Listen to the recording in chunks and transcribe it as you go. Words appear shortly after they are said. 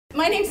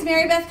My name's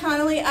Mary Beth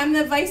Connolly. I'm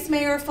the Vice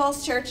Mayor of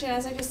Falls Church, and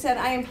as I just said,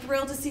 I am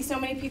thrilled to see so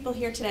many people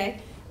here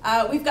today.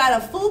 We've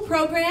got a full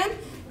program,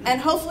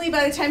 and hopefully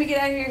by the time you get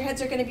out of here, your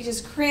heads are going to be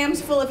just crammed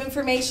full of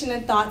information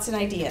and thoughts and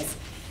ideas.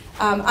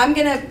 I'm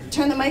going to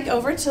turn the mic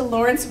over to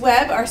Lawrence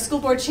Webb, our school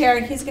board chair,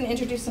 and he's going to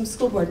introduce some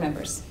school board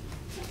members.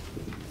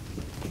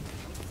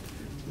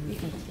 You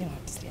don't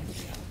have to stand.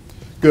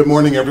 Good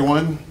morning,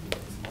 everyone.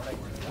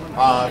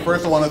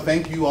 First, I want to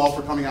thank you all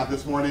for coming out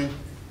this morning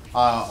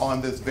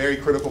on this very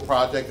critical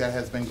project that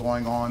has been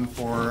going on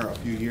for a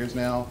few years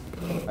now.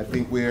 I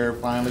think we're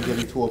finally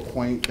getting to a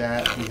point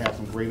that we have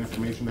some great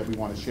information that we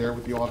want to share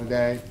with you all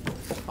today.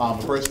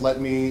 First,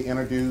 let me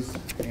introduce,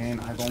 and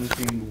I've only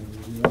seen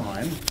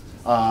one,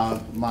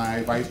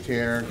 my Vice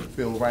Chair,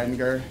 Phil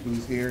Reitinger,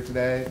 who's here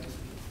today.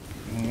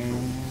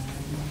 And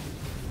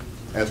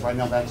as right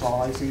now, that's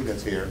all I see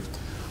that's here.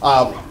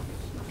 I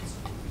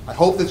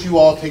hope that you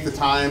all take the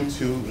time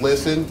to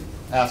listen,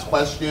 ask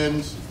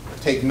questions,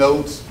 take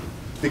notes,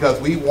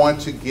 because we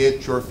want to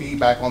get your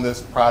feedback on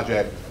this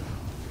project.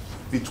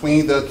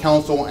 Between the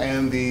council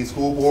and the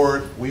school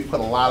board, we put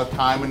a lot of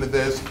time into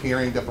this,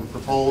 hearing different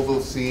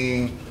proposals,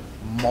 seeing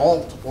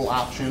multiple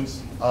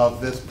options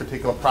of this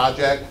particular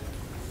project.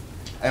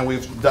 And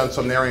we've done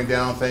some narrowing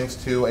down thanks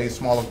to a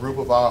smaller group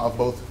of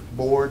both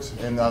boards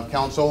and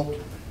council.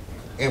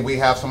 And we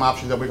have some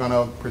options that we're going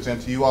to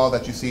present to you all,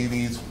 that you see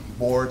these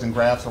boards and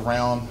graphs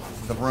around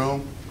the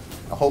room.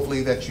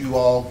 Hopefully that you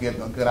all get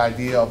a good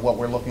idea of what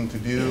we're looking to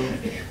do.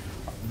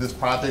 This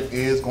project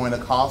is going to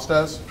cost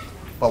us,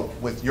 but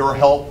with your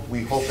help,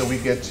 we hope that we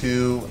get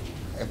to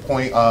a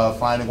point of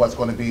finding what's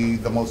going to be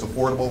the most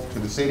affordable to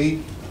the city,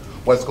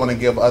 what's going to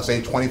give us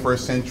a 21st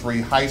century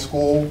high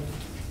school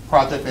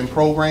project and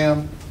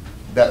program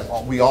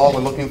that we all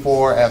are looking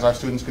for as our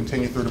students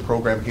continue through the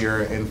program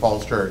here in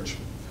Falls Church.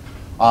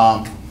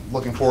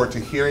 Looking forward to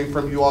hearing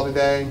from you all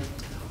today.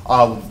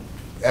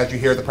 As you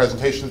hear the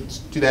presentations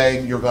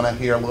today, you're going to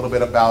hear a little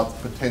bit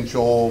about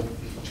potential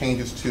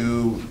changes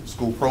to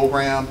school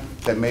program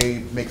that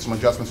may make some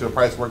adjustments to the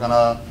price. We're going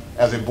to,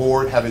 as a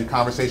board, have a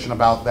conversation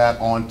about that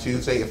on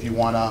Tuesday. If you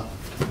want to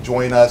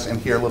join us and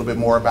hear a little bit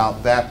more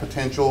about that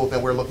potential that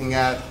we're looking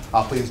at,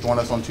 please join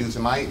us on Tuesday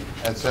night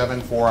at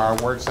 7 for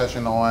our work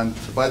session on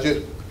the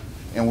budget.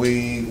 And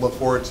we look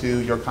forward to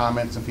your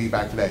comments and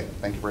feedback today.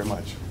 Thank you very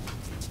much.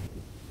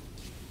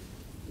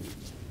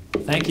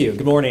 Thank you.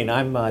 Good morning.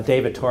 I'm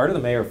David Tarter, the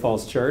mayor of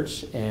Falls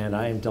Church, and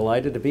I am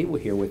delighted to be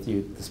here with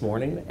you this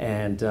morning.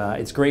 And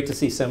it's great to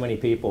see so many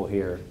people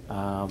here.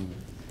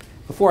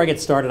 Before I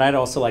get started, I'd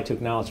also like to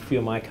acknowledge a few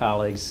of my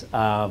colleagues.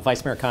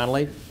 Vice Mayor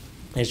Connolly,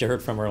 as you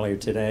heard from earlier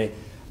today.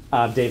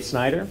 Dave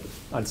Snyder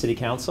on City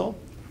Council.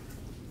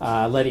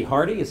 Letty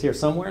Hardy is here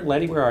somewhere.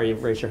 Letty, where are you?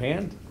 Raise your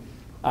hand.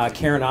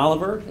 Karen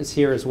Oliver is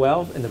here as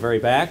well in the very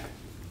back.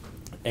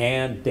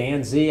 And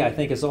Dan Z, I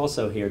think, is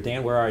also here.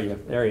 Dan, where are you?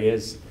 There he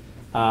is.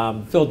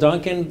 Phil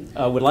Duncan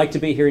would like to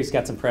be here. He's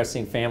got some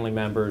pressing family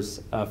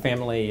matters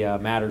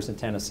in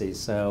Tennessee,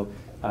 so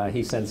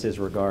he sends his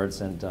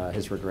regards and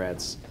his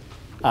regrets.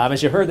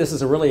 As you heard, this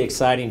is a really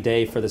exciting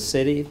day for the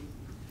city.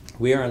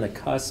 We are on the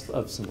cusp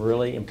of some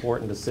really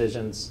important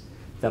decisions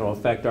that will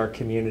affect our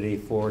community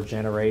for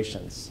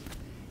generations.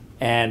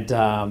 And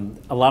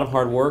a lot of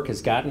hard work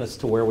has gotten us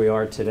to where we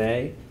are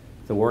today.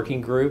 The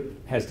working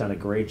group has done a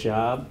great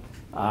job.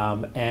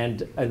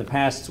 And in the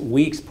past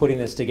weeks putting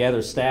this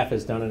together, staff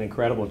has done an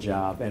incredible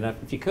job. And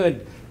if you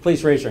could,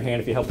 please raise your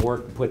hand if you helped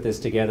put this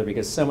together,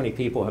 because so many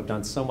people have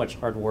done so much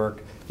hard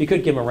work. If you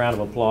could give them a round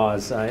of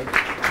applause. I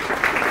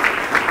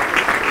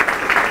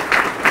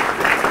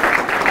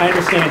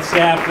understand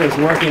staff was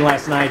working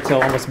last night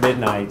till almost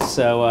midnight,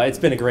 so it's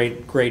been a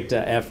great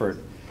effort.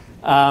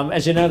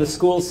 As you know, the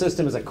school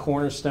system is a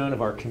cornerstone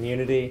of our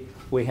community.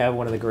 We have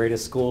one of the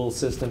greatest school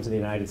systems in the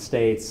United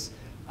States.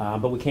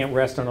 But we can't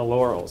rest on our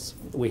laurels.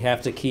 We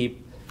have to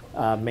keep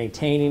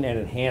maintaining and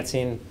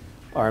enhancing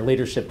our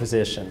leadership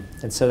position.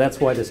 And so that's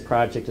why this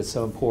project is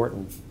so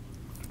important.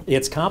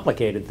 It's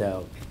complicated,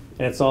 though,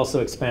 and it's also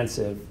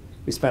expensive.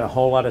 We spent a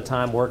whole lot of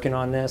time working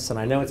on this, and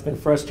I know it's been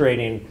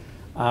frustrating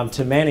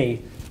to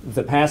many,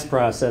 the past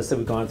process that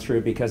we've gone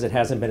through, because it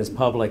hasn't been as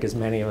public as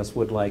many of us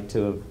would like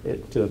to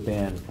have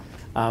been.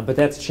 But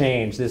that's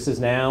changed. This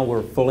is now,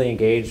 we're fully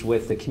engaged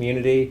with the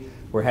community.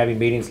 We're having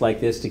meetings like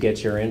this to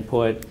get your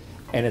input.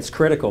 And it's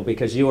critical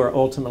because you are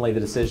ultimately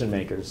the decision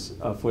makers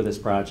for this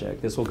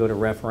project. This will go to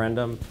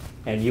referendum,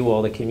 and you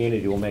all, the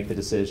community, will make the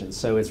decisions.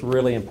 So it's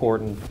really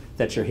important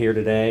that you're here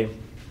today,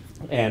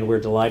 and we're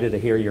delighted to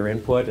hear your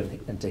input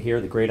and to hear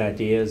the great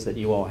ideas that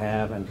you all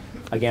have. And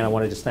again, I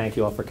want to just thank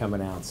you all for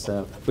coming out.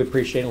 So we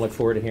appreciate it and look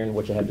forward to hearing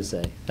what you have to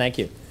say. Thank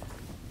you.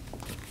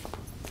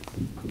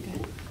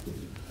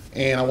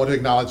 And I want to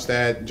acknowledge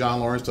that John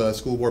Lawrence, a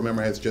school board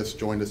member, has just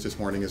joined us this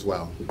morning as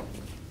well.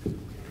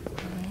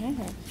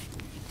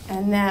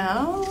 And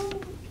now,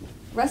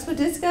 Russ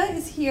Wodiska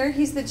is here.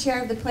 He's the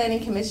chair of the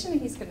Planning Commission, and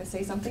he's going to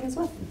say something as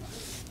well.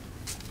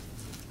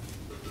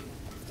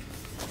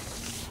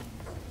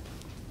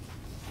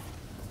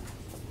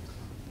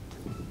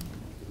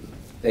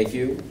 Thank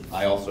you.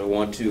 I also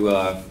want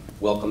to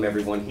welcome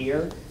everyone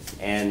here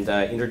and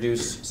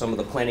introduce some of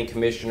the planning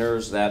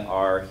commissioners that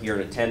are here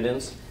in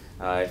attendance.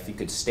 If you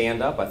could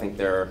stand up, I think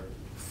there are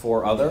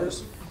 4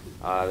 others.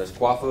 There's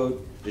Kwafo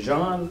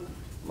Dijon,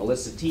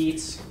 Melissa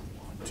Teets,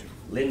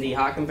 Lindy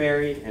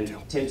Hockenberry, and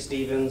Tim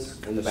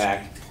Stevens in the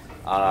back.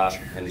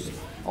 And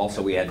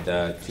also we had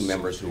 2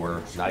 members who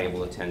were not able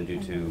to attend due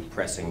to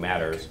pressing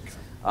matters.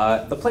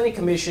 The Planning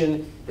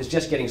Commission is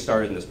just getting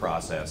started in this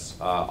process.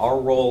 Our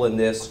role in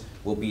this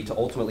will be to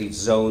ultimately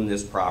zone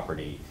this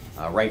property.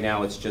 Right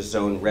now it's just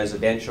zoned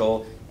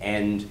residential,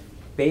 and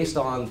based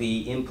on the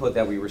input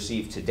that we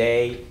received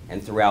today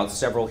and throughout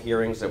several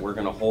hearings that we're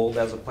going to hold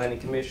as a Planning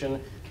Commission,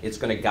 it's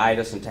going to guide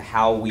us into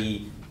how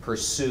we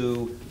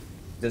pursue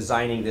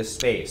designing this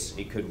space.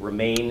 It could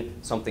remain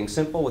something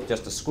simple with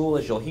just a school,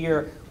 as you'll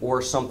hear,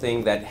 or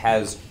something that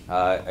has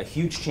a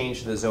huge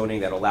change to the zoning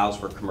that allows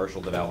for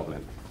commercial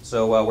development.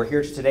 So we're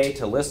here today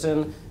to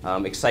listen.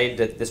 I'm excited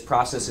that this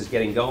process is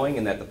getting going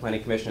and that the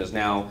Planning Commission is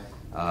now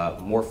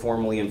more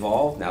formally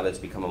involved, now that it's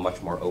become a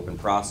much more open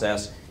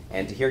process,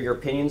 and to hear your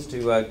opinions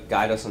to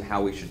guide us on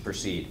how we should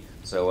proceed.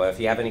 So if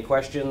you have any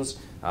questions,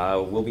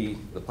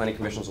 the Planning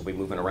Commissioners will be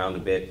moving around a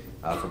bit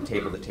from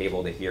table to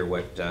table to hear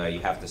what you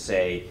have to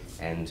say,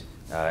 and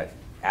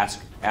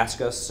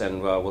ask us,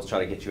 and we'll try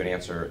to get you an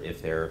answer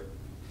if there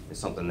is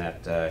something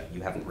that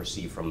you haven't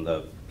received from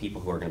the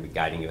people who are going to be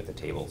guiding you at the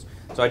tables.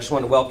 So I just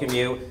want to welcome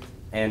you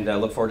and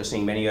look forward to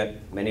seeing many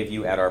of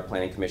you at our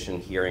Planning Commission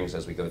hearings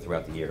as we go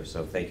throughout the year.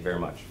 So thank you very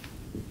much.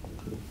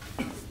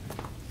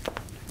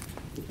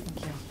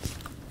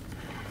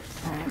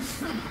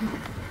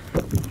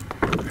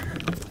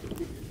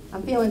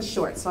 I'm feeling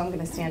short, so I'm going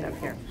to stand up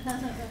here.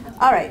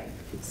 All right,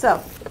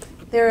 so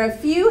there are a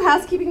few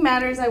housekeeping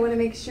matters I want to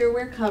make sure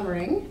we're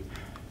covering.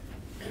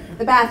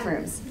 The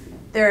bathrooms.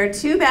 There are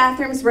 2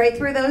 bathrooms right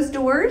through those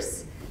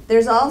doors.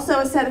 There's also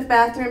a set of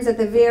bathrooms at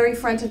the very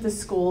front of the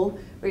school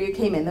where you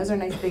came in. Those are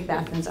nice big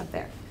bathrooms up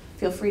there.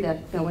 Feel free to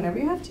go whenever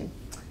you have to.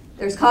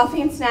 There's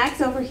coffee and snacks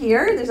over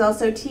here. There's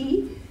also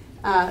tea,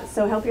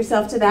 so help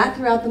yourself to that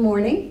throughout the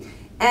morning.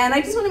 And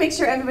I just want to make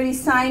sure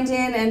everybody's signed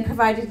in and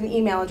provided an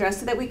email address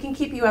so that we can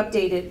keep you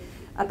updated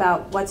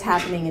about what's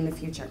happening in the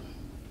future.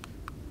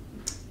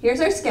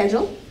 Here's our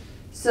schedule.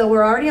 So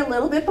we're already a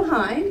little bit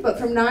behind, but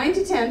from 9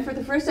 to 10 for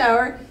the first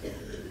hour,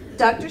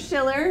 Dr.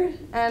 Schiller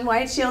and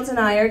Wyatt Shields and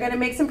I are going to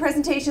make some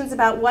presentations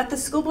about what the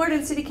school board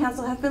and city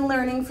council have been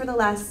learning for the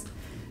last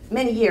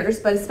many years,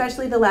 but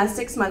especially the last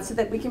 6 months, so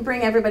that we can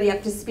bring everybody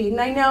up to speed. And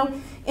I know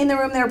in the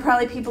room there are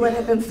probably people that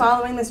have been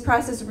following this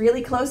process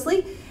really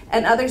closely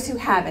and others who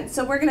haven't.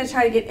 So we're going to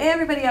try to get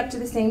everybody up to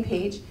the same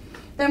page.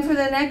 Then for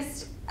the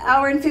next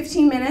hour and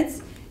 15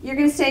 minutes, you're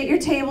going to stay at your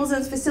tables,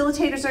 and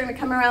facilitators are going to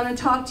come around and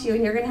talk to you,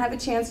 and you're going to have a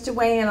chance to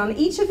weigh in on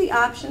each of the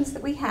options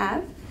that we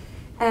have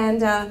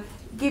and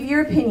give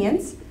your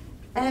opinions.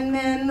 And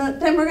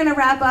then we're going to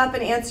wrap up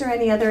and answer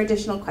any other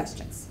additional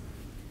questions.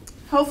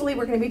 Hopefully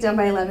we're going to be done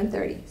by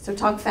 11:30, so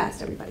talk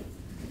fast, everybody.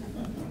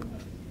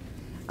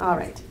 All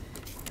right,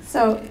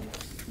 so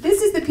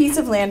this is the piece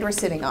of land we're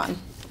sitting on,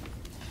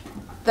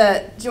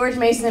 the George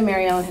Mason and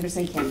Mary Ellen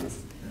Henderson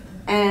campus.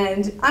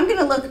 And I'm going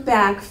to look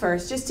back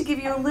first, just to give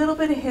you a little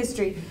bit of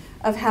history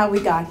of how we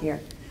got here.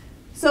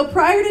 So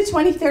prior to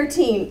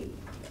 2013,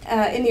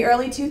 in the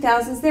early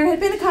 2000s, there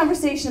had been a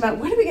conversation about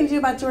what are we going to do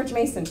about George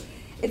Mason?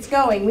 It's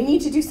going. We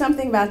need to do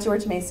something about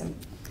George Mason.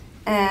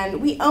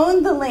 And we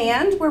owned the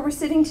land where we're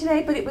sitting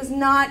today, but it was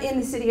not in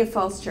the city of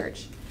Falls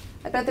Church.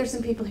 I bet there's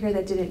some people here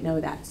that didn't know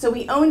that. So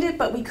we owned it,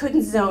 but we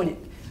couldn't zone it.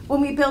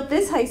 When we built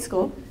this high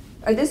school,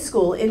 or this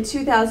school, in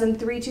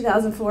 2003,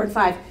 2004, and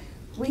 2005,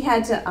 we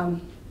had to,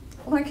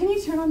 Lauren, can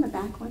you turn on the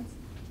back ones?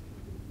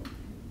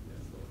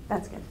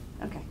 That's good,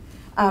 okay.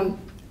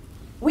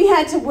 We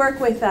had to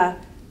work with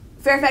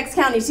Fairfax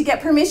County to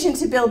get permission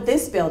to build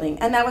this building,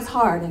 and that was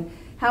hard. And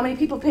how many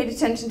people paid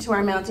attention to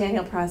our Mount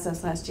Daniel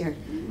process last year?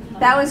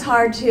 That was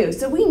hard too.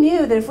 So we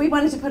knew that if we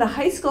wanted to put a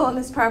high school on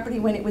this property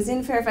when it was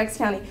in Fairfax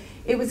County,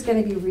 it was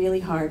going to be really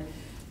hard.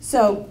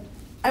 So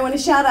I want to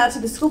shout out to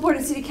the school board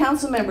and city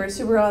council members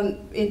who were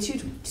on in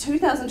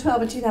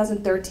 2012 and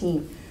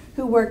 2013,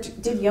 who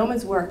did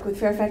yeoman's work with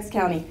Fairfax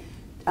County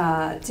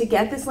to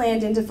get this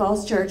land into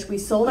Falls Church. We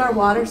sold our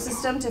water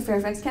system to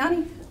Fairfax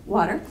County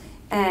Water,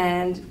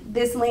 and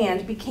this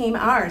land became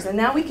ours, and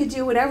now we could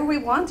do whatever we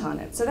want on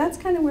it. So that's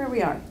kind of where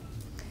we are.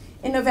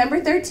 In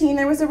November 13,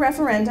 there was a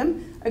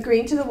referendum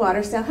agreeing to the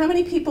water sale. How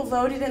many people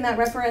voted in that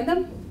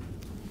referendum?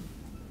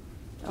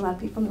 A lot of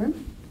people in the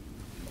room.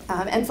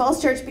 And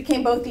Falls Church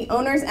became both the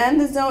owners and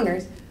the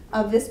zoners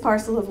of this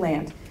parcel of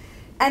land.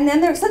 And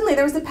then suddenly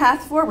there was a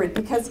path forward,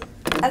 because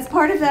as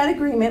part of that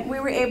agreement, we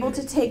were able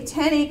to take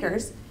 10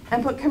 acres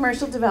and put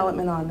commercial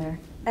development on there.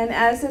 And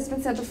as has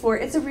been said before,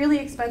 it's a really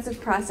expensive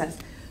process.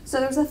 So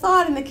there was a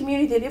thought in the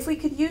community that if we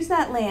could use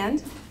that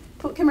land,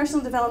 put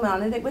commercial development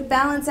on it, it would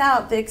balance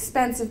out the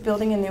expense of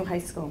building a new high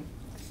school.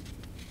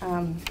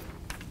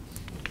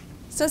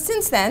 So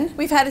since then,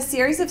 we've had a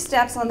series of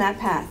steps on that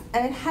path,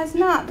 and it has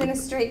not been a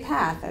straight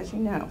path, as you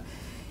know.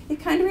 It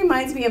kind of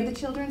reminds me of the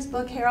children's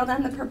book, Harold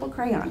and the Purple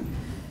Crayon.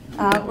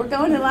 We're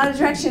going in a lot of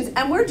directions,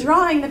 and we're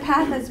drawing the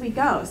path as we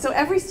go. So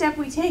every step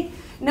we take,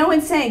 no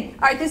one's saying,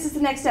 all right, this is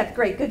the next step.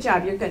 Great, good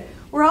job, you're good.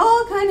 We're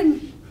all kind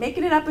of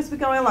making it up as we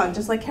go along,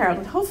 just like Harold.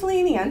 And hopefully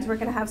in the end, we're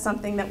going to have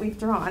something that we've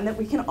drawn that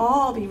we can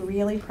all be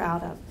really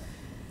proud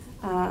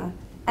of.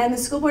 And the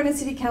school board and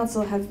city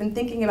council have been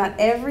thinking about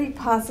every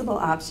possible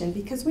option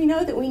because we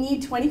know that we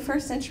need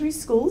 21st century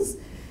schools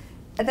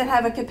that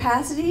have a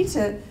capacity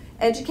to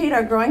educate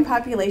our growing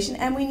population,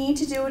 and we need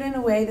to do it in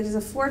a way that is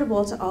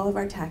affordable to all of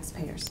our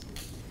taxpayers.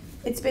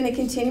 It's been a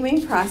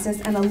continuing process,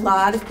 and a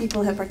lot of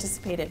people have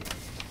participated.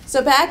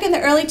 So back in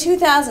the early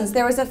 2000s,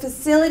 there was a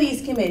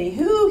facilities committee.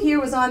 Who here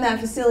was on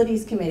that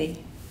facilities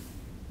committee?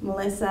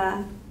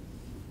 Melissa,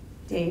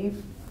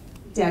 Dave,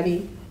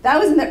 Debbie. That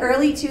was in the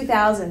early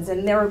 2000s,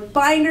 and there were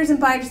binders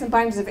and binders and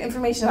binders of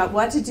information about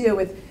what to do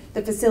with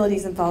the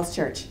facilities in Falls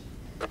Church.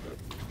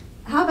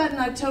 How about in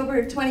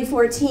October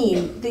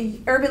 2014, the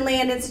Urban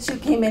Land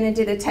Institute came in and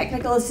did a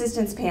technical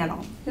assistance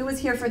panel. Who was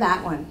here for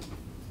that one?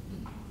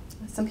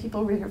 Some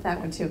people were here for that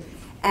one too.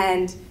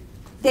 And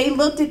they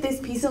looked at this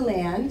piece of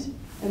land,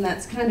 and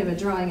that's kind of a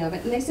drawing of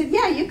it, and they said,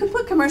 yeah, you could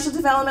put commercial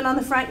development on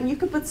the front, and you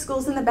could put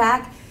schools in the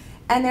back,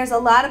 and there's a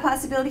lot of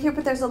possibility here,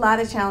 but there's a lot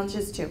of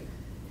challenges too.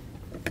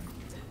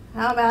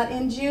 How about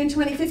in June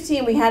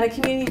 2015, we had a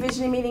community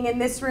visioning meeting in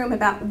this room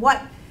about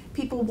what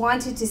people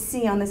wanted to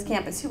see on this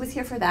campus. Who was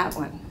here for that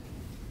one?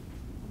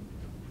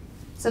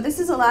 So this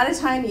is a lot of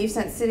time that you've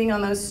spent sitting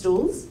on those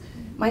stools.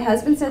 My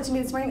husband said to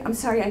me this morning, I'm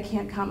sorry, I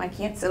can't come. I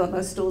can't sit on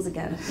those stools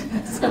again.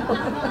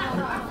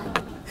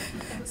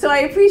 So I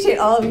appreciate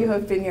all of you who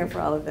have been here for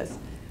all of this.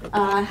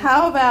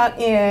 How about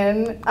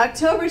in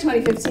October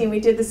 2015, we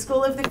did the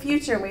School of the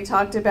Future, and we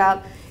talked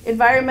about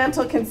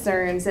environmental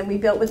concerns, and we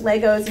built with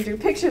Legos and drew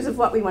pictures of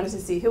what we wanted to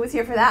see. Who was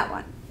here for that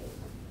one?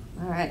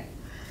 All right.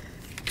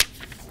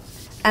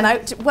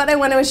 And what I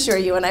want to assure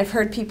you, and I've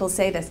heard people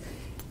say this,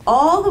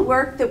 all the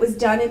work that was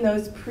done in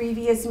those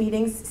previous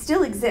meetings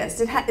still exists.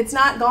 It's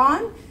not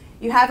gone.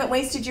 You haven't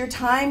wasted your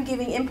time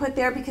giving input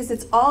there because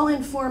it's all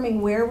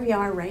informing where we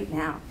are right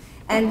now.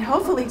 And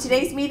hopefully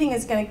today's meeting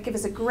is going to give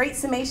us a great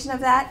summation of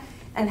that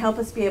and help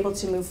us be able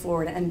to move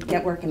forward and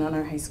get working on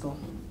our high school.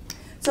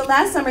 So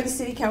last summer, the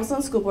City Council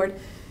and School Board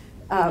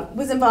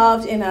was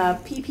involved in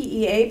a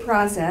PPEA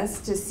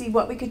process to see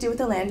what we could do with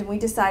the land, and we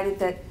decided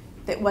that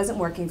that wasn't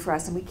working for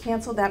us, and we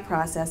canceled that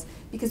process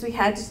because we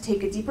had to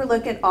take a deeper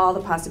look at all the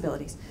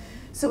possibilities.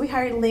 So we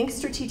hired Link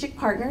Strategic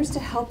Partners to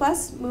help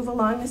us move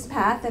along this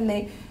path, and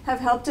they have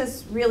helped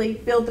us really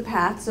build the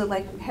path. So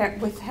like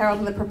with Harold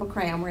and the Purple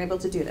Crayon, we're able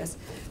to do this.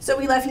 So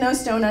we left no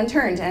stone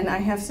unturned, and I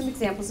have some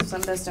examples of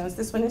some of those stones.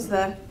 This one is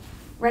the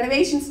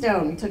renovation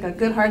stone. We took a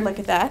good hard look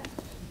at that.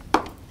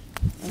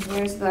 And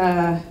here's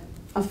the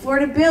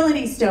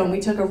affordability stone.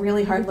 We took a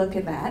really hard look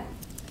at that.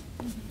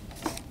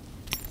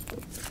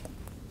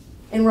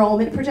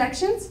 Enrollment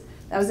projections.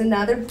 That was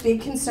another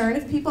big concern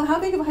of people. How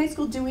big of a high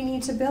school do we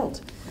need to build?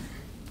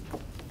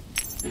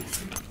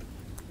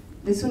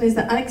 This one is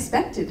the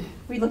unexpected.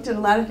 We looked at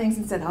a lot of things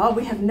and said, oh,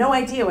 we have no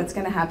idea what's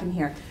going to happen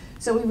here.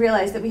 So we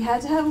realized that we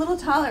had to have a little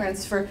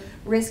tolerance for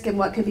risk and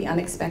what could be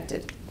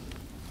unexpected.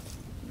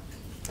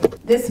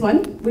 This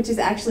one, which is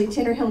actually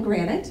Tinnerhill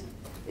granite,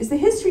 is the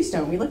history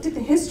stone. We looked at the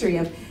history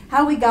of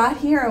how we got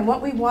here and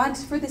what we want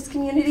for this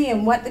community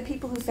and what the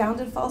people who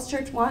founded Falls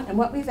Church want and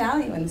what we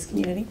value in this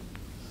community.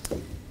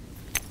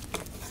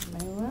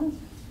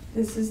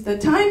 This is the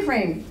time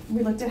frame.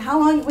 We looked at how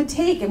long it would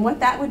take and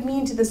what that would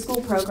mean to the school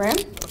program.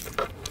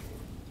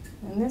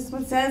 And this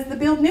one says the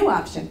build new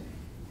option.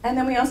 And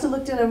then we also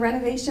looked at a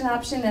renovation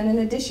option and an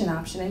addition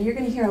option, and you're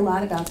going to hear a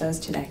lot about those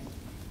today.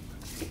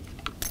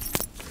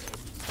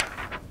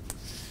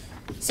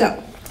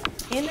 So,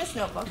 in this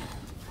notebook,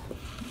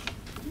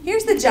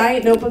 here's the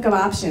giant notebook of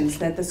options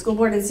that the school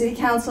board and city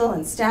council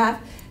and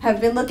staff have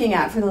been looking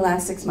at for the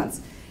last 6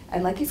 months.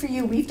 And lucky for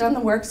you, we've done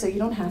the work so you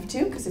don't have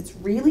to, because it's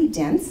really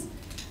dense.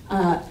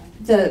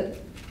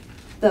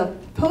 The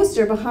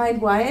poster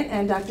behind Wyatt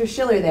and Dr.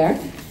 Schiller there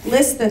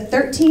lists the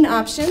 13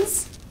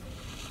 options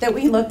that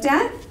we looked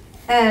at,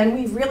 and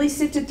we've really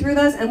sifted through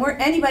those, and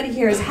anybody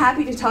here is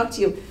happy to talk to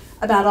you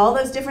about all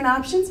those different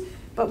options,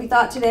 but we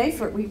thought today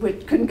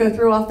couldn't go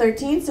through all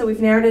 13, so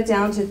we've narrowed it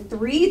down to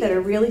 3 that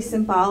are really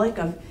symbolic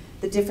of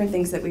the different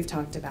things that we've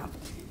talked about.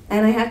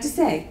 And I have to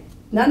say,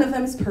 none of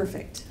them is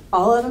perfect.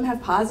 All of them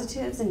have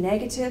positives and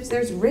negatives.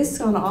 There's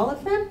risk on all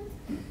of them,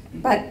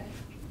 but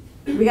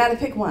we got to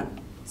pick one.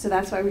 So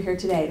that's why we're here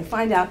today, to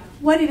find out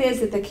what it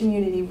is that the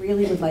community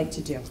really would like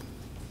to do.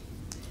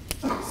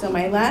 So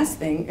my last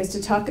thing is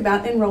to talk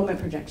about enrollment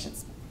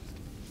projections.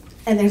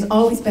 And there's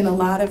always been a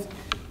lot of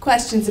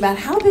questions about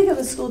how big of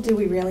a school do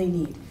we really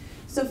need.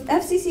 So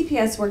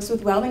FCCPS works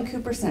with Weldon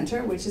Cooper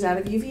Center, which is out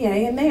of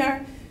UVA, and they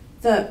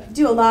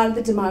do a lot of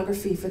the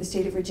demography for the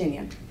state of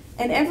Virginia.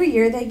 And every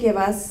year they give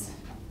us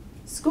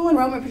school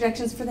enrollment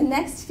projections for the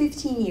next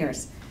 15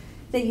 years.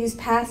 They use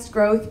past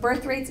growth,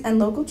 birth rates, and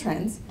local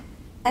trends.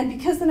 And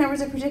because the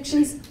numbers are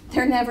predictions,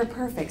 they're never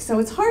perfect. So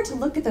it's hard to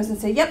look at those and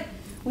say, yep,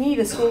 we need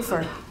a school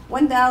for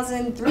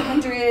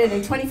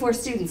 1,324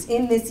 students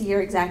in this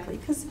year exactly.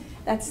 Because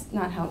That's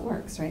not how it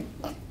works, right?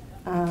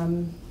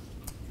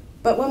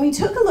 But when we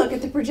took a look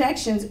at the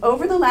projections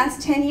over the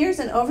last 10 years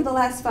and over the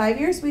last 5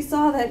 years, we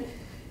saw that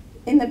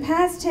in the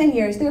past 10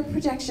 years, their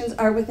projections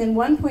are within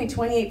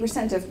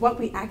 1.28% of what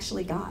we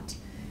actually got.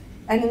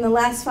 And in the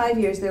last 5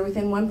 years, they're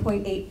within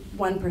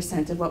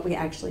 1.81% of what we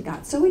actually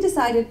got. So we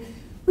decided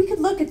we could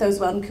look at those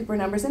Weldon Cooper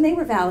numbers, and they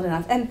were valid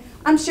enough. And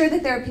I'm sure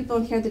that there are people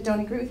in here that don't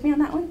agree with me on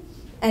that one.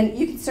 And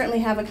you can certainly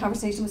have a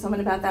conversation with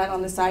someone about that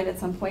on the side at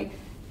some point.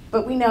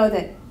 But we know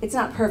that it's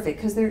not perfect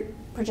because they're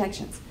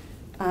projections.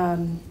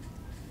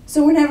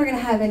 So we're never going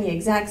to have any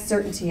exact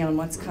certainty on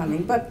what's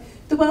coming. But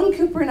the Weldon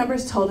Cooper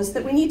numbers told us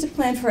that we need to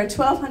plan for a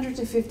 1,200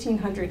 to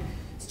 1,500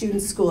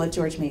 student school at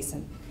George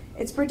Mason.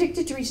 It's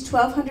predicted to reach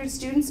 1,200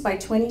 students by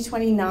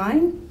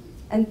 2029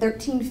 and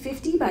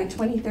 1,350 by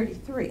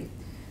 2033.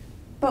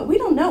 But we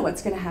don't know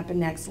what's going to happen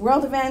next.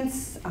 World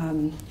events,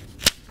 the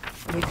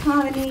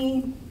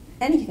economy,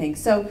 anything.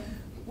 So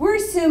we're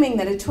assuming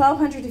that a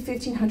 1,200 to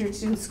 1,500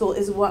 student school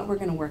is what we're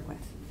going to work with.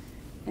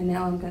 And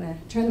now I'm going to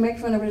turn the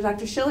microphone over to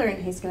Dr. Schiller,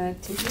 and he's going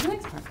to take you to the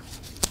next part.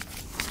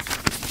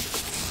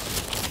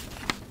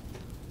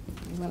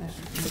 You want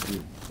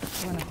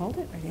to hold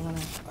it, or do you want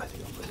to? I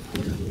think I'll put it.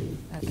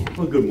 Okay.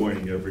 Well, good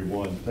morning,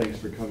 everyone. Thanks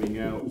for coming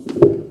out.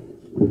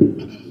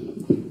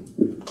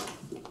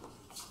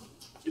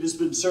 It has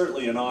been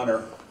certainly an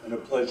honor and a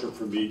pleasure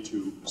for me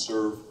to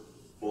serve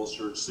Falls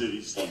Church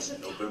City since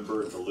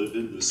November and to live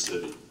in this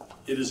city.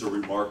 It is a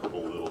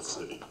remarkable little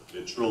city.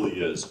 It truly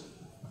is.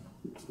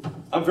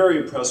 I'm very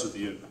impressed with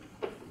the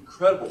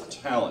incredible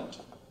talent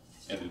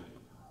and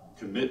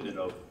commitment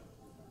of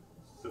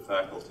the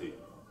faculty,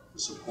 the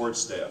support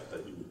staff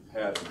that you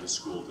have in the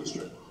school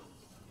district.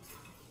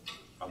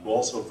 I'm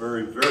also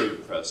very, very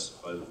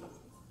impressed by the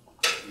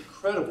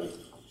incredible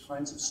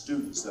kinds of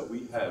students that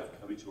we have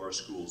coming to our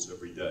schools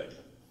every day.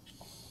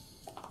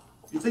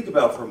 If you think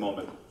about it for a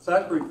moment,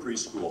 Thackeray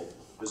Preschool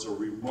is a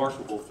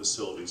remarkable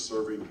facility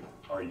serving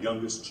our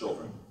youngest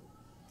children.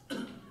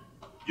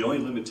 The only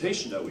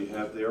limitation that we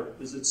have there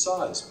is its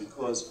size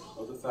because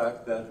of the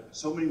fact that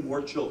so many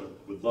more children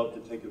would love to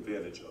take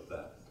advantage of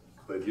that.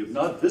 But if you have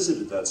not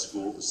visited that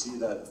school to see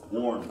that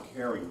warm,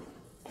 caring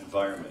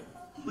environment,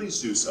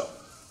 please do so.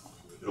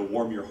 It'll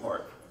warm your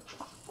heart.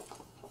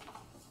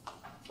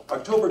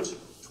 October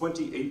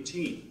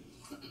 2018,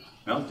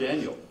 Mount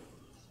Daniel,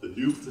 the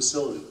new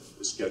facility,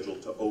 is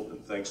scheduled to open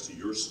thanks to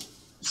your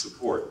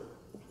support.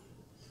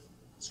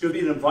 It's going to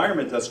be an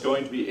environment that's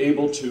going to be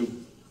able to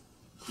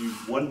be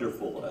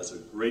wonderful as a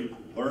great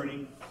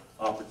learning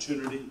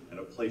opportunity and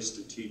a place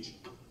to teach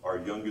our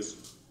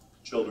youngest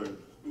children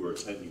who are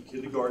attending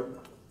kindergarten,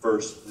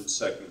 first and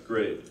second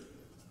grade.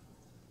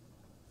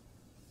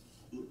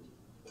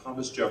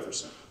 Thomas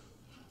Jefferson,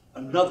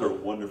 another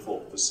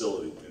wonderful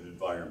facility and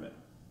environment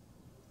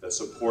that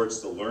supports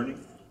the learning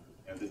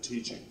and the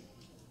teaching.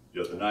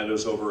 You know, the night I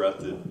was over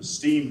at the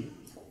STEAM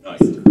night,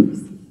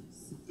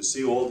 to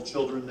see all the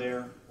children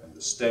there and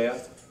the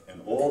staff and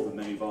all the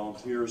many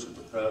volunteers and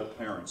the proud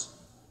parents,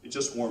 it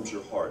just warms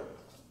your heart.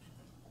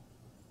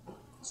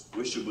 I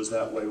wish it was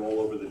that way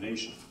all over the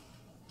nation.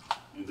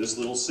 In this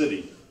little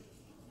city,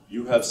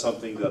 you have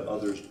something that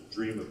others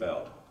dream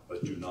about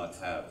but do not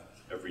have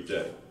every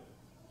day.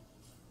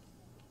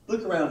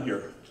 Look around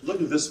here.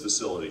 Look at this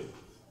facility.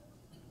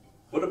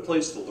 What a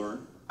place to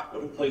learn.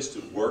 What a place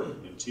to work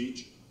and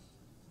teach.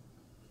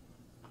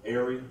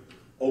 Airy,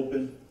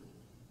 open,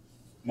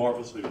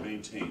 marvelously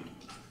maintained.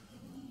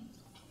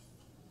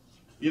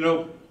 You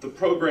know, the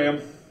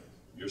program,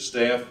 your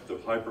staff, the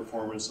high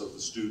performance of the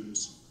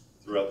students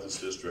throughout this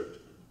district,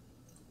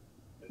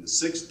 in the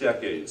 6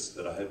 decades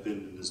that I have been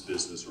in this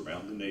business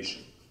around the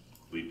nation,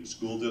 leading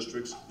school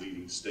districts,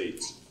 leading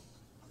states,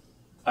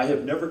 I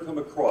have never come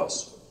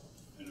across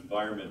an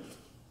environment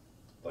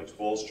like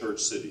Falls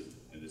Church City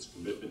and its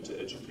commitment to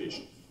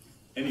education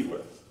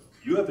anywhere.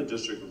 You have a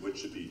district of which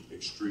should be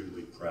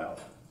extremely proud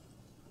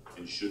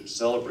and should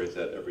celebrate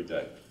that every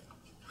day.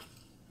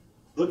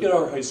 Look at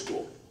our high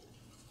school,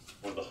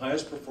 one of the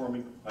highest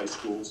performing high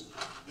schools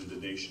in the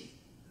nation.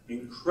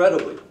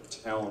 Incredibly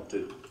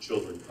talented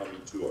children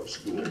coming to our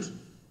schools.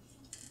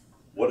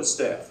 What a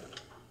staff.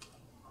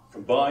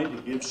 Combined,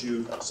 it gives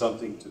you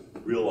something to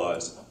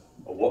realize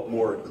of what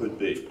more it could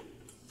be.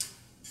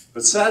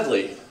 But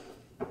sadly,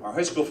 our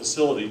high school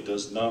facility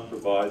does not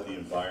provide the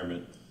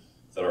environment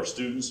that our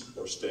students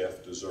or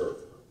staff deserve.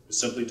 It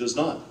simply does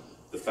not.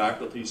 The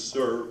faculty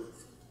serve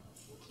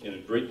in a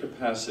great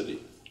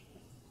capacity.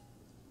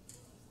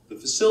 The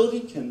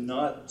facility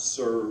cannot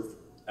serve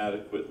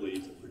adequately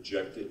the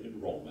projected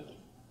enrollment,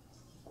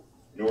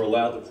 nor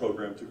allow the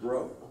program to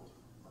grow.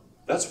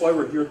 That's why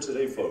we're here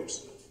today,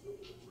 folks.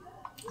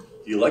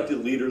 The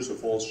elected leaders of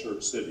Falls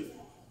Church City,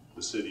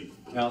 the city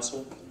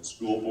council, and the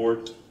school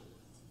board,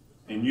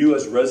 and you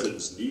as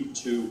residents need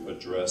to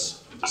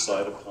address and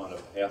decide upon a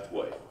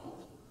pathway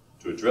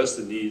to address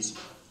the needs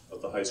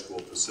of the high school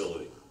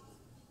facility.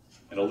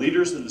 And the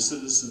leaders and the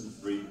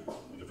citizenry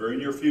in the very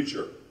near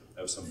future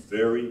have some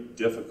very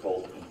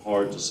difficult and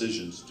hard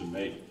decisions to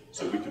make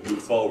so we can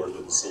move forward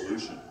with a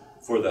solution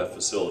for that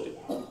facility.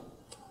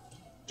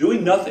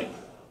 Doing nothing,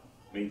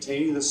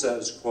 maintaining the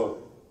status quo,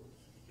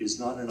 is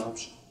not an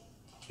option.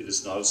 It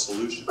is not a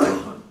solution.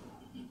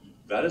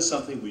 That is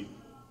something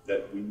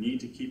that we need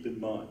to keep in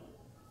mind.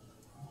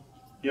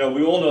 You know,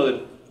 we all know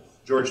that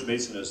George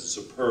Mason has a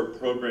superb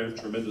program,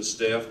 tremendous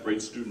staff,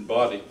 great student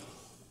body.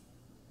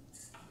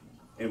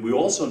 And we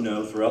also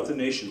know throughout the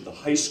nation, the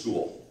high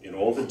school in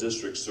all the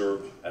districts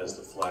served as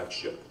the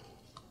flagship.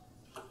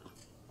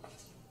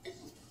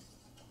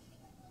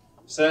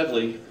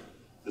 Sadly,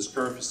 this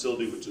current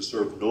facility, which has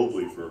served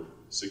nobly for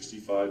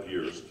 65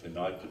 years,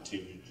 cannot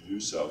continue to do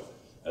so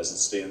as it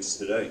stands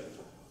today.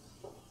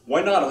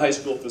 Why not a high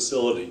school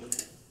facility,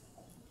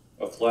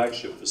 a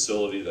flagship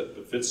facility that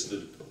befits the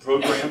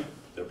program,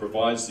 that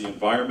provides the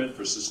environment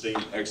for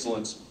sustained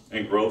excellence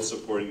and growth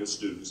supporting its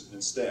students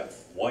and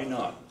staff? Why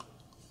not?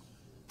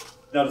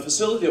 Now, the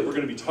facility that we're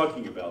going to be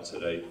talking about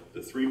today,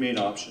 the three main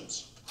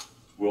options,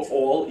 will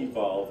all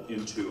evolve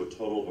into a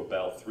total of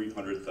about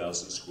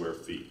 300,000 square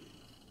feet.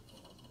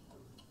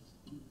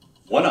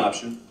 One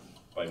option,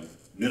 by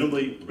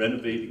minimally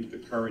renovating the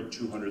current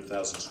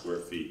 200,000 square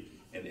feet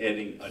and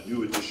adding a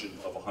new addition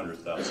of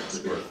 100,000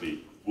 square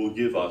feet, will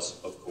give us,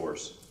 of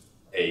course,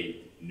 a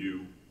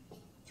new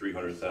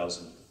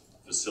 300,000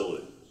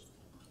 facility.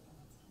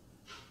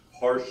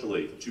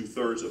 Partially,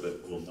 2/3 of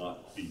it will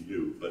not be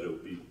new, but it will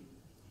be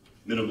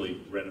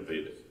minimally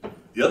renovated.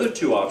 The other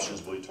two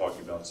options we'll be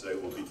talking about today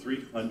will be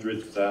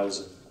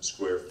 300,000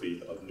 square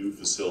feet of new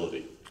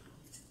facility.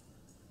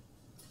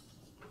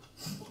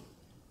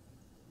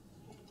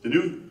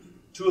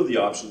 Two of the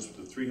options with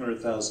the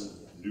 300,000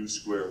 new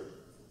square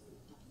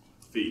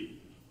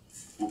feet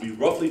will be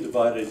roughly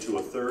divided into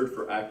 1/3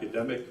 for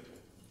academic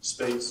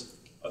space,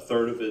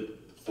 1/3 of it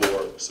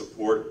for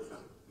support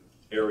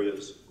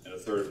areas, and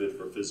 1/3 of it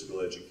for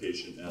physical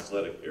education and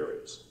athletic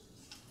areas.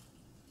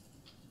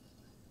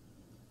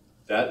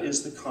 That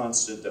is the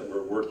constant that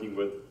we're working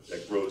with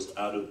that grows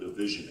out of the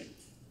visioning.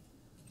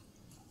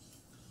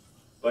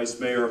 Vice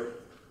Mayor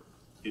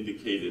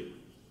indicated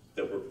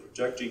that we're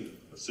projecting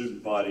a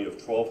student body of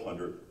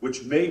 1,200,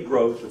 which may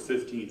grow to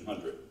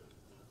 1,500.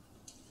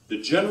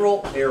 The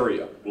general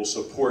area will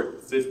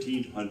support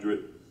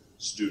 1,500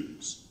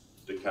 students,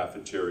 the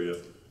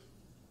cafeteria,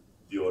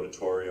 the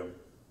auditorium,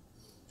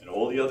 and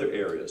all the other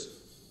areas.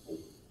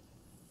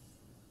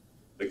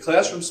 The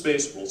classroom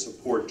space will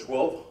support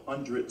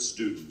 1,200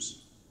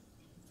 students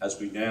as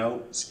we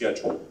now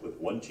schedule with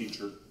one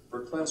teacher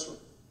per classroom.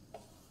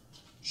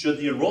 Should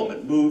the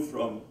enrollment move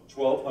from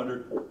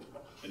 1,200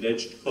 and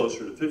edge closer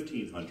to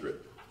 1,500,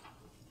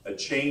 a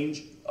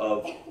change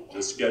of the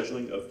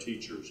scheduling of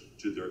teachers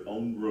to their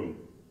own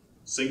room,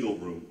 single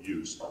room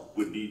use,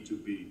 would need to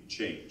be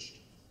changed.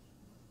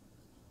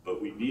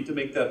 But we need to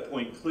make that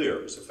point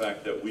clear, is the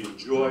fact that we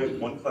enjoy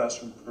one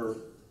classroom per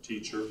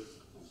teacher,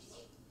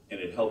 and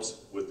it helps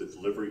with the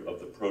delivery of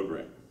the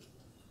program.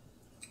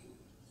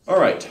 All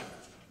right,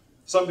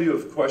 some of you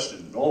have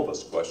questioned, and all of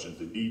us questioned,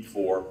 the need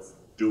for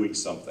doing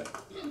something.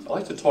 I'd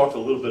like to talk a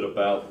little bit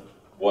about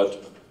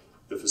what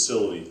the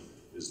facility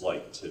is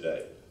like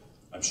today.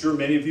 I'm sure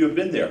many of you have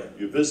been there,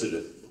 you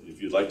visited.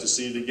 If you'd like to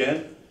see it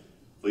again,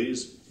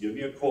 please give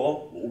me a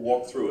call. We'll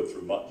walk through it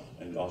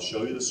and I'll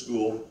show you the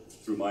school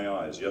through my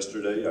eyes.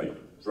 Yesterday, I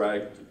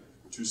dragged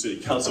 2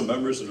 city council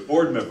members and a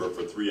board member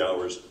for 3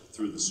 hours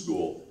through the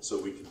school so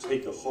we can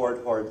take a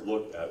hard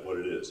look at what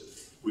it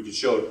is. We can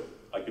show it,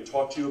 I can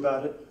talk to you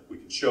about it, we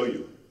can show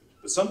you.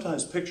 But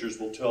sometimes pictures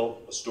will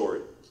tell a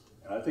story.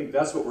 And I think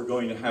that's what we're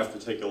going to have to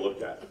take a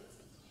look at.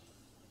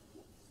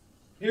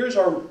 Here's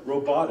our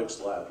robotics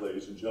lab,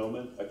 ladies and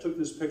gentlemen. I took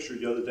this picture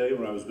the other day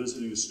when I was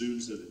visiting the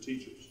students and the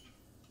teachers.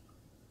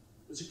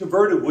 It's a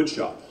converted wood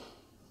shop.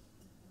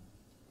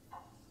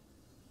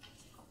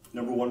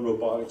 #1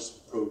 robotics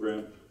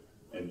program,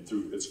 and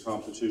through its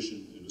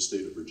competition in the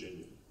state of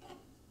Virginia.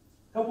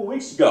 A couple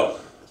weeks ago,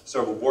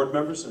 several board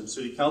members and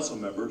city council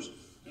members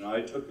and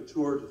I took a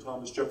tour to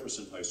Thomas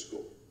Jefferson High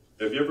School.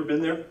 Have you ever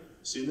been there?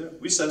 Seen there?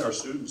 We sent our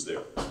students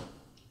there.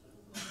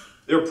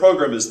 Their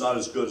program is not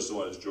as good as the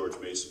one at George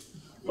Mason,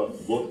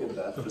 but look at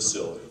that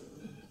facility.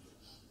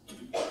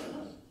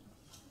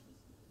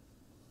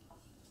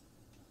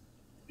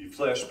 You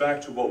flash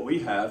back to what we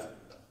have,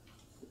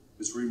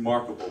 it's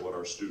remarkable what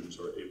our students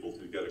are able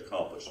to get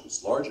accomplished.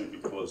 It's largely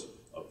because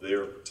of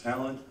their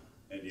talent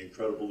and the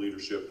incredible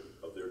leadership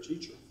of their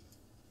teacher.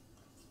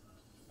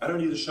 I don't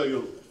need to show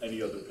you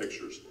any other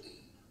pictures,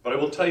 but I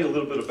will tell you a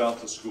little bit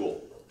about the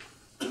school.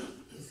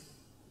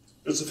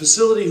 It's a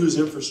facility whose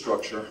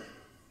infrastructure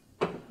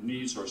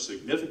needs are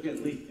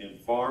significantly and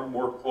far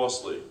more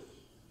costly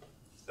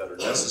that are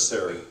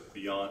necessary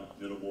beyond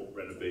minimal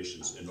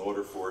renovations in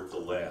order for it to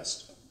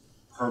last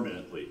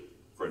permanently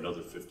for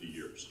another 50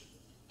 years.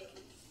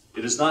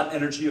 It is not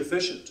energy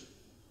efficient.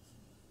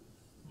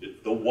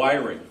 The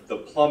wiring, the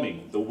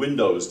plumbing, the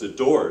windows, the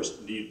doors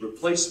need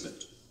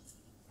replacement.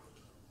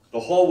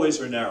 The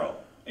hallways are narrow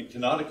and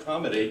cannot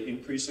accommodate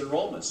increased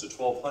enrollments to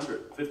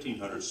 1,200,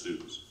 1,500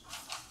 students.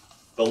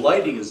 The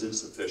lighting is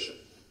insufficient.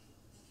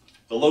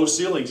 The low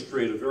ceilings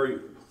create a very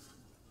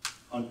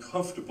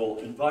uncomfortable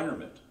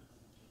environment.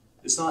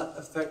 It's not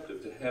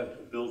effective to have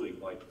a building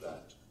like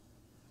that.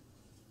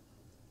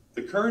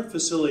 The current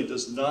facility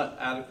does not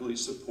adequately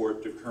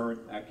support the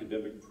current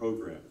academic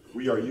program.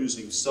 We are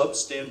using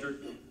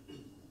substandard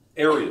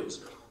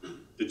areas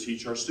to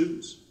teach our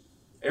students.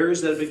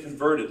 Areas that have been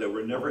converted that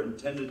were never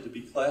intended to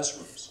be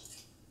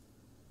classrooms.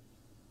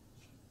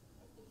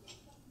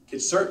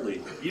 It's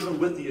certainly, even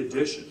with the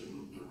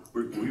addition,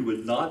 we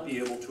would not be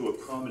able to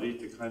accommodate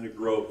the kind of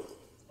growth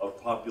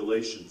of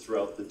population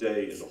throughout the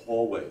day in the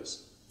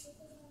hallways.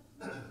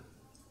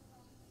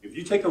 If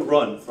you take a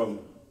run from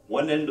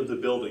one end of the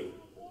building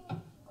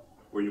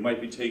where you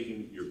might be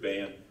taking your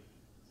band,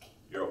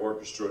 your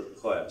orchestra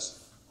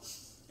class,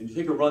 and you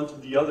take a run to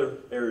the other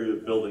area of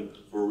the building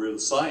where the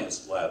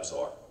science labs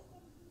are,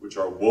 which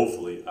are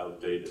woefully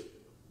outdated.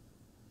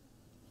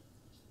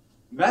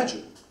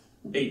 Imagine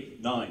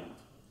 800,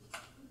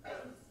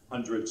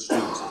 900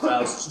 students,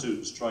 1,000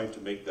 students trying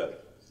to make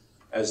that.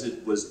 As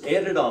it was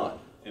added on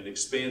and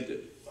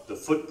expanded, the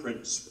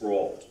footprint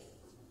sprawled.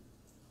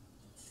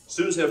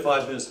 Students have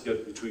 5 minutes to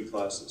get between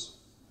classes.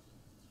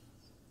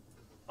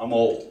 I'm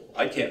old.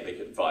 I can't make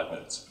it in 5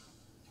 minutes.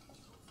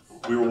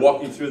 We were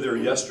walking through there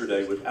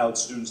yesterday without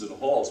students in the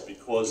halls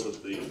because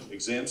of the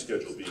exam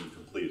schedule being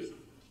completed.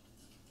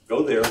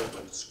 Go there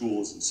when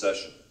school is in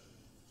session.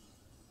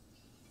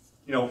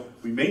 You know,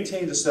 we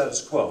maintain the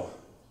status quo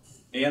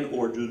and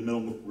or do the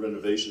minimal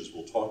renovations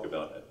we'll talk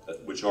about,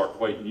 which are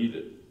quite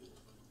needed.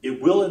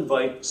 It will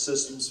invite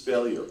systems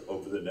failure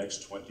over the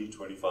next 20,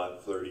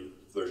 25, 30,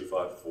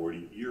 35,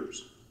 40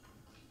 years.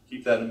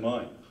 Keep that in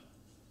mind.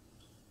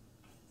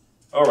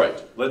 All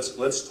right,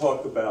 let's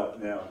talk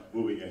about now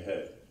moving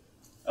ahead.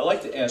 I'd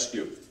like to ask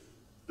you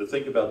to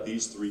think about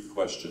these 3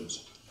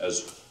 questions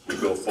as we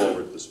go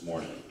forward this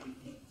morning.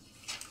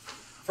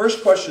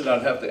 First question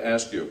I'd have to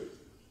ask you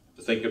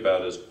to think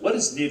about is, what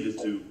is needed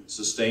to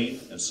sustain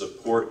and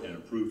support and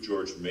improve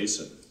George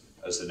Mason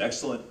as an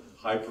excellent,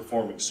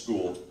 high-performing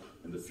school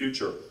in the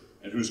future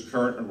and whose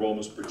current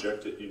enrollment is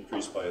projected to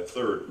increase by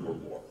 1/3 or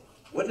more?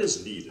 What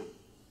is needed?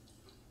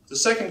 The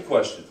second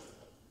question,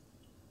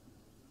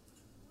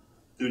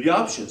 do the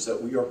options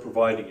that we are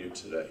providing you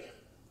today,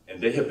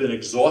 and they have been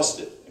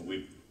exhausted, and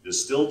we've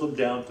distilled them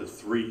down to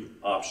 3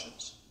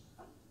 options.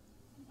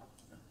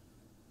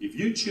 If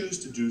you choose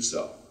to do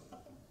so,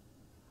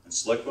 and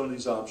select one of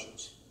these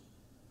options,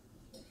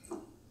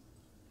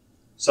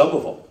 some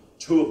of them,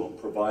 2 of them,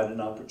 provide an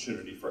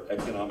opportunity for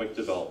economic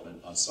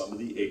development on some of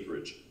the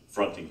acreage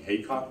fronting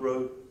Haycock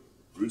Road,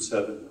 Route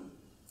 7,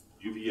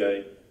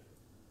 UVA,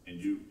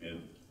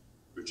 and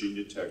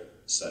Virginia Tech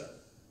Center.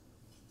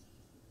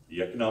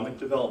 The economic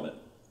development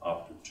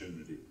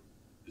opportunity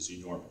is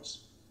enormous.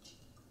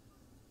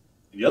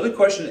 And the other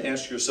question to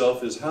ask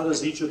yourself is, how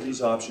does each of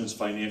these options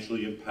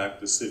financially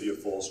impact the City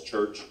of Falls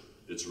Church,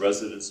 its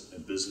residents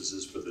and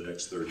businesses for the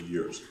next 30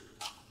 years?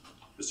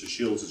 Mr.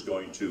 Shields is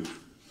going to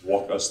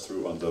walk us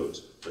through on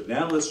those. But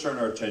now let's turn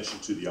our attention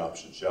to the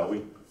options, shall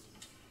we?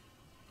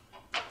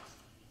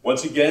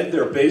 Once again,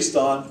 they're based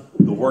on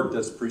the work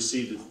that's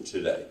preceded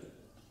today.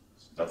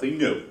 Nothing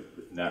new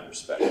in that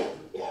respect.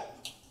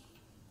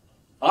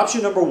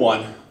 Option number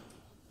 1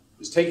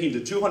 is taking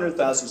the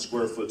 200,000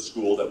 square foot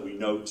school that we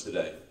know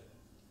today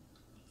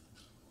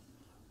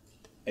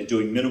and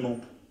doing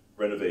minimal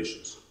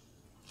renovations.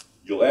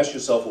 You'll ask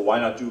yourself, well, why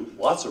not do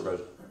lots of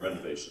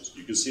renovations?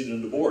 You can see it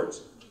in the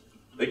boards.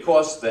 They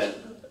cost then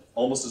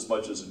almost as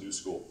much as a new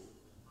school.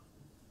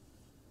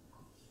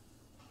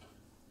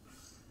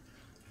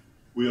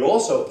 We would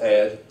also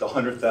add the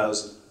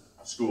 100,000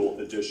 school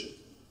addition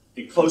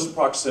in close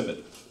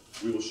proximity.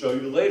 We will show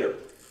you later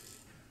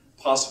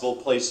possible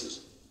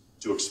places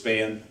to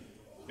expand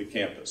the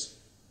campus.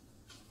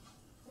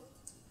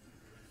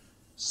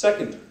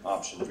 Second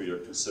option for your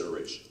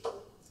consideration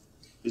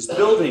is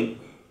building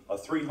a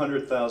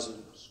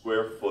 300,000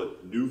 square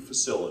foot new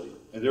facility.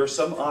 And there are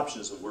some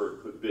options of where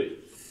it could be,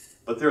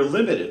 but they're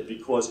limited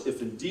because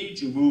if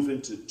indeed you move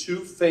into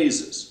 2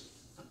 phases,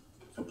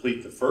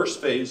 complete the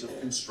first phase of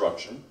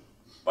construction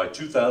by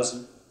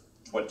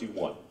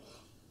 2021,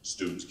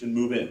 students can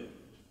move in.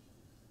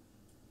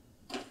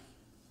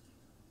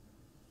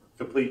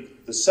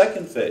 Complete the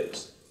second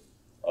phase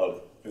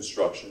of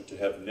construction to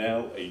have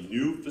now a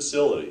new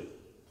facility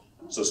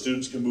so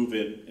students can move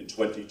in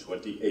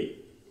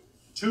 2028.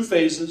 2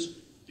 phases,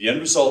 the end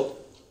result,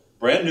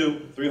 brand new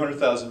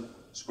 300,000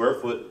 square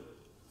foot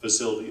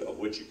facility of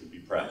which you can be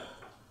proud.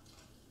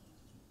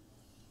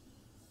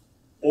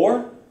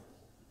 Or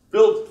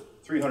build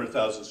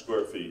 300,000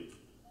 square feet,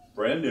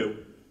 brand new,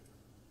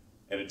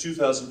 and in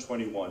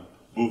 2021,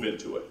 move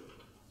into it.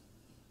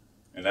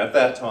 And at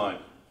that time,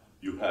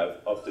 you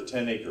have up to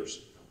 10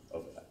 acres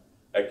of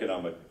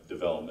economic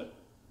development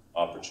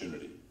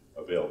opportunity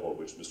available,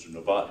 which Mr.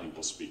 Novotny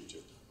will speak to.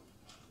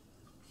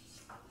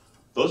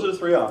 Those are the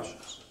 3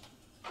 options.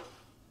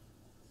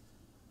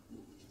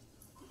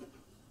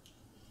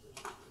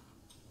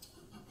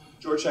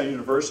 Georgetown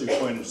University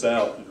pointed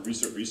out in a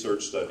recent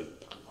research study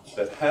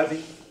that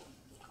having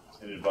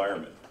an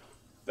environment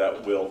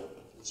that will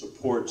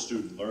support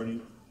student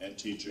learning and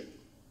teaching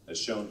has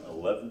shown an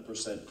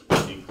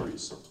 11%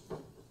 increase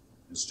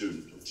in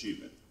student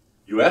achievement.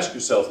 You ask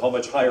yourself, how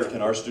much higher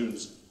can our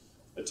students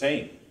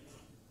attain?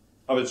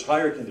 How much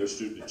higher can their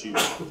student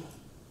achievement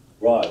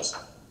rise?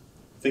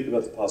 Think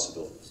about the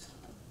possibilities.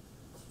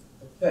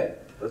 Okay,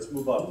 let's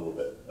move on a little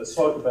bit. Let's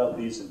talk about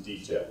these in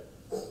detail.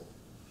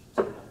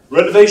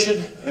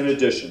 Renovation and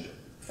addition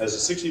has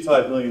a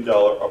 $65 million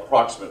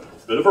approximate,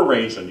 bit of a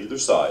range on either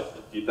side.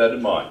 Keep that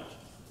in mind.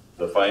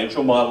 The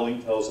financial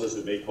modeling tells us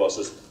it may cost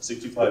us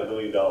 $65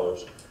 million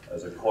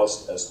as a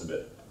cost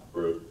estimate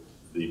for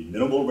the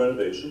minimal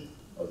renovation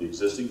of the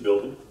existing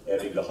building,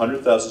 adding the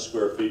 100,000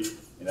 square feet,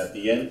 and at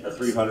the end, a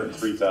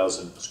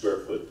 303,000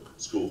 square foot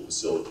school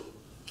facility.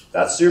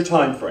 That's your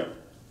time frame.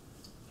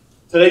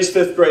 Today's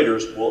fifth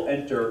graders will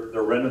enter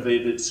the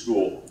renovated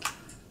school.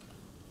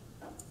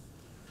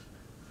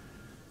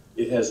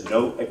 It has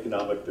no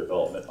economic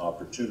development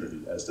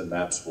opportunity, as the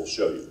maps will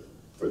show you,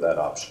 for that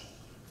option.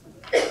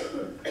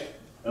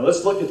 Now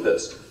let's look at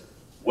this.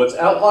 What's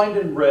outlined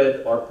in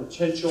red are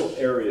potential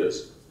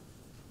areas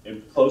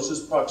in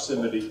closest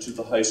proximity to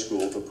the high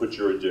school to put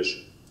your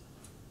addition.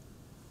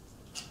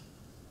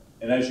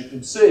 And as you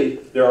can see,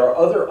 there are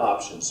other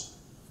options.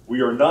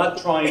 We are not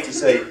trying to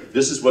say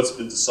this is what's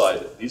been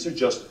decided. These are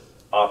just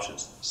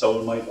options.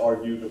 Someone might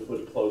argue to put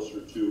it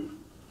closer to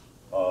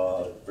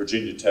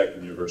Virginia Tech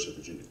and University of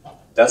Virginia.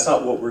 That's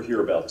not what we're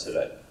here about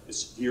today.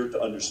 It's here to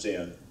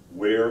understand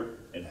where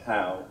and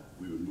how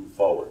we would move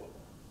forward.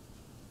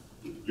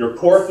 Your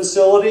core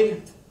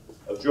facility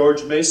of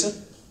George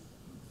Mason,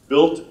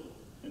 built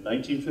in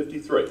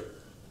 1953.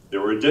 There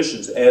were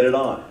additions added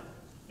on,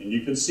 and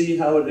you can see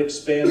how it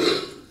expanded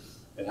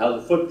and how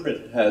the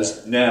footprint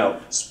has now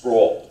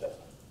sprawled.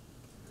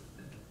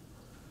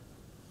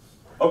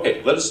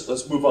 Okay,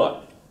 let's move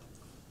on.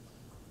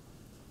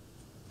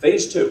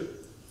 Phase 2.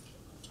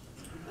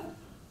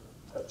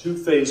 A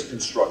two-phase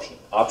construction.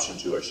 Option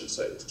 2, I should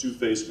say. It's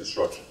two-phase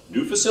construction.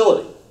 New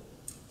facility,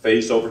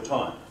 phased over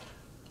time.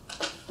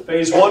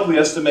 Phase 1, we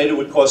estimated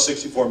would cost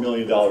 $64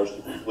 million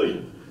to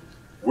complete.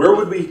 Where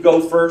would we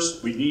go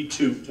first? We need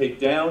to take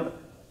down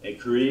and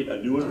create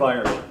a new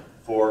environment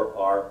for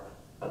our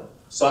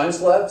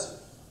science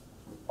labs,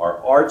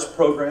 our arts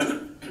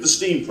program, the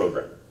STEAM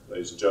program,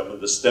 ladies and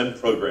gentlemen, the STEM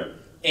program,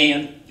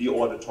 and the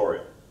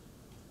auditorium.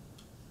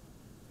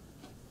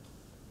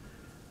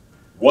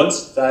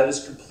 Once that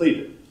is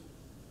completed,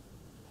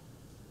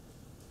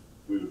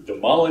 we would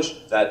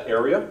demolish that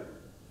area,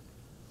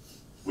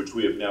 which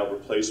we have now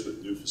replaced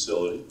with new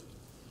facility.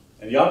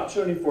 And the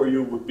opportunity for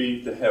you would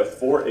be to have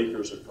 4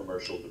 acres of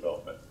commercial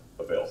development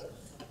available.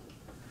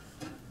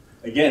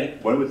 Again,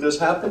 when would this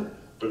happen?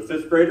 For the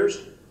 5th graders,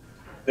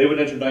 they would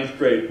enter 9th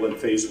grade when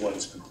phase 1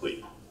 is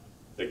complete.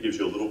 That gives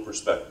you a little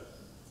perspective.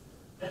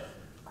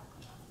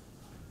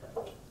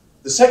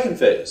 The second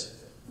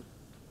phase,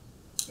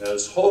 now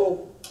this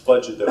total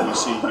budget that we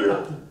see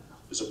here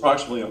is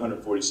approximately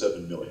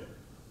 $147 million.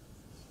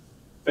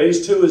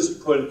 Phase 2 is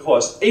going to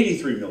cost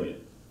 $83 million.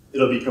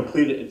 It'll be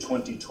completed in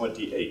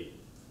 2028.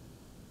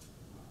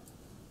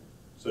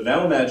 So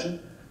now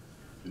imagine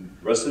the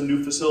rest of the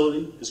new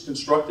facility is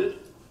constructed,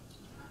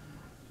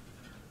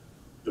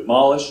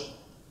 demolish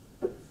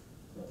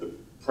the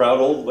proud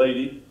old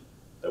lady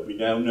that we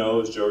now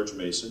know as George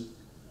Mason,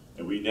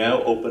 and we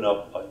now open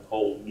up a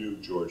whole new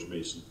George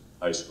Mason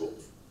High School.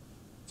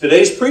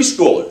 Today's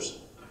preschoolers,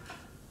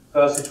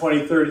 class of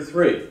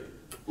 2033,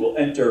 will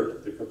enter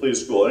the completed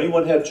school.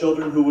 Anyone have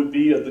children who would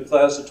be of the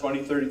class of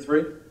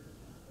 2033?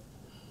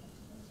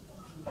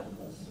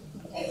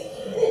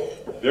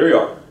 There you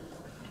are.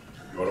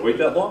 You want to wait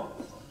that long?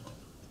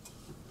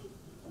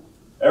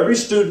 Every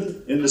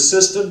student in the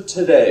system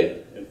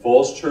today in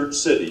Falls Church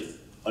City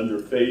under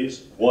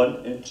phase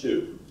 1 and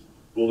 2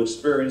 will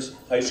experience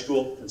high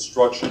school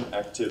construction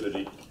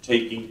activity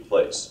taking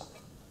place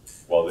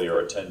while they are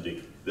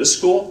attending this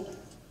school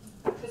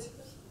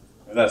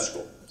and that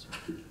school.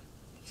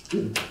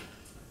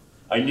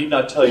 I need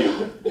not tell you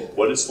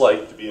what it's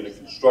like to be in a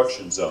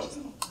construction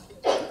zone.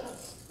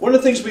 One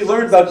of the things we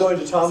learned about going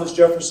to Thomas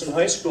Jefferson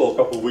High School a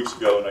couple of weeks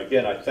ago, and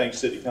again, I thank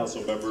City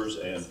Council members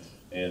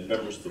and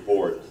members of the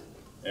board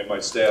and my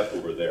staff who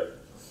were there.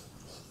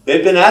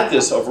 They've been at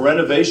this of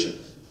renovation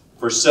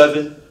for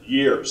 7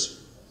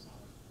 years.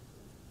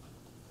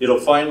 It'll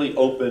finally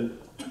open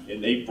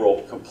in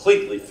April,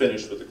 completely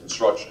finished with the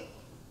construction.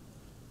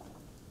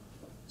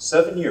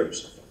 7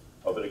 years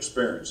of an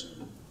experience,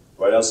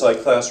 right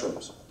outside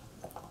classrooms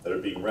that are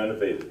being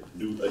renovated,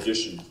 new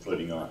additions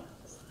putting on.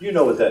 You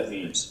know what that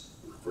means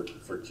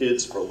for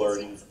kids, for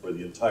learning, for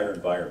the entire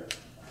environment.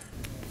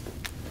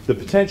 The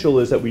potential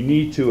is that we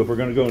need to, if we're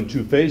going to go in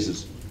 2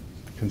 phases,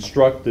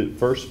 construct the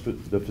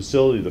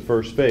facility, the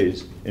first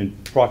phase, in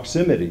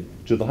proximity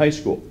to the high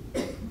school.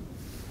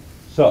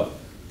 So,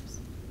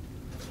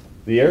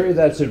 the area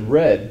that's in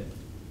red,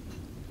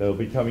 that'll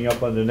be coming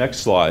up on the next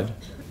slide,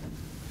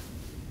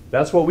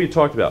 that's what we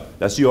talked about.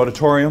 That's the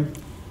auditorium.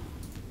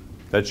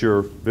 That's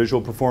your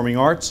visual performing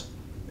arts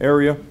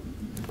area.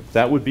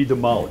 That would be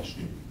demolished.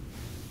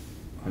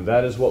 And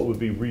that is what would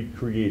be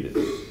recreated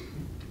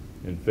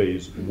in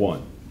phase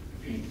 1.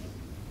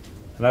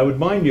 And I would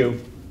mind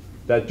you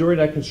that during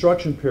that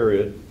construction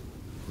period,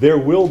 there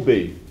will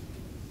be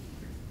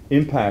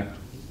impact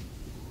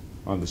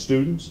on the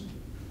students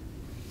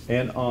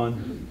and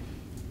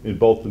in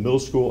both the middle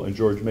school and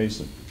George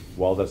Mason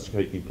while that's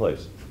taking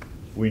place.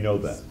 We know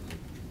that.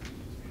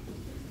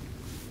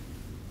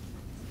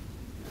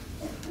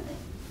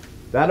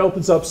 That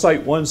opens up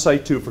Site 1,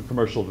 Site 2 for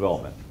commercial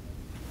development,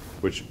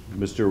 which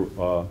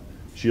Mr.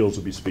 Shields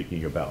will be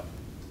speaking about.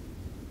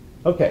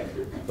 Okay,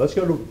 let's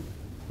go to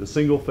the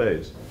single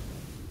phase.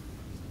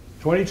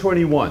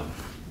 2021,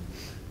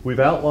 we've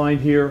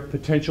outlined here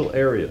potential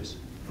areas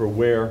for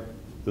where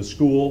the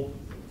school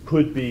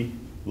could be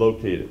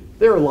located.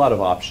 There are a lot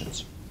of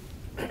options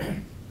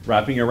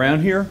wrapping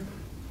around here,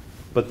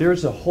 but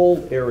there's a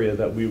whole area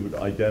that we would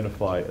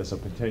identify as a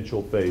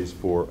potential phase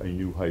for a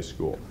new high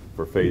school,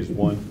 for phase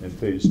 1 and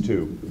phase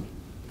 2.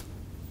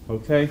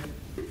 Okay?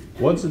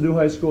 Once the new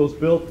high school is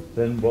built,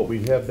 then what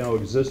we have now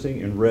existing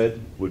in red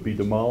would be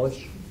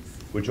demolished,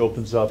 which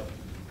opens up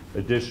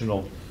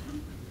additional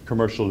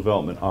commercial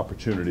development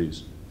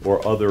opportunities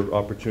or other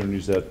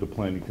opportunities that the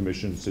Planning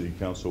Commission and City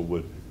Council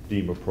would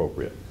deem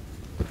appropriate.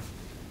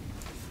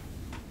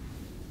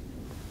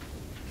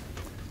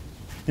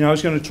 You know, I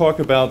was going to talk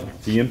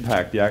about the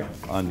impact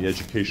on the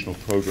educational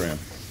program.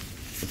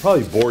 I'll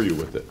probably bore you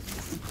with it.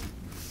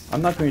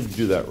 I'm not going to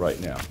do that right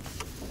now.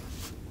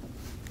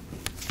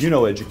 You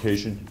know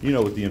education. You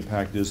know what the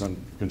impact is on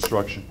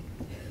construction.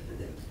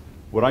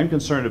 What I'm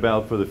concerned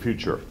about for the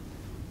future,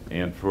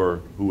 and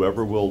for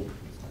whoever will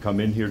come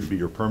in here to be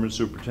your permanent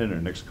superintendent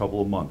in the next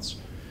couple of months,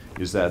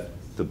 is that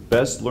the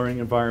best learning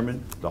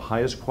environment, the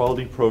highest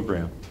quality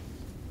program,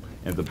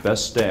 and the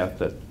best staff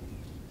that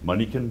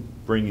money can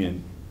bring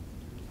in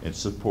and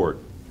support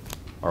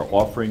are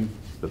offering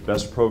the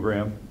best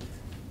program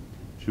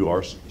to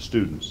our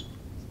students.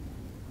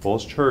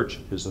 Falls Church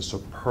is a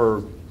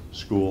superb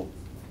school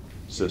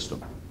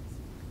system.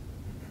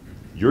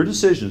 Your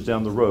decisions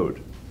down the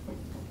road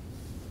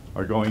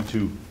are going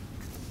to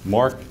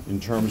mark in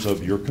terms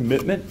of your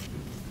commitment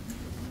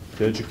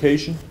to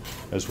education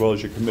as well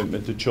as your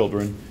commitment to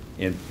children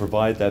and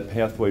provide that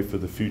pathway for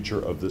the future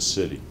of this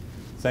city.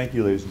 Thank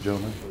you, ladies and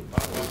gentlemen. Do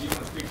you want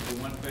to speak to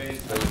one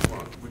phase,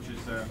 which is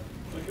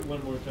click it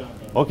one more time.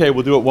 Okay,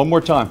 we'll do it one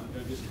more time.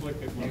 Just click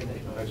it one more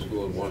time. High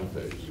school in one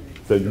phase.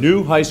 The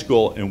new high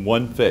school in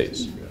one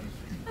phase.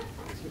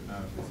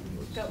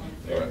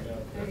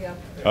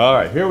 All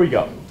right, here we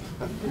go.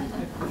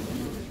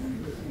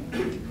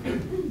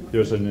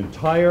 There's an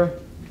entire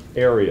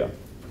area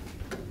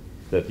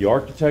that the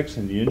architects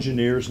and the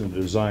engineers and the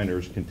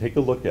designers can take a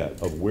look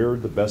at of where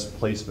the best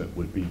placement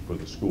would be for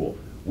the school.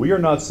 We are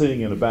not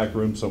sitting in a back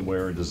room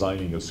somewhere and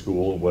designing a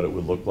school and what it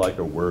would look like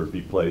or where it would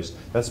be placed.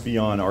 That's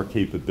beyond our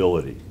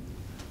capability.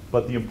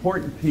 But the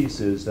important piece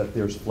is that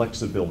there's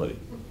flexibility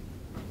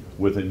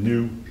with a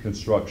new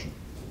construction.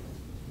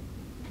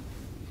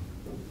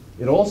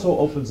 It also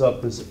opens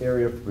up this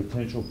area for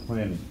potential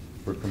planning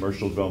for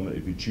commercial development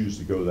if you choose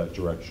to go that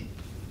direction.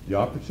 The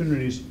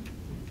opportunities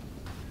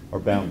are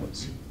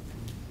boundless.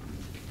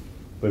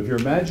 But if your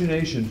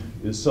imagination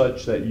is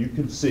such that you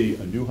can see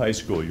a new high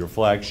school, your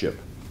flagship,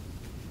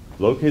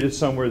 located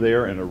somewhere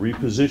there, and a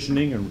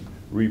repositioning and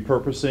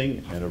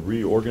repurposing and a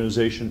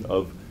reorganization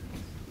of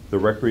the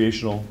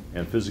recreational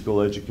and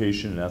physical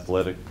education and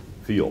athletic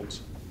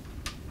fields.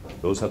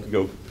 Those have to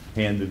go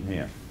hand in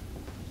hand.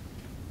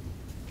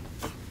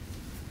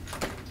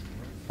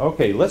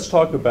 Okay, let's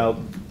talk about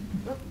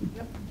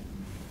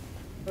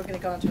We're going to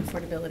go on to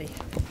affordability.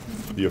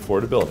 the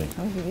affordability.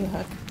 I'll give you a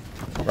hug.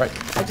 Right.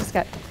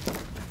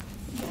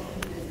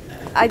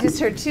 I just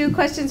heard two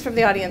questions from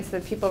the audience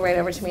that people write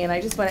over to me, and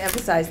I just want to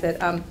emphasize that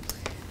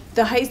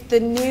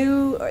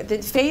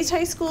the phased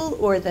high school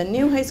or the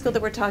new high school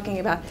that we're talking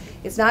about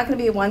is not going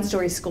to be a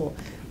one-story school.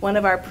 One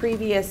of our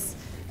previous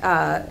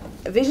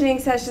visioning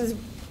sessions,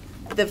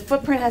 the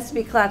footprint has to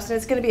be collapsed, and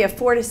it's going to be a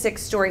 4 to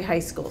 6 story high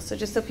school. So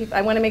just so people,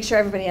 I want to make sure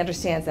everybody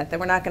understands that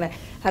we're not going to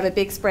have a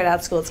big spread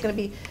out school. It's going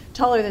to be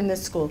taller than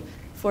this school,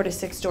 4 to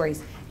 6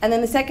 stories. And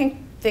then the second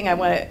thing I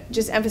want to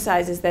just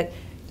emphasize is that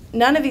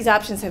none of these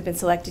options have been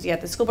selected yet.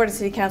 The School Board and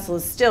City Council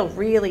is still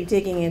really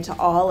digging into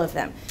all of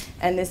them.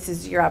 And this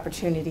is your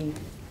opportunity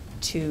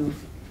to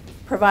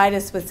provide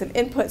us with some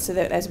input so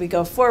that as we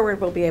go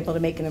forward, we'll be able to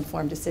make an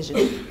informed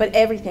decision. But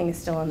everything is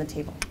still on the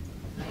table.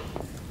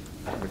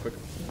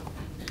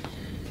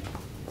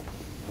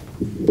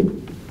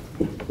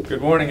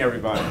 Good morning,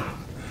 everybody.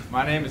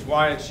 My name is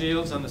Wyatt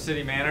Shields. I'm the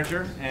city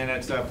manager, and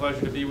it's a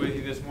pleasure to be with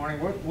you this morning.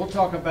 We'll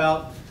talk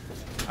about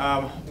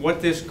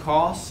what this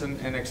costs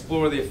and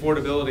explore the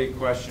affordability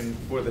question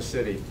for the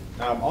city.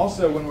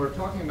 Also, when we're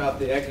talking about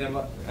the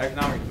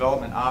economic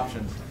development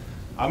options,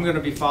 I'm going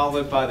to be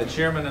followed by the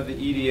chairman of the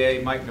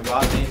EDA, Mike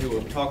Novotny, who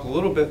will talk a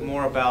little bit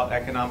more about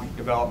economic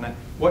development.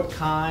 What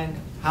kind,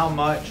 how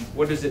much,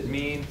 what does it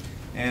mean,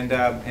 and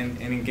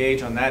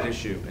engage on that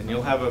issue. And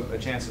you'll have a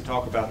chance to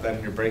talk about that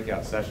in your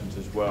breakout sessions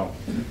as well.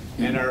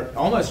 And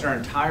almost our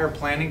entire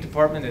planning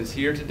department is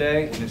here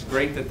today, and it's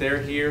great that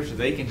they're here so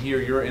they can hear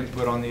your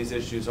input on these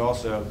issues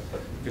also.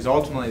 because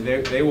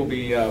ultimately they will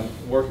be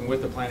working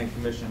with the Planning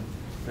Commission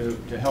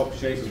to help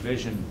shape a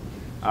vision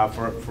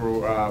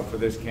for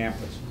this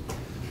campus.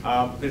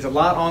 There's a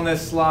lot on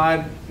this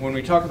slide. When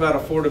we talk about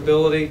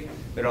affordability,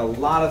 there are a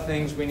lot of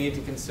things we need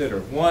to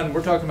consider. One,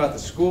 we're talking about the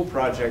school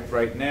project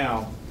right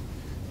now,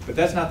 but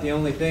that's not the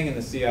only thing in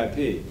the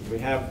CIP. We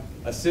have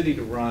a city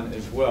to run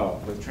as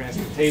well, with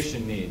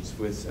transportation needs,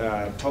 with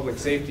public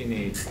safety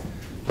needs,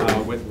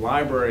 with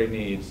library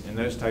needs, and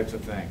those types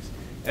of things.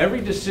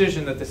 Every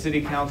decision that the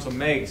City Council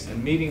makes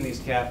in meeting these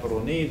capital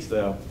needs,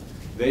 though,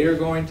 they are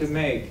going to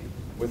make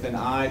with an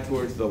eye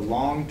towards the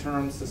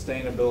long-term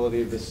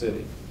sustainability of the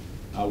city.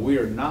 We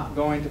are not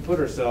going to put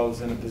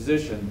ourselves in a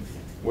position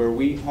where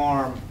we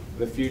harm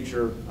the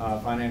future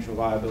financial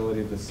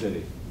viability of the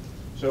city.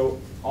 So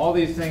all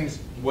these things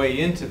weigh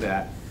into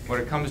that.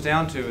 What it comes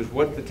down to is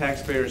what the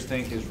taxpayers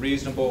think is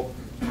reasonable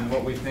and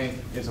what we think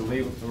is a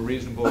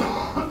reasonable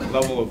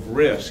level of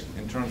risk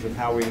in terms of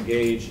how we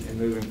engage in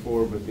moving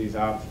forward with these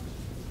options.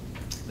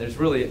 There's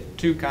really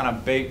two kind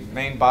of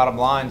main bottom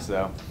lines,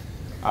 though.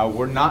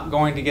 We're not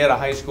going to get a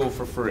high school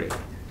for free,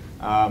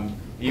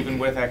 even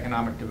with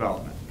economic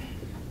development.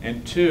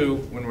 And two,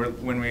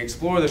 when we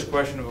explore this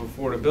question of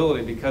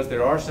affordability, because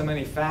there are so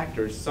many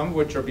factors, some of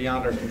which are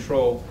beyond our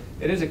control,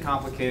 it is a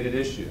complicated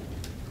issue.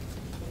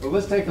 But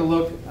let's take a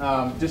look,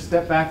 just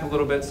step back a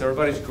little bit so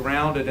everybody's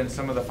grounded in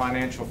some of the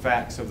financial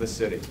facts of the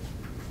city.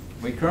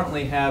 We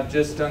currently have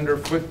just under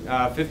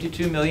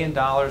 $52 million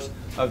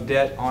of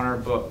debt on our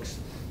books.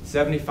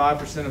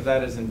 75% of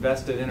that is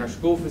invested in our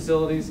school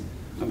facilities.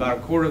 About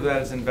a quarter of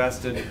that is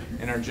invested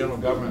in our general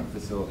government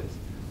facilities.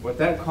 What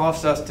that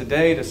costs us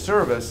today to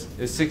service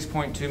is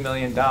 $6.2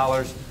 million,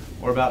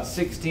 or about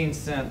 16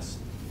 cents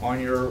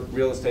on your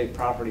real estate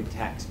property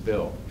tax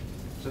bill.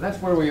 So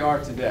that's where we are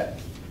today.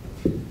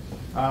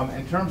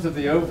 In terms of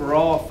the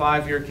overall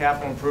 5-year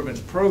capital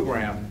improvements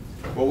program,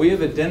 what we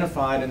have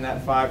identified in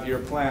that 5-year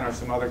plan are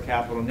some other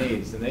capital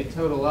needs, and they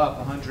total up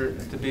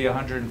to be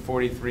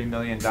 $143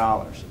 million.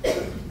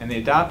 In the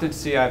adopted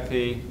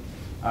CIP,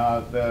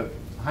 the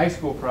high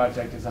school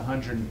project is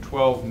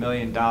 $112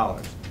 million.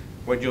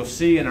 What you'll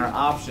see in our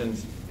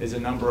options is a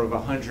number of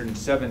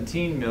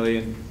 $117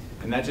 million,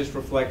 and that just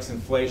reflects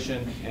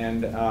inflation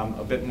and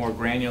a bit more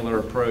granular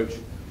approach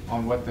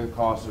on what the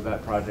cost of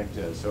that project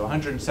is. So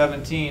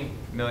 $117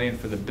 million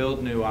for the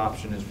build new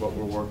option is what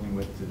we're working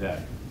with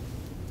today.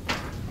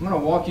 I'm going to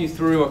walk you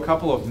through a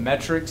couple of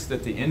metrics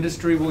that the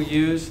industry will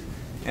use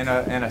in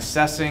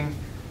assessing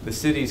the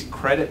city's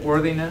credit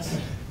worthiness,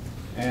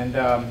 and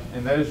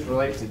those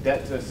relate to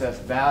debt to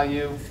assessed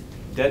value,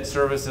 debt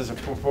service as a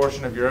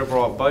proportion of your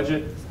overall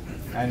budget,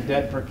 and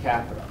debt per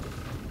capita.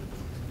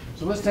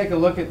 So let's take a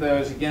look at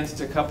those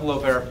against a couple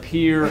of our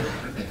peer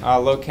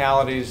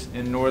localities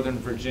in Northern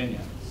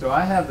Virginia. So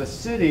I have the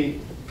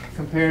city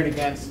compared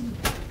against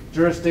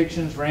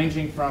jurisdictions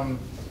ranging from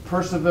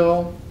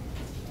Purcellville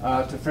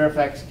to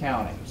Fairfax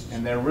County,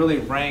 and they're really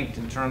ranked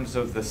in terms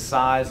of the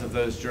size of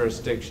those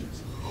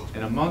jurisdictions.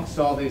 And amongst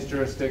all these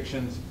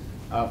jurisdictions,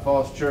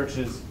 Falls Church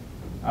is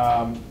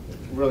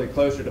really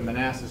closer to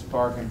Manassas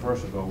Park and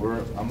Purcellville.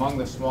 We're among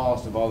the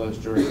smallest of all those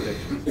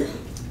jurisdictions.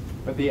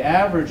 But the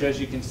average, as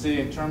you can see,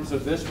 in terms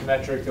of this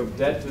metric of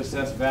debt to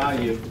assessed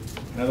value,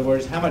 in other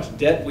words, how much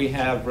debt we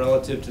have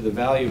relative to the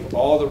value of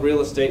all the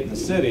real estate in the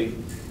city,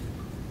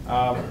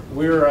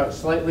 we're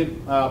slightly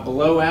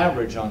below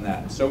average on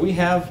that. So we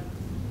have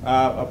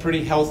a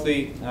pretty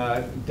healthy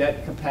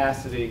debt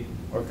capacity,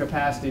 or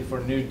capacity for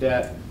new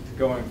debt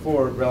going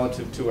forward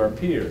relative to our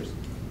peers.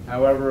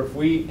 However, if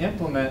we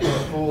implement the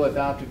full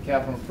adopted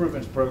capital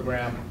improvements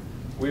program,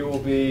 we will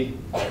be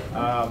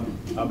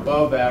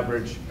above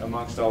average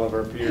amongst all of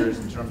our peers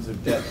in terms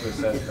of debt to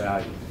assessed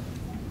value.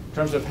 In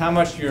terms of how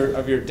much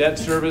of your debt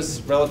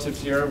service relative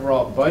to your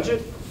overall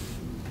budget,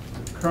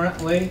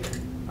 currently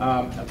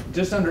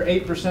just under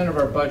 8% of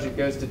our budget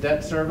goes to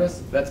debt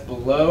service. That's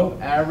below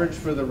average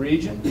for the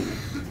region.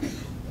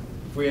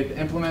 If we had to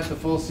implement the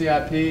full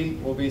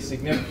CIP, we'll be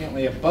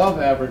significantly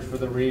above average for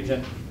the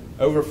region.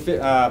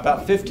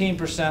 About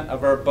 15%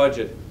 of our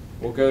budget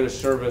will go to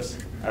service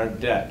our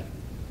debt.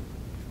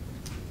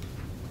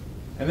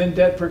 And then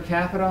debt per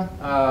capita,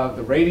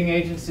 the rating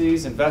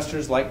agencies,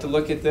 investors like to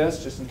look at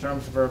this just in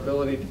terms of our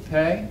ability to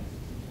pay.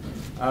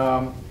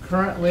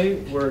 Currently,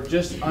 we're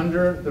just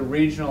under the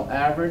regional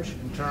average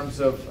in terms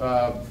of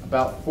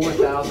about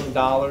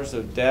 $4,000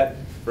 of debt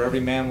for every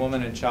man,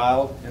 woman, and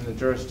child in the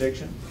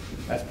jurisdiction.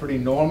 That's pretty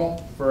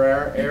normal for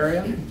our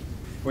area.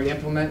 If we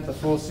implement the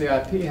full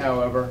CIP,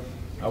 however,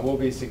 we'll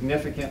be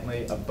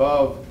significantly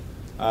above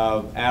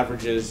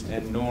averages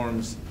and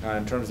norms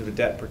in terms of a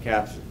debt per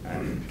capita.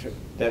 And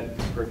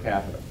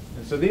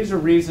so these are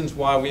reasons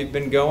why we've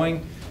been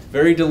going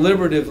very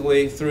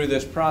deliberatively through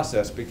this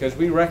process, because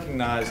we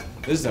recognize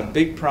this is a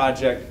big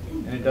project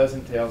and it does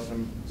entail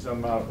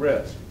some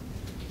risk.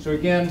 So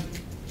again,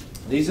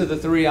 these are the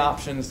three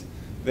options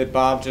that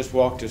Bob just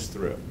walked us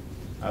through.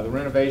 The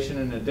renovation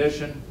and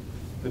addition,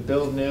 the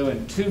build new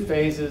in 2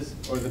 phases,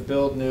 or the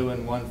build new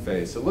in 1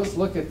 phase. So let's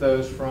look at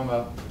those from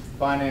a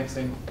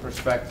financing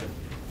perspective.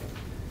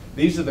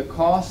 These are the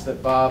costs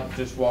that Bob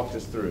just walked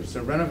us through.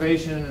 So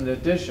renovation and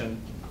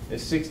addition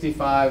is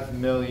 $65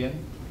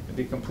 million. It'll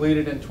be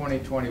completed in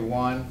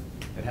 2021.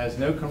 It has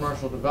no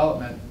commercial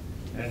development,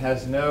 and it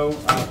has no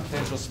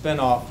potential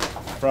spinoff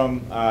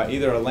from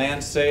either a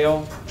land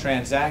sale,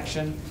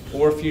 transaction,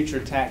 or future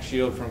tax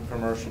yield from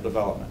commercial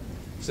development.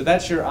 So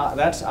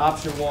that's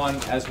option one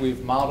as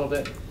we've modeled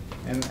it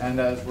and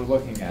as we're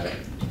looking at it.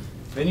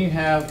 Then you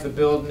have the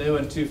build new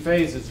in 2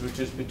 phases, which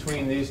is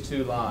between these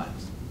 2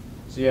 lines.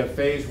 So you have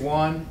phase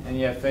 1 and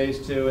you have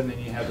phase 2, and then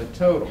you have the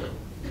total.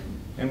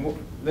 And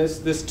this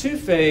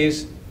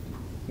 2-phase,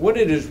 what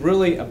it is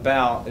really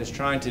about is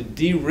trying to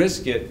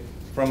de-risk it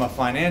from a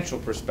financial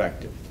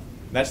perspective.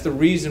 That's the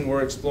reason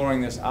we're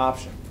exploring this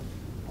option.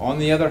 On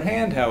the other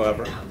hand,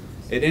 however,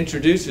 it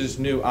introduces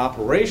new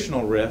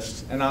operational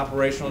risks and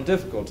operational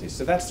difficulties.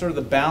 So that's sort of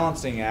the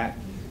balancing act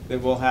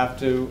that we'll have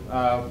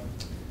to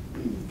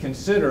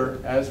consider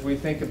as we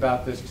think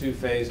about this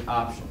 2-phase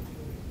option.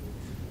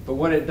 But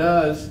what it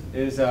does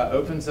is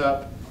opens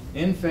up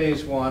in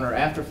phase 1, or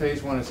after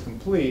phase 1 is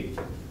complete,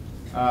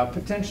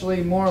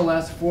 potentially more or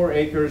less 4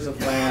 acres of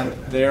land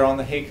there on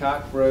the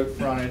Haycock Road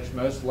frontage,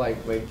 most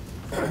likely.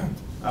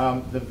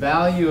 The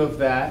value of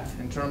that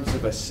in terms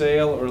of a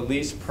sale or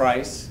lease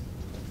price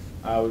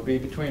would be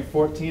between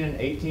 $14 and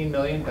 $18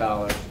 million.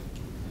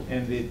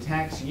 And the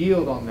tax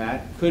yield on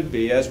that could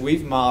be, as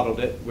we've modeled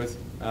it, with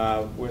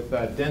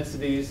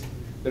densities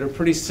that are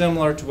pretty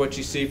similar to what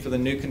you see for the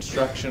new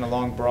construction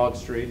along Broad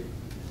Street,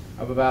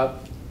 of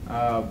about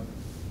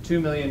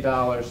 $2 million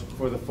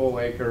for the full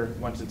acre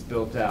once it's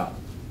built out.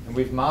 And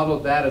we've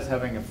modeled that as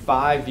having a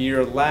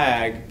 5-year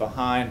lag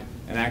behind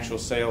an actual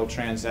sale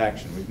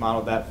transaction. We've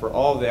modeled that for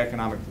all of the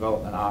economic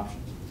development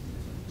options.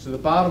 So the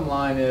bottom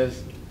line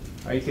is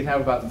you can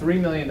have about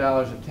 $3 million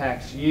of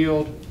tax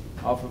yield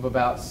off of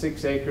about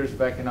 6 acres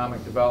of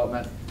economic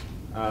development,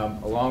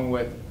 along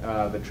with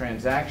the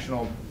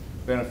transactional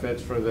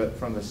benefits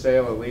from the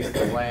sale or lease of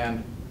the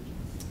land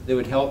that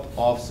would help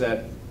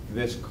offset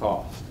this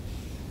cost.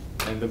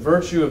 And the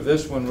virtue of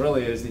this one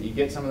really is that you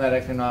get some of that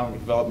economic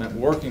development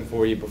working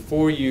for you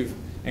before you've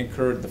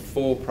incurred the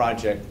full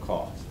project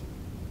cost.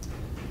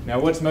 Now,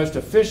 what's most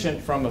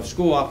efficient from a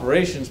school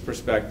operations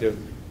perspective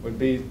would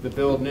be the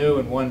build new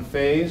in 1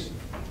 phase.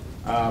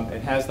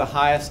 It has the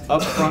highest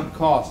upfront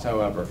cost,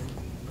 however.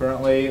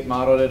 Currently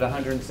modeled at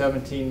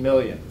 $117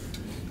 million.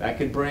 That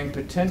could bring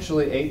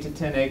potentially 8 to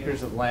 10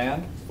 acres of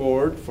land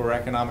forward for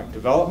economic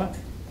development,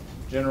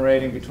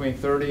 generating between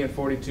 $30 and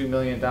 $42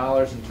 million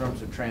in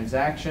terms of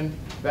transaction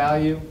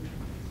value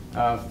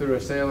through a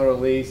sale or a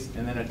lease,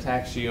 and then a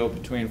tax yield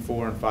between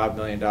 $4 and $5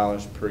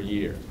 million per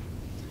year.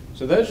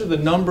 So those are the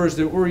numbers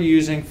that we're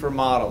using for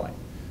modeling.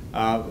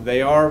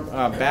 They are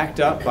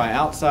backed up by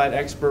outside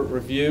expert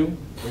review.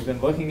 We've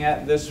been looking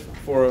at this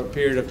for a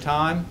period of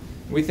time.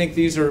 We think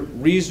these are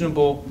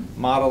reasonable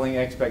modeling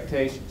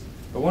expectations.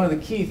 But one of the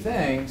key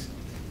things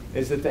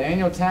is that the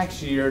annual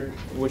tax year,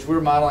 which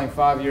we're modeling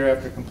 5 years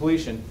after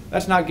completion,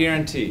 that's not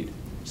guaranteed.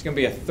 It's going to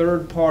be a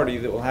third party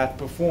that will have to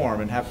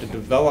perform and have to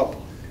develop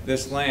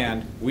this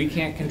land. We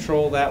can't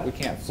control that. We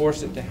can't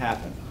force it to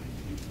happen.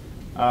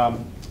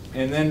 And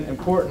then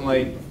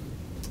importantly,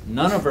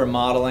 none of our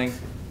modeling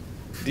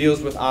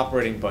deals with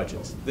operating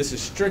budgets. This is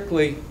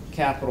strictly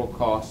capital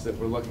costs that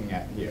we're looking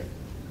at here,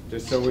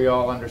 just so we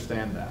all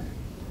understand that.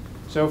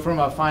 So from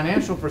a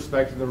financial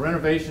perspective, the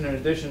renovation and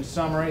addition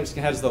summary, it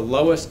has the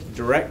lowest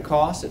direct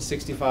cost at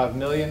 $65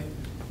 million.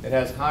 It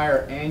has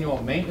higher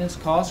annual maintenance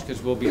costs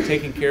because we'll be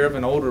taking care of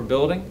an older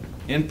building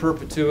in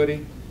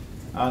perpetuity.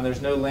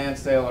 There's no land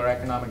sale or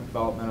economic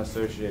development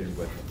associated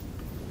with it.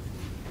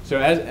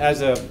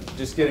 So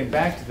just getting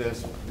back to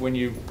this, when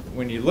you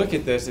look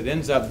at this, it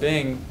ends up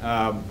being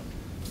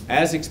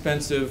as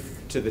expensive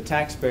to the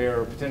taxpayer,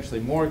 or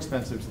potentially more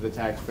expensive to the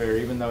taxpayer,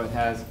 even though it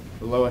has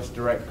the lowest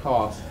direct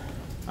cost,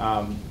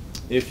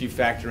 if you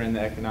factor in the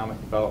economic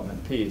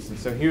development piece. And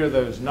so here are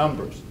those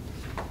numbers.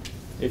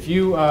 If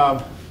you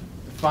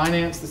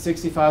finance the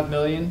 $65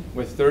 million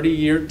with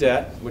 30-year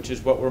debt, which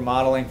is what we're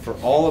modeling for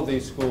all of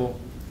these school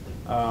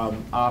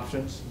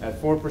options,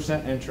 at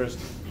 4% interest,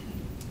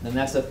 then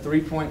that's a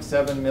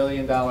 $3.7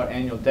 million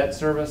annual debt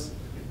service,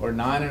 or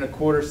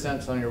 9.25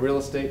 cents on your real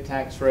estate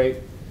tax rate.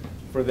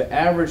 For the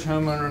average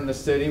homeowner in the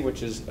city,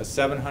 which is a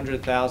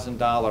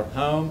 $700,000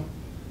 home,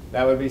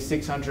 that would be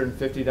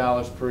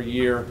 $650 per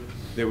year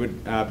that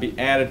would be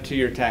added to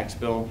your tax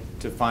bill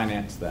to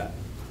finance that.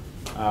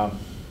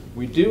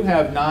 We do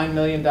have $9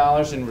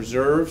 million in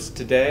reserves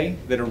today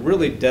that are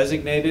really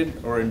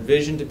designated or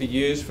envisioned to be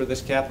used for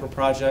this capital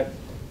project.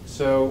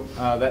 So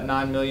that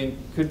 $9 million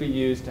could be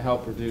used to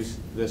help reduce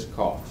this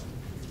cost.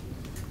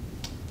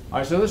 All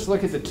right, so let's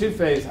look at the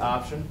 2-phase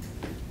option.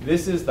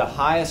 This is the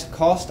highest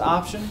cost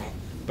option,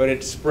 but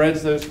it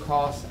spreads those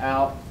costs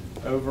out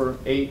over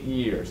 8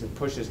 years. It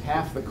pushes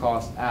half the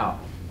cost out.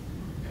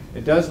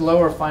 It does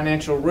lower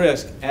financial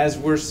risk as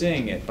we're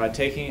seeing it by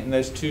taking it in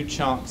those 2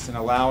 chunks and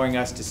allowing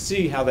us to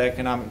see how the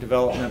economic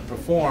development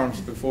performs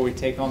before we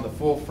take on the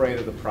full freight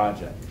of the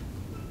project.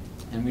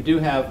 And we do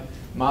have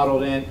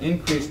modeled in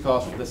increased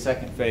costs for the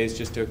second phase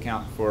just to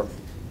account for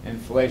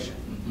inflation.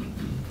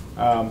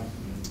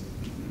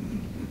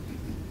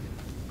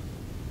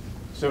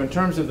 So in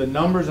terms of the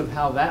numbers of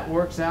how that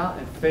works out,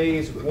 in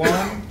phase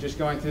one, just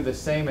going through the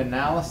same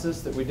analysis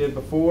that we did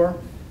before,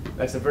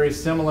 that's a very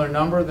similar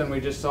number than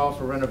we just saw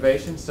for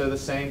renovation, so the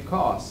same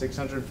cost,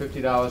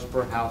 $650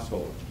 per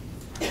household.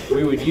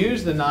 We would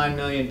use the $9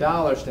 million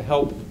to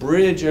help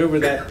bridge over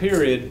that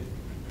period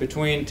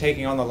between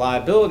taking on the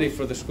liability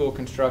for the school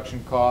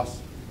construction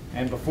costs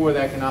and before the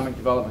economic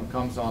development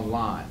comes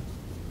online.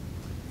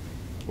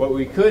 What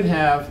we could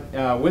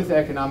have with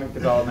economic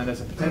development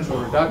is a potential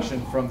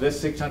reduction from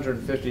this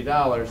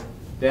 $650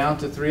 down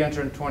to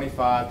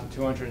 $325 to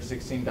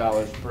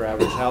 $216 per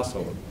average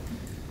household.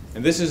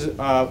 And this is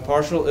a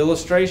partial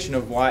illustration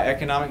of why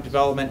economic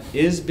development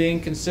is being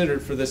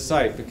considered for this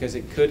site, because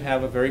it could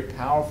have a very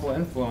powerful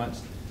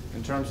influence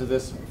in terms of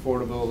this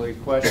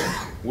affordability question,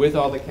 with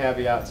all the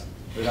caveats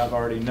that I've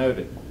already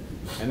noted.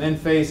 And then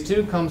phase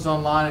two comes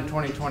online in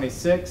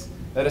 2026.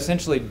 That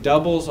essentially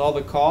doubles all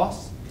the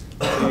costs.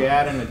 So you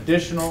add an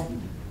additional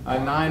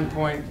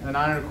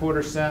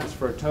 9.25 cents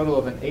for a total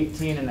of an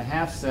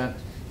 18.5 cent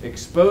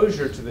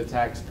exposure to the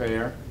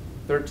taxpayer,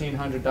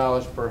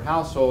 $1,300 per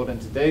household in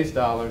today's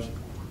dollars.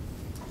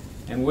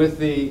 And with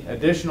the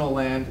additional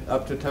land,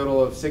 up to a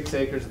total of 6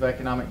 acres of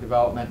economic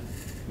development,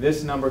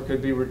 this number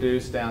could be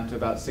reduced down to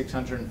about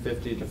 $650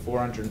 to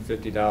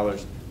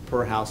 $450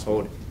 per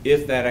household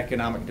if that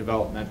economic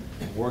development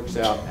works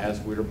out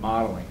as we're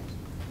modeling.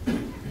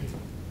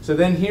 So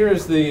then here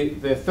is the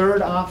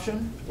third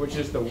option, which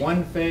is the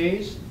one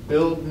phase,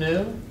 build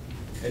new.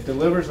 It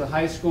delivers the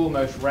high school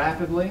most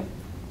rapidly.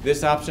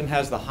 This option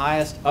has the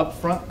highest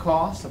upfront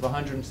cost of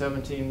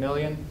 $117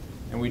 million,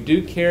 and we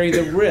do carry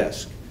the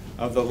risk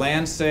of the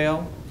land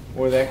sale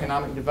or the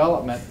economic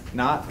development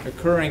not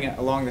occurring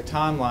along the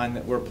timeline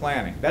that we're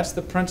planning. That's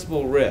the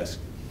principal risk.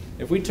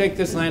 If we take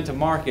this land to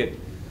market,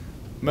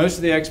 most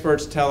of the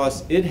experts tell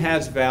us it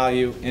has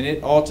value and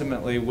it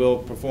ultimately will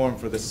perform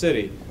for the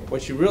city.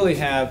 What you really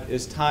have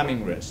is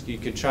timing risk. You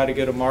could try to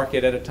go to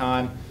market at a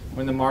time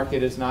when the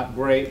market is not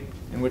great,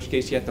 in which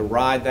case you have to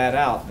ride that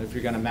out if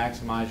you're going to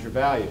maximize your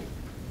value.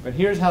 But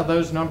here's how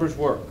those numbers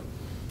work.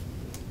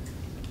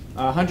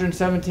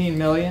 $117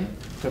 million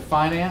to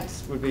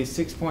finance would be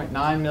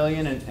 $6.9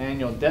 million in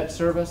annual debt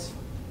service.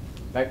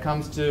 That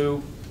comes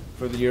to,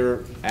 for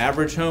your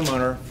average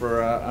homeowner,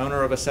 for an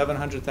owner of a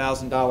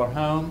 $700,000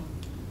 home,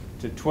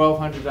 to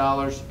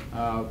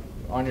 $1,200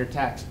 on your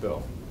tax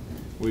bill.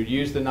 We'd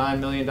use the $9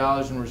 million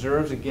in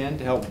reserves again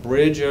to help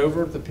bridge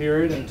over the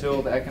period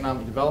until the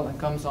economic development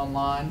comes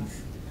online.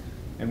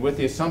 And with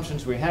the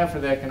assumptions we have for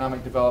the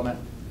economic development,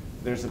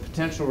 there's a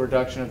potential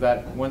reduction of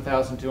that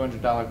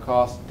 $1,200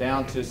 cost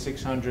down to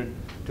 $600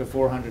 to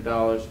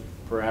 $400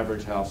 per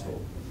average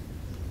household.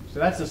 So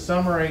that's a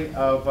summary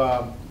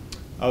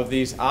of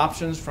these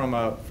options from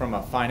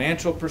a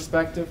financial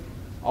perspective.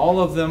 All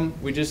of them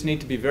we just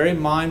need to be very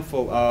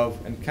mindful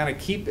of and kind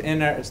of keep in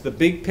there. It's the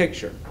big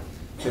picture.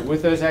 That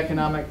with those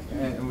economic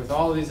and with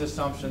all of these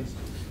assumptions,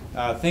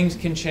 things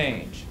can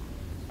change.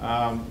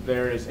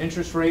 There is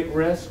interest rate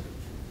risk.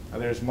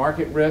 There's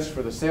market risk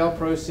for the sale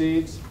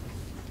proceeds.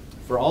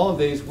 For all of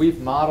these, we've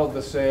modeled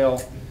the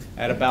sale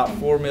at about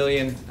 $4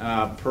 million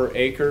per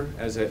acre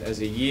as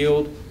a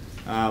yield,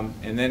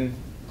 and then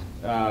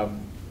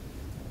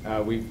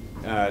we've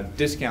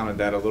discounted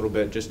that a little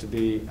bit just to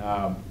be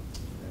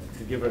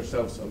to give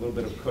ourselves a little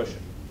bit of cushion.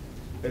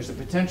 There's a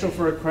potential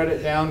for a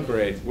credit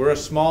downgrade. We're a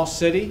small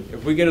city.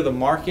 If we go to the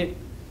market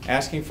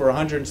asking for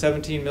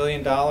 $117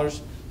 million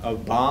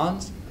of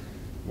bonds,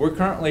 we're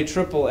currently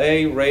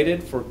AAA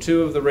rated for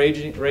 2 of the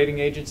rating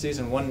agencies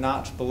and 1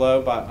 notch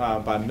below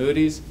by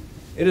Moody's.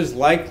 It is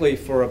likely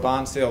for a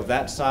bond sale of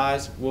that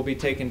size we'll be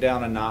taken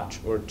down a notch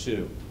or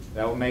 2.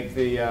 That will make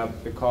the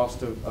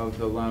cost of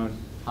the loan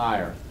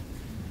higher.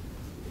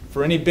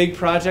 For any big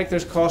project,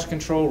 there's cost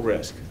control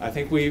risk. I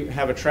think we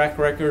have a track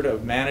record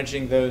of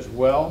managing those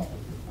well,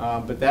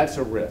 but that's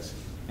a risk.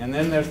 And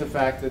then there's the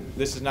fact that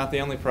this is not the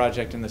only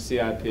project in the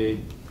CIP,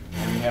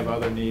 and we have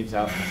other needs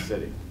out in the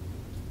city.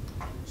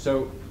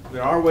 So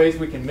there are ways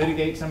we can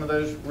mitigate some of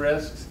those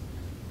risks.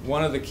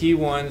 One of the key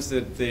ones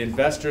that the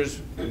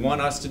investors want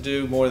us to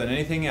do more than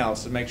anything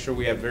else is make sure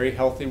we have very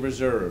healthy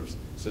reserves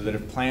so that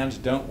if plans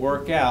don't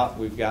work out,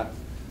 we've got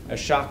a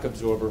shock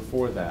absorber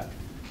for that.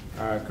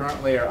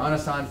 Currently, our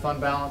unassigned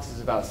fund balance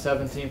is about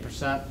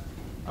 17%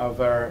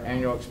 of our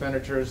annual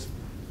expenditures.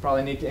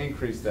 Probably need to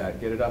increase that,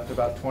 get it up to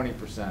about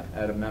 20%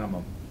 at a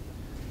minimum.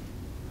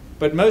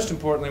 But most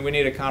importantly, we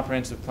need a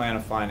comprehensive plan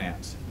of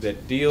finance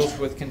that deals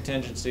with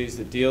contingencies,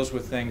 that deals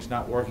with things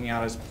not working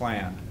out as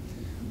planned.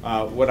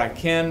 What I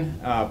can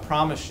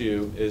promise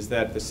you is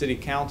that the City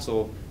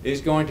Council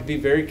is going to be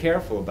very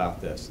careful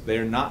about this. They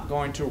are not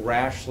going to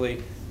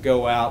rashly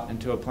go out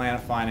into a plan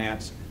of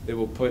finance that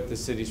will put the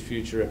city's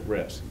future at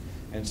risk.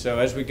 And so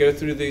as we go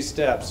through these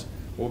steps,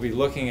 we'll be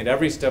looking at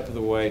every step of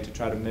the way to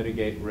try to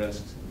mitigate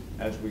risks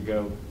as we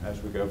go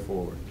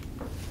forward.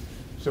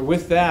 So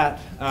with that,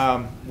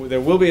 there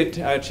will be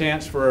a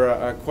chance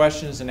for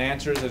questions and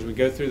answers as we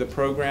go through the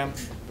program.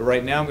 But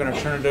right now I'm going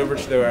to turn it over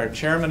to our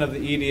chairman of the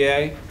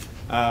EDA,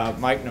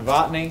 Mike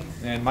Novotny.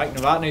 And Mike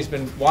Novotny has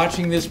been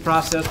watching this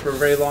process for a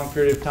very long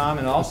period of time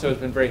and also has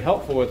been very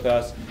helpful with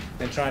us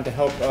in trying to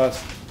help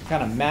us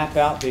kind of map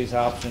out these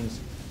options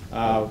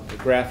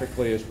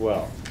graphically as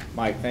well.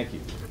 Mike, thank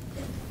you.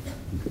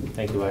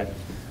 Thank you, Wyatt.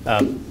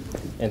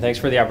 And thanks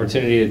for the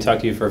opportunity to talk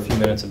to you for a few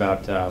minutes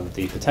about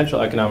the potential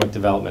economic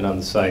development on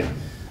the site.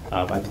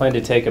 I plan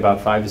to take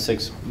about 5 to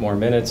 6 more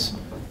minutes,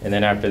 and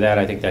then after that,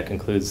 I think that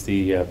concludes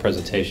the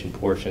presentation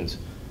portions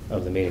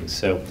of the meeting.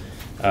 So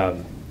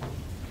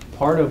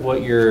part of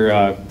what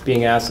you're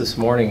being asked this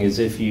morning is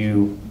if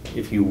you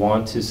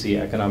want to see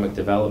economic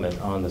development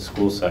on the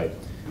school site.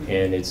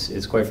 And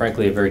it's quite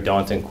frankly a very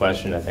daunting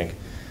question, I think.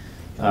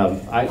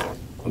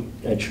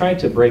 I tried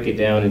to break it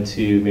down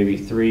into maybe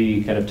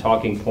 3 kind of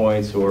talking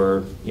points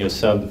or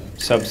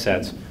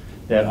subsets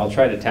that I'll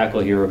try to tackle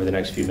here over the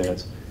next few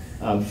minutes.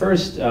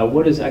 First,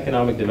 what does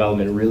economic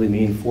development really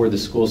mean for the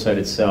school site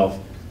itself?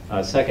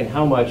 Second,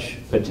 how much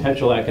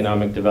potential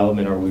economic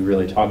development are we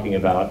really talking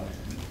about?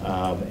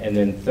 And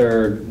then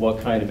third, what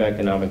kind of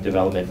economic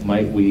development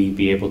might we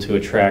be able to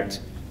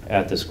attract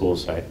at the school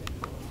site?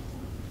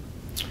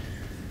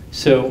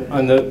 So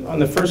on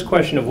the first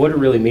question of what it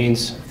really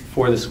means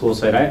for the school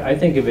site, I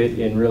think of it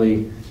in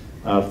really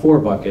 4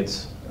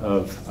 buckets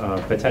of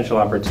potential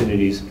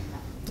opportunities.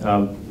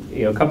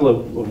 A couple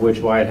of which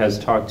Wyatt has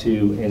talked to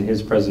in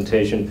his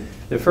presentation.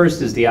 The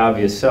first is the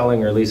obvious,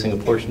 selling or leasing a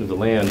portion of the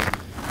land,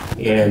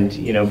 and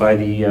by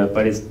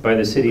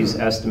the city's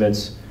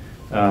estimates,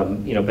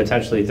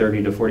 potentially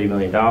 $30 to $40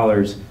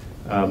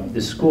 million.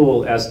 The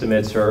school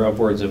estimates are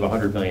upwards of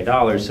 $100 million,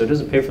 so it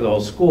doesn't pay for the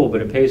whole school,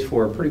 but it pays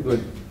for a pretty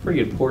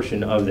good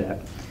portion of that.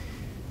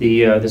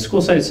 The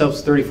school site itself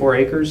is 34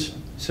 acres,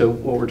 so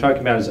what we're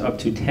talking about is up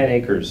to 10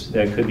 acres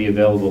that could be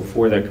available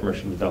for that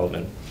commercial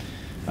development.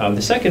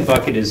 The second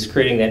bucket is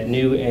creating that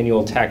new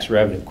annual tax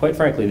revenue. Quite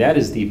frankly, that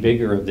is the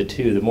bigger of the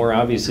 2. The more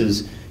obvious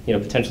is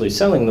potentially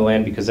selling the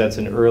land because that's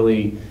an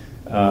early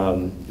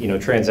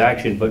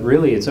transaction, but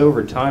really it's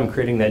over time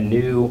creating that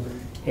new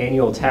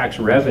annual tax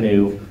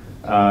revenue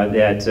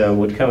that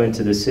would come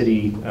into the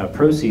city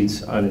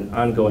proceeds on an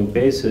ongoing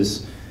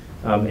basis,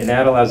 and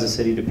that allows the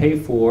city to pay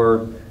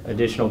for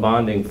additional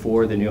bonding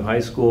for the new high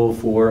school,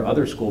 for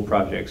other school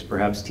projects,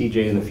 perhaps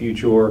TJ in the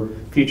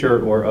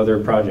future or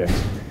other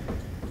projects.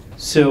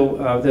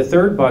 So the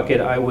third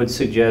bucket I would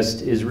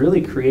suggest is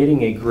really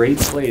creating a great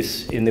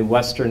place in the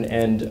western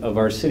end of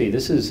our city.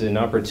 This is an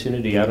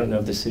opportunity I don't know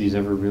if the city's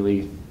ever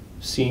really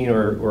seen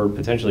or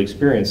potentially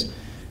experienced.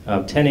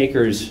 10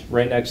 acres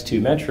right next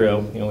to Metro.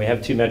 We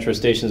have 2 Metro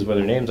stations with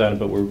their names on it,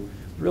 but we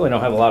really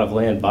don't have a lot of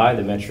land by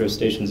the Metro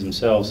stations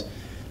themselves.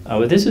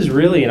 But this is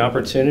really an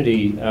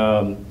opportunity,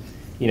 to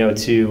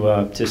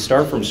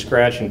start from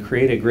scratch and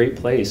create a great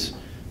place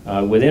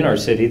within our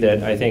city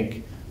that I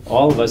think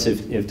all of us,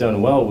 if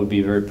done well, would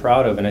be very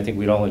proud of, and I think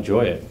we'd all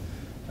enjoy it.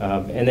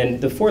 And then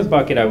the fourth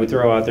bucket I would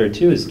throw out there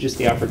too is just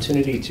the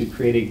opportunity to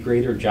create a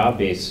greater job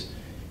base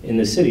in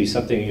the city.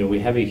 Something, we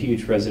have a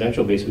huge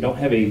residential base. We don't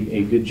have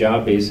a good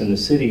job base in the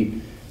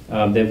city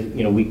that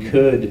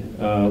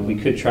we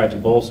could try to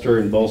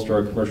bolster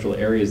our commercial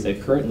areas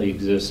that currently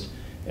exist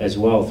as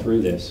well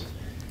through this.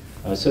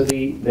 So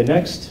the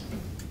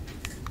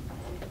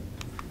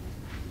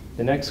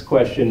next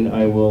question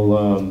I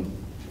will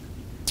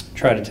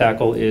try to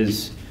tackle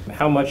is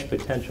how much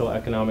potential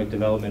economic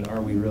development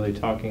are we really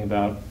talking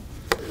about?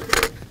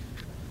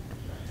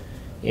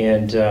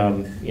 And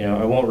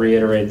I won't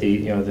reiterate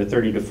the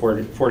 30 to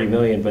 40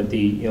 million, but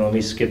let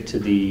me skip to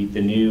the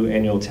new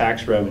annual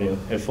tax revenue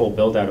at full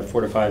build out of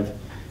 $4 to $5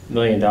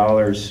 million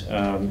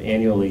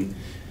annually.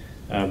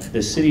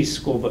 The city's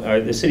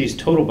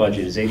total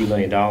budget is $80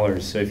 million.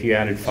 So if you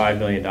added $5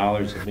 million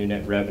of new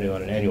net revenue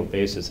on an annual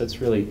basis,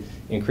 that's really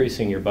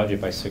increasing your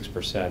budget by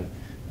 6%.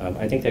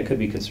 I think that could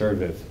be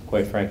conservative,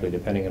 quite frankly,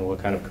 depending on what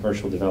kind of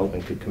commercial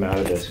development could come out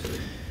of this.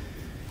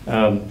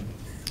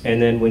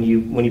 And then when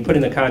you put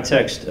in the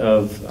context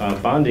of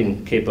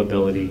bonding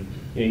capability,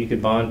 you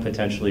could bond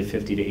potentially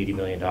 $50 to $80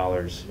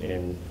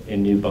 million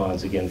in new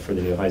bonds, again, for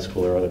the new high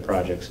school or other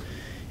projects.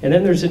 And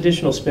then there's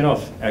additional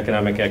spin-off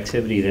economic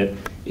activity that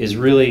is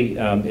really,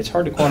 it's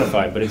hard to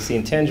quantify, but it's the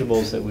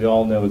intangibles that we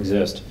all know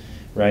exist,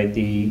 right?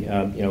 The,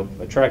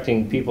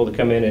 attracting people to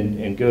come in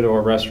and go to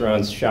our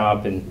restaurants,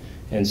 shop,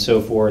 and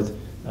so forth.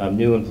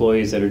 New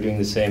employees that are doing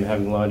the same,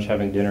 having lunch,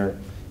 having dinner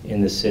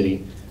in the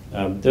city.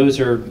 Those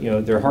are,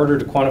 they're harder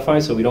to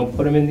quantify, so we don't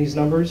put them in these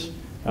numbers,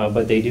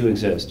 but they do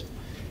exist.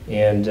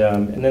 And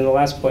then the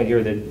last point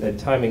here, that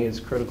timing is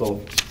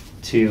critical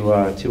to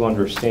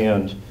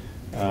understand.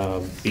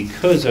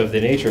 Because of the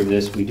nature of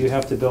this, we do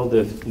have to build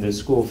the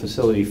school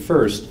facility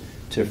first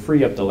to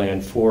free up the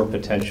land for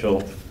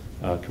potential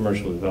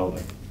commercial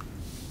development.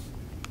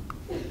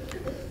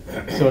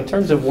 So in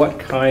terms of what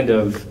kind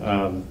of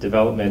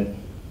development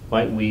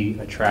might we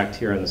attract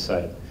here on the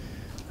site,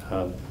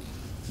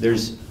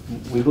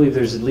 we believe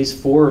there's at least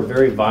 4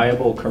 very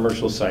viable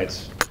commercial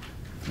sites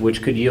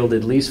which could yield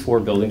at least 4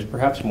 buildings,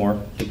 perhaps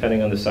more,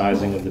 depending on the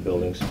sizing of the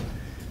buildings.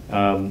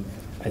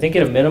 I think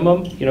at a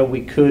minimum,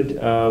 we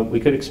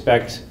could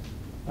expect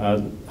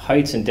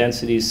heights and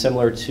densities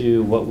similar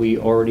to what we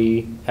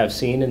already have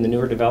seen in the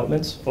newer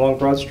developments along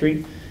Broad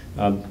Street,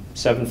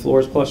 7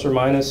 floors plus or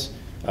minus,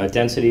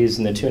 densities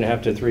in the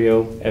 2.5 to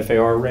 3.0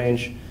 FAR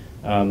range.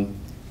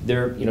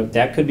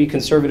 That could be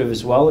conservative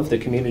as well if the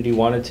community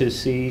wanted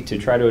to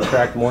try to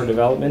attract more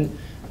development.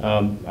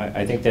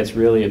 I think that's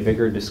really a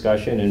bigger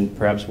discussion and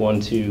perhaps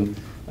one to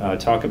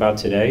talk about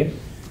today.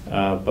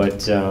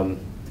 But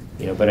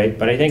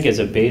I think as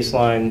a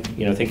baseline,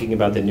 thinking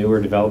about the newer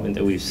development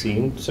that we've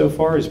seen so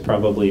far is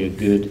probably a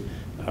good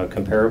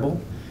comparable.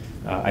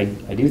 I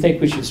do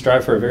think we should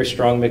strive for a very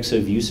strong mix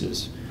of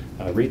uses.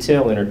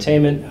 Retail,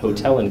 entertainment,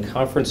 hotel and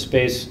conference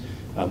space,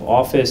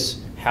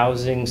 office,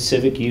 housing,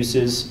 civic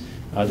uses.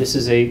 This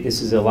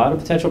is a lot of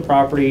potential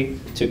property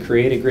to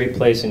create a great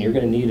place, and you're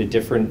going to need a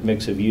different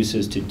mix of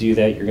uses to do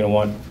that. You're going to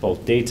want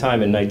both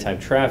daytime and nighttime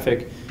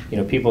traffic,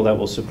 people that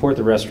will support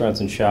the restaurants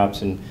and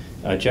shops and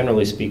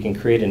generally speaking,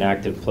 create an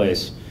active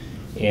place.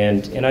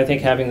 And I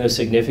think having those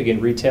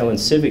significant retail and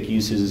civic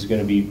uses is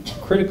going to be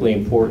critically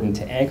important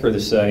to anchor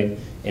the site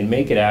and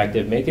make it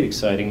active, make it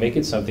exciting, make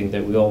it something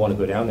that we all want to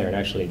go down there and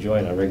actually enjoy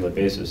on a regular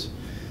basis.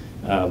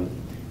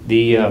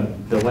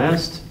 The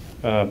last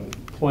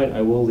point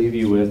I will leave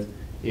you with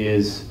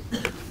is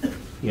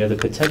the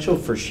potential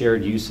for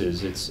shared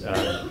uses.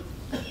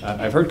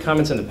 I've heard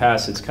comments in the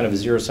past, it's kind of a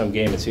zero-sum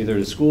game. It's either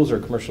the schools or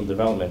commercial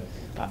development.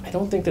 I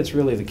don't think that's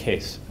really the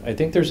case. I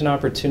think there's an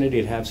opportunity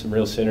to have some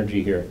real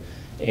synergy here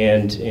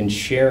and in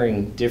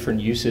sharing different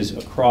uses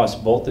across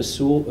both the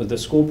school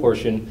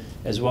portion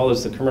as well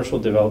as the commercial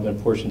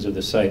development portions of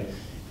the site.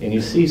 And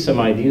you see some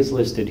ideas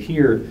listed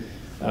here.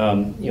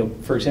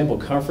 For example,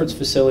 conference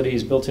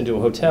facilities built into a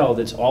hotel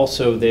that's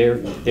also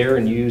there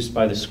and used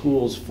by the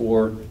schools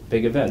for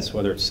big events,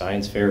 whether it's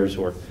science fairs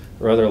or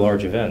other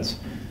large events.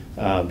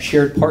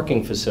 Shared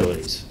parking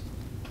facilities,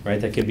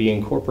 right, that could be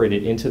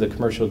incorporated into the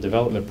commercial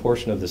development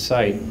portion of the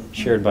site,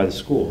 shared by the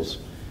schools.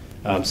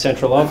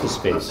 Central office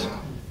space.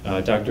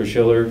 Dr.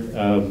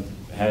 Schiller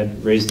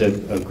had raised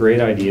a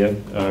great idea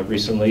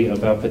recently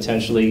about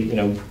potentially,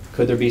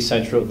 could there be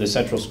the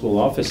central school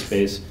office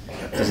space?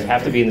 Does it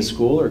have to be in the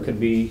school, or could it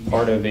be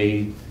part of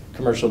a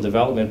commercial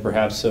development,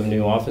 perhaps some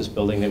new office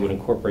building that would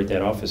incorporate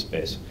that office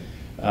space?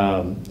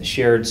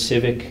 Shared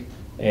civic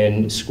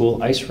and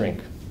school ice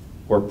rink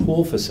or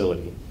pool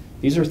facility.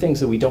 These are things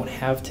that we don't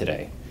have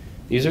today.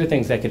 These are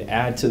things that could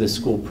add to the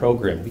school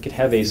program. We could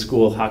have a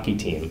school hockey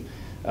team.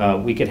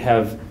 We could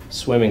have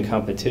swimming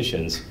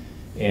competitions.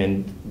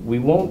 And we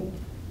won't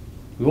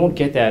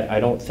get that, I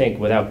don't think,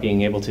 without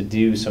being able to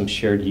do some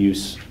shared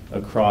use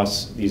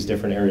across these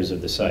different areas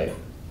of the site.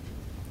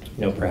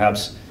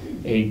 Perhaps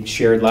a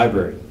shared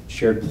library,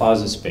 shared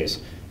plaza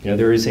space.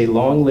 There is a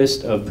long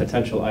list of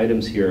potential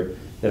items here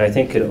that I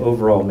think could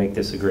overall make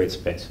this a great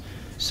space.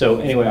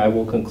 So anyway, I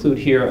will conclude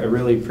here. I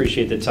really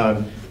appreciate the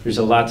time. There's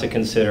a lot to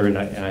consider, and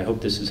I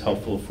hope this is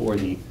helpful for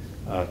the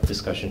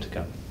discussion to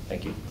come.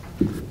 Thank you.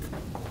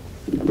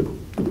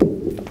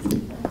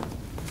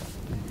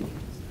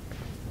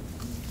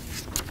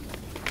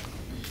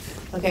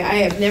 Okay, I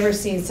have never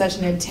seen such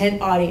an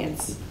intent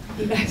audience,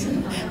 you guys.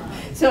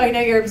 So I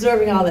know you're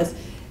absorbing all this.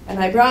 And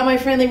I brought my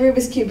friendly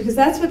Rubik's Cube because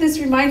that's what this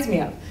reminds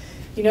me of.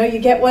 You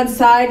get one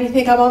side, you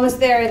think I'm almost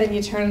there, and then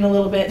you turn it a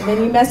little bit, and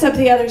then you mess up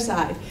the other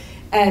side.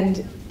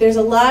 And there's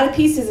a lot of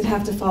pieces that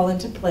have to fall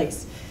into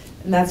place.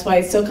 And that's why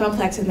it's so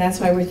complex, and that's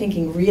why we're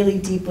thinking really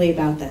deeply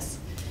about this.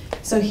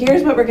 So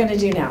here's what we're going to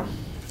do now.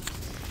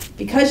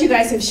 Because you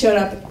guys have showed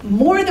up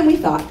more than we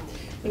thought,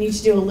 we need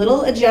to do a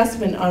little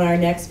adjustment on our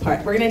next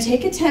part. We're going to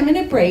take a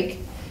 10-minute break.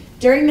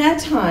 During that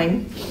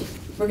time,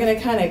 we're going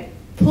to kind of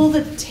pull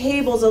the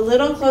tables a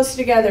little closer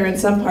together in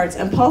some parts.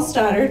 And Paul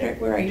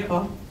Stoddard, where are you,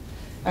 Paul?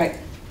 All right,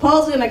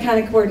 Paul's going to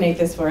kind of coordinate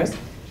this for us.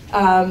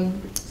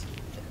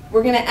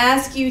 We're going to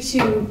ask you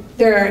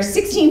there are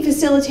 16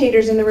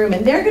 facilitators in the room,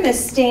 and they're going to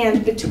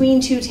stand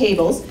between 2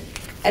 tables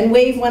and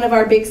wave one of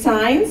our big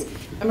signs.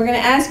 And we're going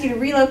to ask you to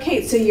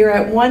relocate so you're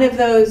at one of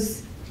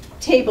those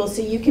tables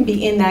so you can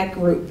be in that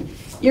group.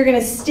 You're going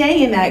to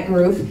stay in that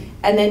group,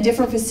 and then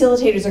different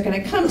facilitators are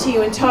going to come to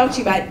you and talk to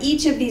you about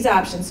each of these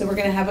options. So we're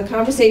going to have a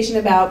conversation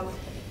about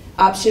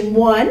option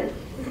 1,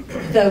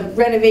 the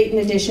renovate and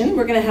addition.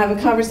 We're going to have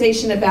a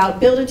conversation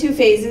about build in 2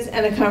 phases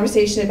and a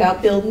conversation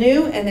about build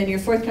new, and then your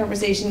 4th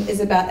conversation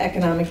is about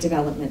economic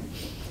development.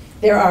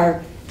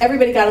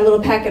 Everybody got a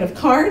little packet of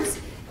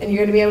cards, and you're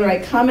going to be able to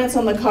write comments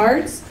on the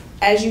cards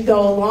as you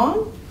go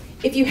along.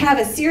 If you have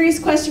a serious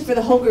question for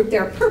the whole group,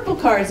 there are purple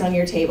cards on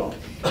your table.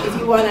 If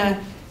you want to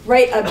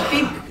write a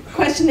big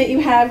question that you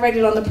have, write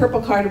it on the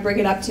purple card and bring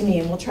it up to me,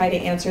 and we'll try to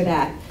answer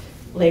that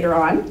later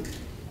on.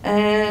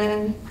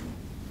 And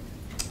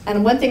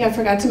one thing I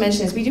forgot to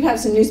mention is we do have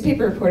some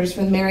newspaper reporters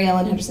from the Mary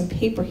Ellen Henderson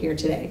paper here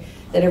today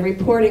that are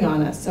reporting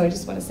on us. So I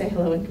just want to say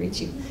hello and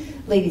greet you.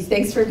 Ladies,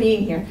 thanks for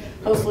being here.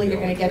 Hopefully you're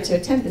going to get to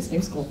attend this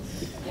new school.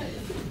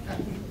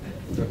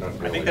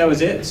 I think that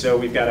was it. So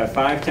we've got a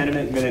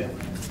 5-10 minute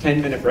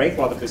 10-minute break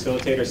while the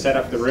facilitators set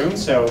up the room.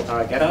 So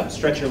get up,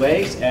 stretch your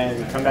legs,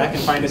 and come back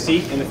and find a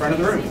seat in the front of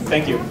the room.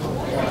 Thank you.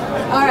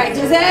 All right,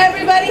 does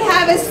everybody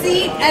have a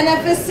seat and a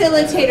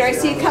facilitator? I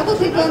see a couple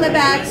people in the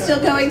back still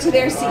going to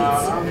their seats.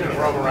 I'm going to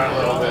roam around a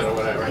little bit or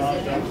whatever.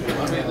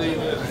 Let me leave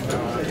this.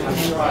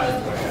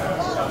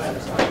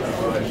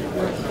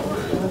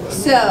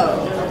 So,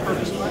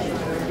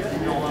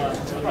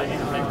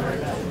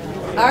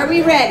 are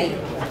we ready?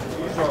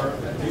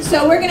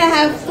 So we're going to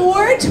have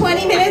 4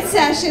 20-minute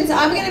sessions.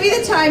 I'm going to be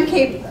the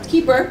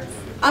timekeeper.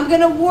 I'm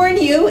going to warn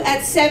you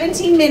at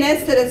 17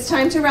 minutes that it's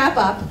time to wrap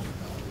up.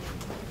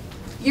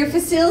 Your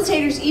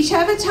facilitators each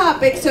have a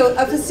topic, so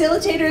a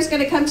facilitator is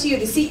going to come to you.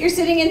 The seat you're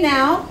sitting in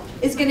now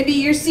is going to be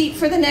your seat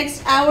for the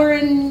next hour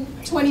and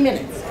 20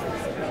 minutes.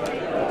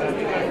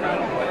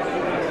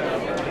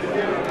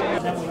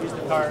 And then we'll use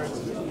the cards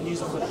and use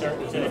them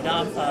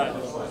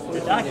to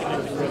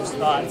document the group's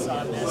thoughts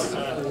on this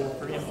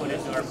for input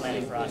into our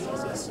planning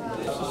processes. The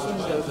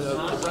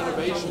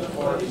renovation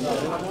part.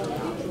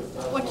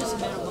 What does it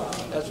matter?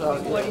 That's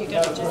what are you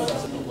going to do?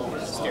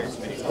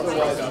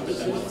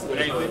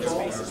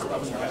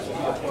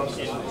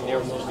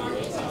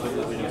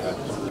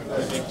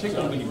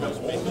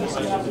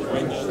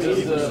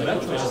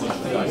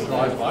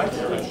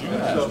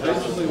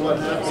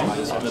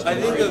 I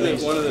think that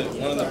one of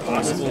the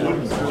possible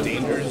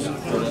dangers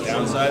or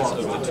downsides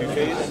of the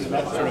two-phase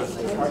sort of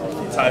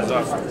ties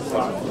off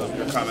of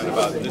your comment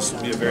about this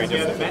would be a very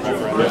different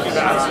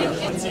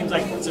It seems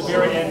like it's a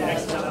very,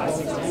 next to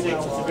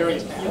 66, it's a very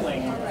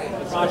appealing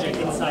project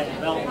inside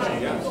development.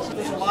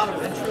 There's a lot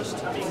of interest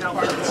being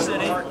part of the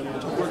city to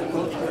work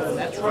with the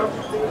Metro.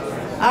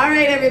 All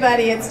right,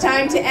 everybody, it's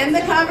time to end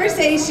the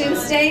conversation.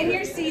 Stay in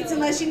your seats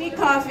unless you need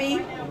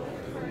coffee.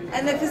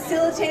 And the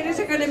facilitators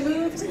are going to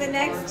move to the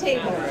next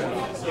table.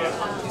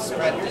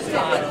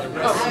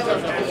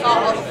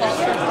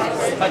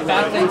 Like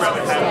that thing's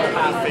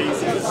half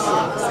phases.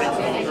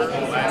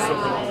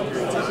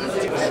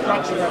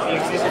 Structure of the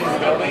existing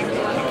building, you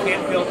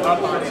can't build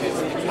up on it.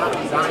 It's not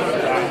designed for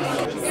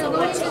that. It's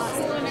going to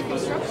school and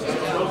construction.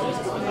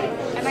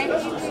 And I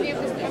think maybe it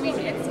was, I mean,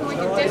 it's going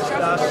to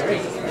disrupt.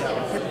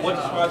 What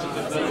project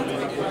is that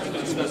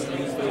discussing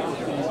these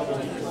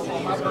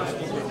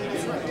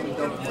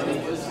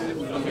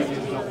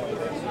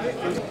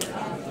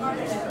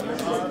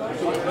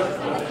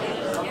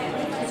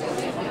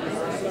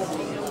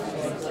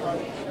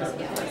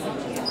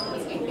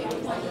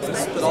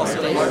but also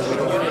the larger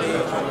community,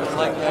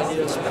 like the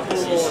idea of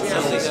pool,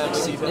 something of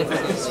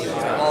significance,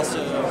 also.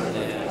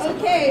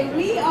 Okay,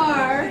 we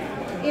are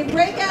in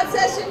breakout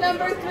session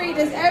number 3.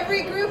 Does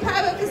every group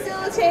have a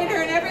facilitator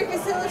and every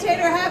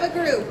facilitator have a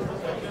group?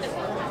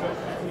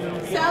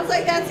 Sounds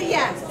like that's a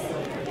yes.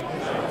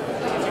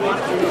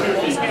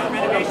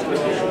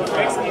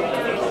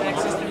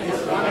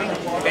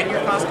 Then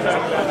your cost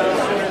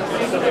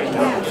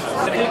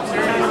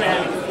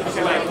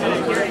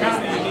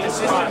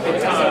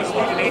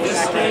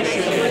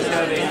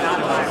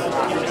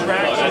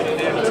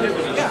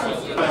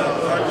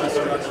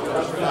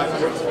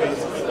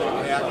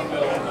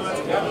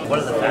What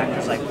are the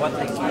factors, like what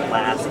things will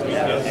last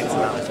X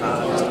amount of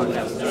time?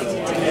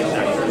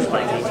 Factors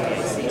like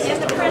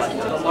HVAC.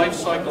 The life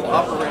cycle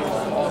operating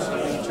cost of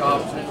each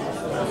object.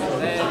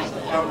 And then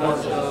how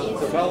does the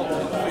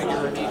development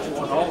figure in each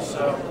one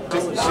also?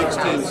 16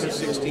 cents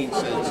is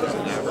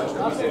an average.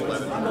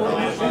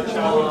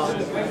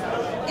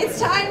 It's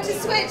time to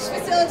switch,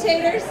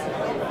 facilitators.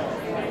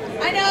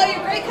 I know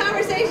you're great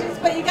conversations,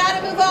 but you got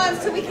to move on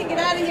so we can get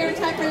out of here in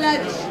time for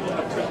lunch.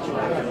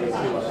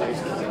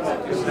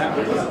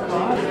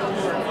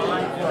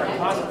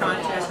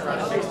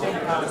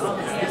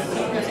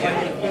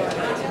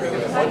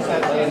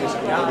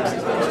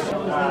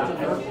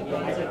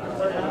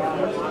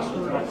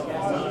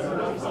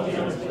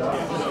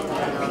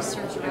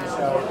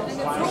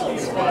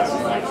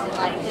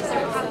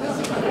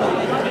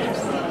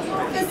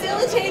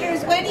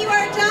 Facilitators, when you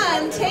are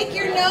done, take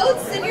your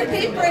notes and your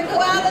paper and go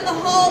out in the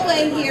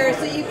hallway here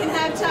so you can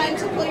have time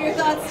to pull your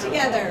thoughts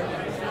together.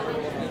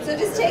 So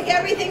just take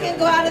everything and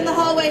go out in the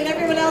hallway, and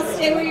everyone else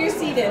stay where you're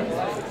seated.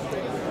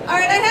 All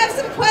right, I have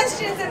some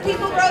questions that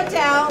people wrote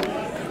down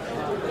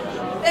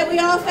that we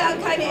all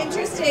found kind of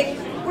interesting.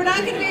 We're not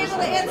going to be able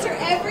to answer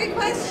every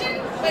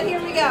question, but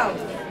here we go.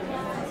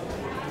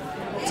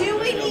 Do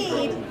we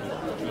need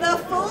the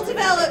full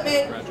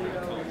development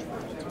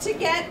to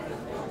get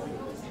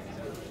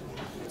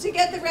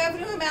the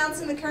revenue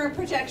amounts in the current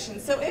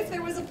projections? So if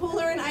there was a pool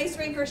or an ice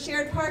rink or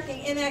shared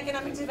parking in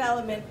economic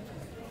development,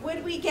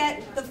 would we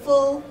get the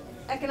full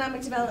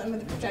economic development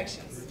with the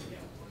projections?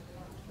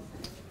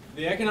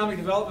 The economic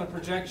development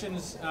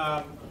projections,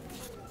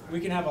 we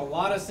can have a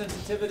lot of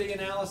sensitivity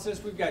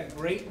analysis. We've got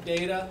great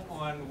data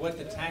on what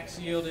the tax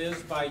yield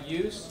is by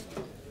use.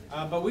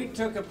 But we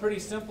took a pretty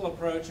simple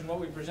approach in what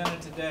we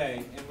presented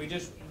today, and we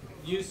just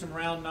used some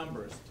round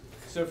numbers.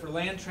 So for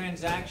land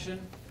transaction,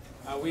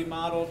 we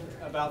modeled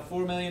about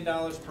 $4 million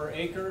per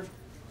acre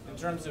in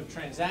terms of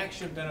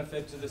transaction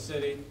benefit to the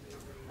city.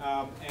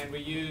 and we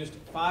used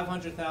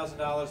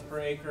 $500,000 per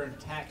acre in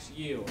tax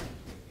yield.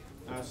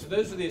 So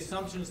those are the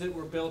assumptions that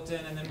were built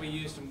in, and then we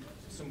used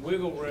some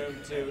wiggle room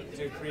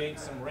to create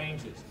some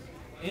ranges.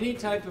 Any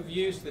type of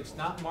use that's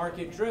not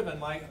market driven,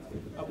 like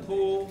a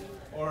pool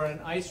or an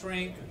ice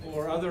rink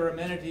or other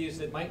amenities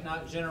that might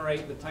not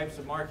generate the types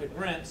of market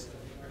rents,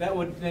 that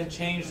would then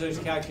change those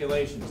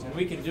calculations. And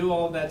we can do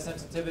all of that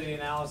sensitivity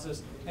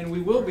analysis, and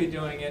we will be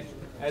doing it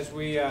as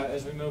we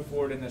move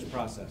forward in this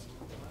process.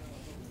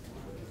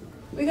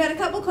 We've got a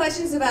couple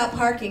questions about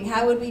parking.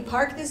 How would we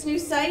park this new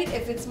site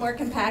if it's more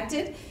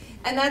compacted?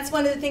 And that's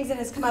one of the things that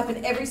has come up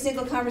in every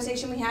single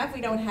conversation we have.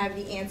 We don't have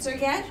the answer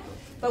yet,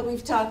 but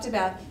we've talked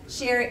about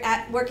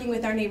working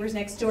with our neighbors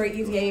next door at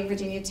UVA and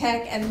Virginia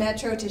Tech and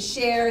Metro to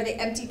share the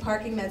empty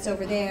parking that's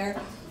over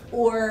there,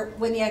 or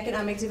when the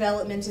economic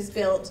development is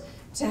built,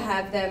 to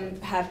have them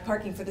have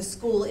parking for the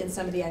school in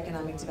some of the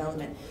economic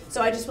development.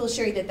 So I just will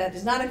assure you that that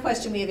is not a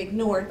question we have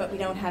ignored, but we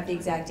don't have the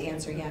exact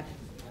answer yet.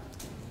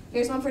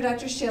 Here's one for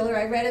Dr. Schiller.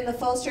 I read in the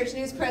Falls Church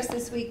News Press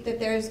this week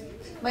that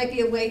might be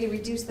a way to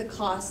reduce the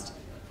cost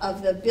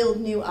of the build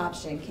new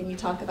option. Can you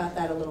talk about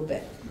that a little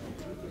bit?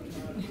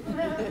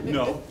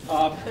 No.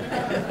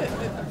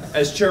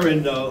 As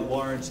Chairman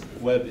Lawrence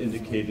Webb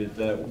indicated,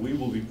 that we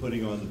will be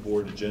putting on the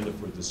board agenda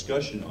for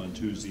discussion on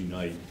Tuesday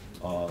night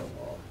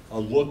a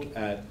look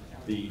at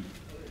the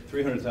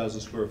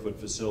 300,000 square foot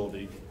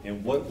facility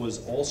and what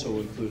was also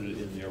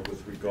included in there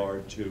with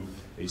regard to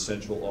a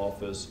central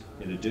office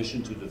in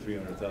addition to the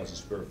 300,000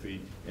 square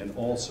feet, and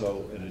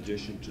also in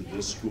addition to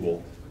this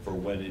school for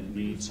when it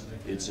needs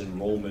its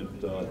enrollment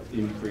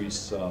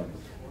increase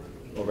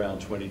around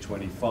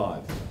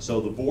 2025. So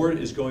the board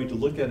is going to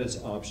look at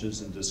its options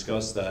and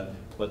discuss that,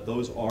 but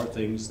those are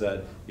things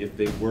that, if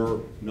they were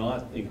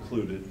not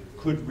included,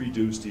 could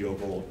reduce the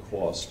overall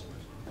cost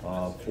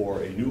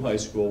for a new high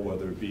school,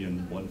 whether it be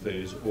in one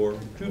phase or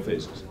two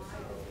phases.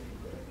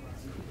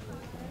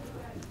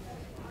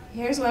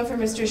 Here's one for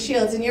Mr.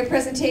 Shields. In your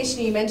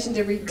presentation, you mentioned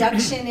a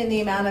reduction in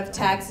the amount of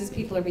taxes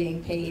people are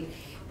being paid,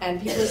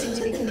 and people seem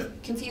to be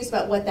confused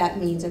about what that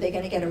means. Are they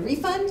going to get a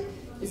refund?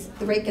 Is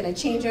the rate going to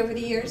change over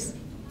the years?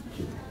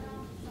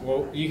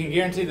 Well, you can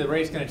guarantee the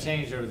rate's going to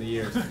change over the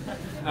years.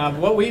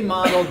 What we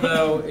modeled,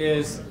 though,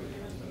 is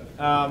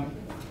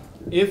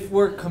if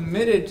we're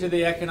committed to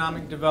the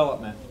economic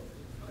development,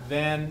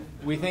 then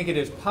we think it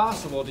is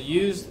possible to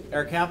use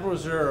our capital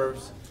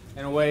reserves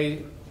in a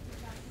way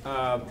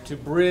to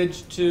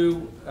bridge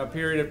to a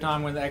period of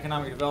time when the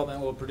economic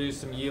development will produce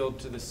some yield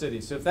to the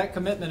city. So if that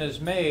commitment is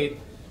made,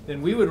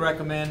 then we would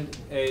recommend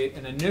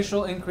an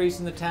initial increase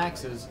in the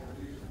taxes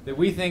that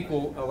we think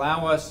will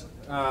allow us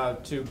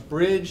to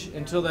bridge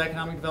until the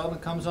economic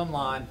development comes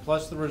online,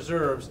 plus the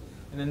reserves,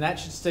 and then that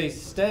should stay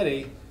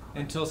steady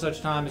until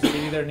such time as it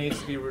either needs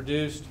to be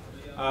reduced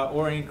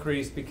or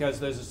increased because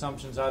those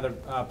assumptions either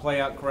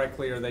play out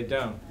correctly or they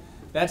don't.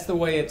 That's the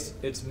way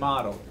it's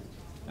modeled.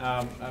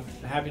 I'm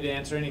happy to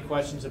answer any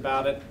questions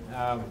about it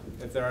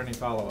if there are any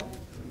follow-up.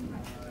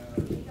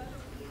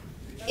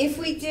 If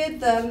we did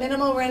the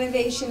minimal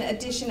renovation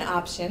addition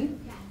option,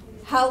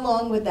 how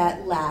long would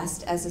that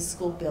last as a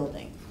school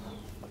building?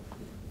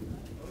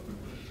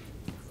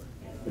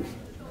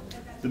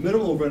 The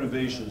minimal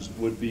renovations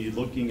would be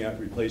looking at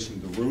replacing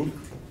the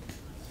roof,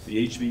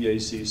 the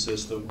HVAC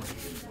system,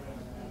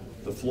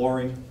 the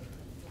flooring,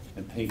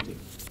 and painting.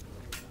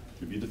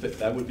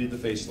 That would be the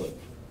facelift.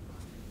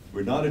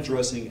 We're not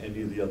addressing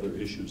any of the other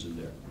issues in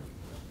there.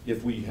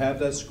 If we have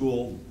that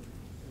school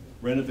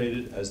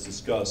renovated as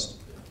discussed,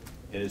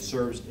 and it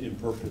serves in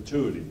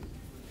perpetuity,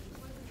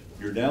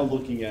 you're now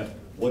looking at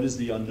what is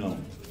the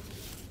unknown.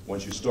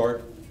 Once you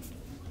start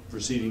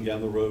proceeding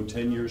down the road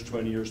 10 years,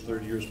 20 years,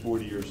 30 years,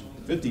 40 years,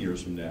 50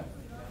 years from now,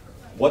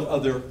 what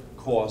other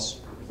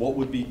costs, what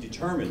would be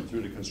determined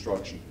through the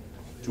construction?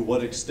 To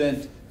what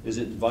extent is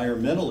it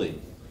environmentally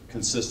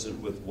consistent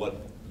with what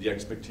the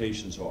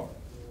expectations are?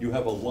 You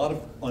have a lot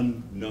of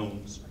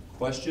unknowns,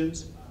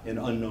 questions, and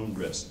unknown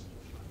risks.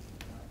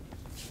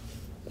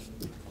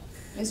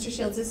 Mr.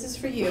 Shields, this is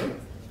for you.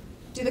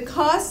 Do the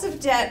costs of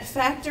debt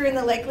factor in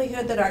the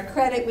likelihood that our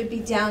credit would be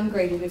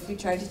downgraded if we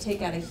tried to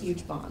take out a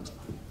huge bond?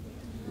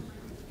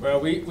 Well,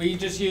 we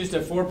just used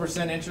a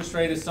 4% interest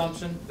rate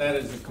assumption. That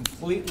is a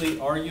completely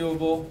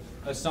arguable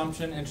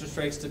assumption. Interest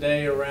rates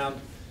today are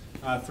around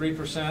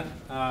 3%.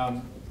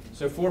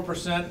 So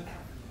 4%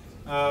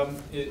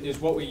 is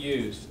what we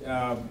used.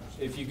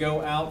 If you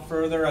go out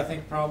further, I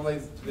think probably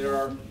there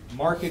are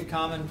market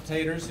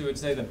commentators who would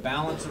say the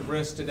balance of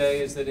risk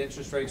today is that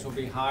interest rates will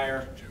be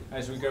higher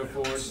as we go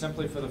forward,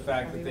 simply for the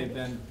fact that they've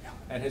been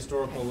at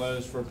historical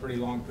lows for a pretty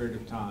long period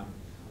of time.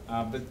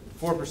 But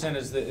 4%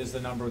 is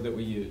the number that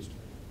we used.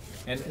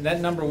 And that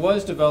number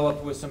was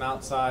developed with some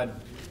outside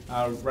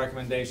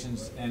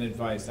recommendations and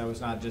advice. That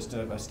was not just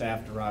a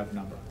staff-derived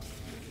number.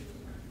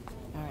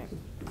 All right.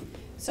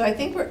 So I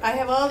think I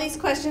have all these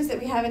questions that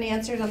we haven't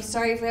answered. I'm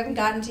sorry if we haven't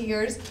gotten to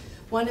yours.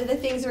 One of the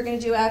things we're going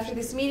to do after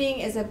this meeting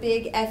is a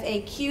big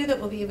FAQ that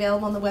will be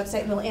available on the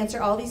website, and we'll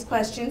answer all these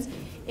questions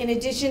in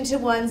addition to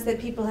ones that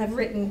people have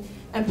written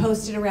and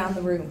posted around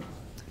the room.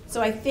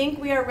 So I think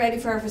we are ready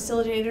for our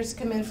facilitators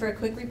to come in for a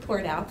quick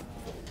report out.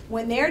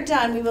 When they're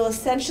done, we will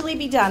essentially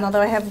be done, although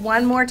I have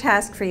one more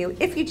task for you,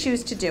 if you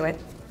choose to do it.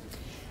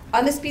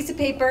 On this piece of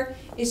paper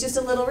is just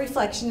a little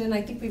reflection, and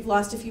I think we've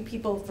lost a few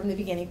people from the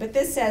beginning, but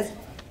this says,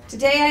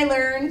 today I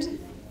learned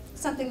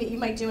something that you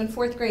might do in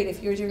 4th grade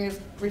if you're doing a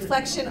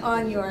reflection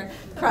on your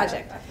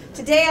project.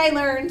 Today I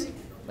learned,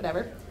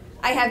 whatever,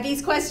 I have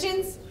these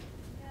questions.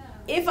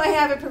 If I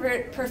have a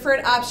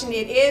preferred option,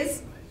 it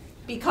is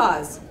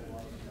because.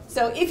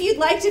 So if you'd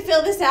like to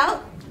fill this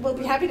out, we'll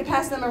be happy to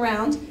pass them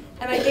around.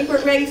 And I think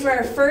we're ready for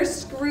our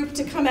first group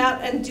to come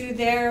out and do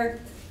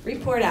their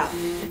report out.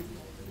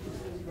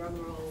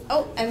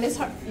 Oh, and Ms.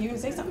 Hart, you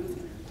say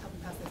something?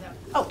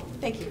 Oh,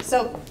 thank you.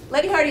 So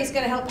Letty Hardy is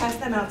going to help pass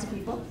them out to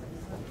people.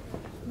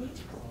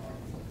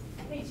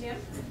 Hey, Jim.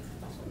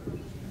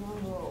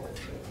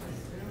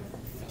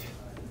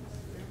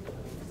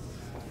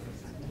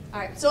 All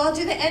right, so I'll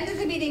do the end of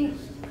the meeting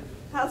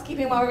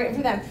housekeeping while we're waiting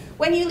for them.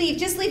 When you leave,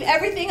 just leave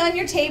everything on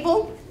your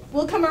table.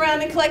 We'll come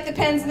around and collect the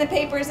pens and the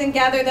papers and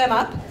gather them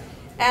up.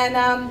 And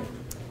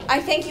I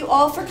thank you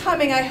all for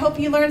coming. I hope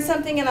you learned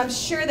something, and I'm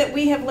sure that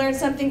we have learned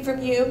something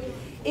from you.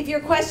 If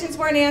your questions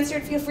weren't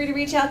answered, feel free to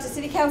reach out to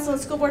City Council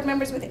and school board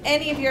members with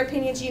any of your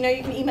opinions. You know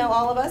you can email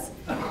all of us.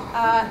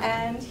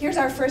 And here's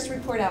our first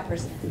report out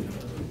person.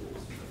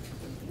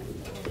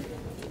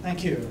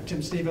 Thank you.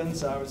 Tim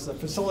Stevens. I was the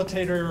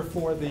facilitator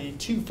for the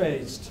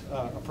two-phased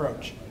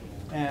approach.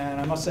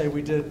 And I must say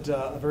we did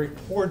a very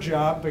poor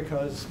job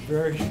because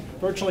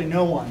virtually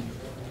no one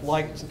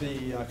liked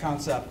the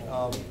concept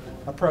of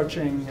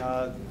approaching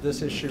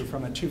this issue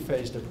from a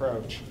two-phased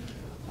approach.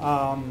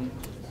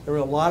 There were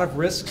a lot of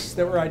risks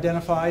that were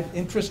identified.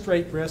 Interest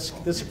rate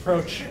risk. This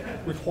approach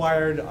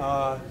required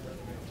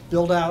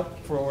build out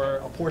for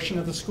a portion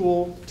of the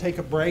school, take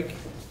a break.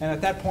 And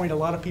at that point, a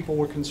lot of people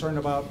were concerned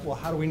about, well,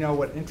 how do we know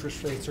what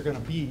interest rates are going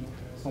to be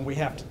when we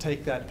have to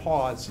take that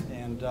pause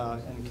and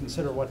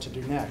consider what to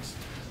do next.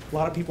 A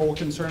lot of people were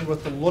concerned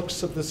with the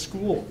looks of the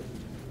school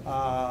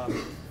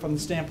from the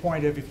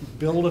standpoint of if you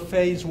build a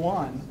phase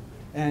 1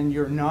 and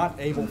you're not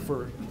able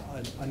for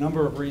a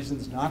number of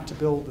reasons not to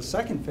build the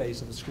second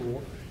phase of the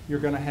school, you're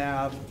going to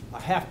have a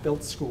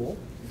half-built school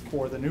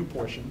for the new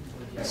portion,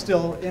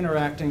 still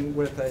interacting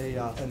with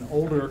an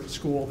older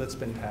school that's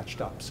been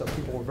patched up. So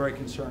people were very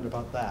concerned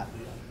about that.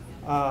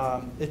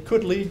 It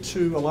could lead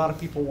to a lot of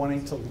people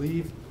wanting to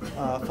leave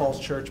Falls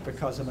Church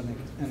because of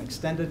an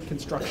extended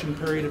construction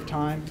period of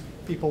time.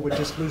 People would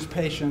just lose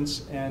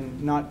patience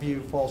and not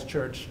view Falls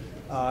Church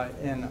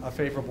in a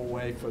favorable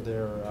way for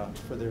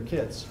their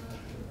kids.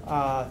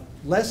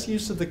 Less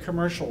use of the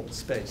commercial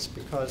space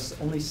because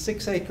only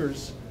 6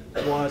 acres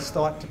was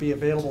thought to be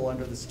available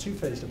under this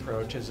two-phased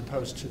approach as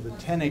opposed to the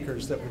 10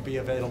 acres that would be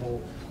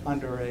available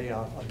under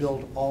a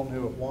build all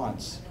new at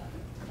once.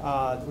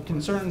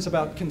 Concerns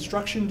about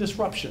construction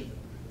disruption.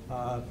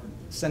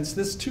 Since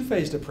this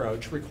two-phased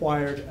approach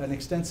required an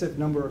extensive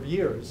number of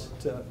years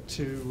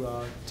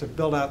to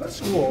build out the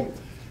school,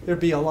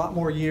 there'd be a lot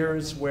more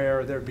years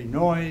where there'd be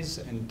noise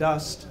and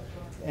dust,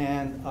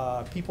 and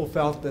people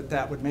felt that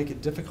that would make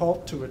it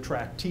difficult to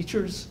attract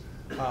teachers.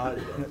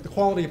 The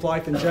quality of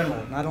life in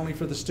general, not only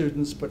for the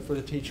students, but for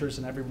the teachers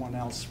and everyone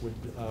else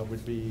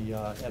would be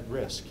at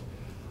risk.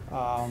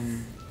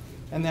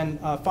 And then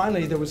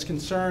finally, there was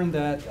concern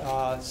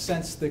that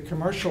since the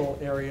commercial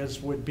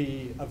areas would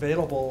be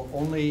available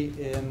only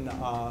in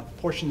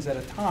portions at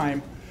a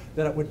time,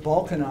 that it would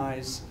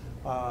balkanize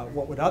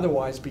what would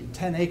otherwise be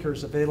 10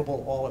 acres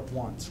available all at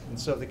once. And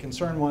so the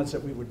concern was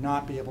that we would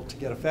not be able to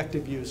get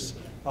effective use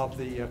of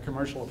the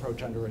commercial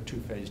approach under a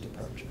two-phased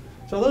approach.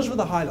 So those were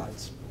the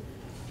highlights.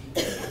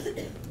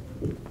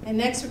 And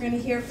next we're going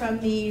to hear from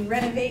the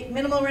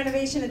Minimal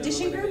Renovation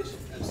Addition Group.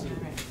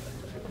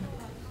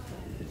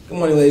 Good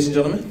morning, ladies and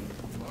gentlemen.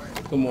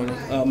 Good morning.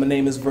 My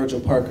name is Virgil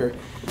Parker.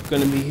 I'm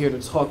going to be here to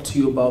talk to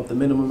you about the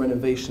minimum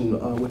renovation,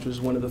 which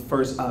was one of the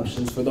first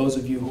options. For those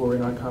of you who are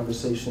in our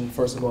conversation,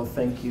 first of all,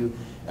 thank you.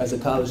 As a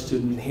college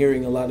student,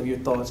 hearing a lot of your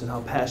thoughts and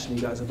how passionate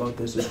you guys are about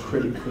this is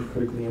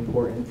critically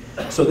important.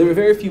 So there were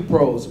very few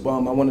pros. I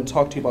want to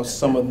talk to you about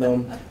some of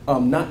them.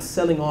 Not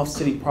selling off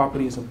city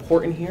property is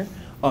important here.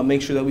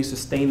 Make sure that we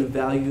sustain the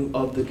value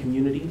of the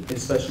community,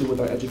 especially with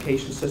our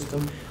education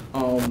system.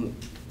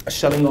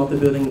 Shutting off the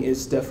building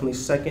is definitely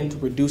second.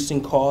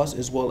 Reducing costs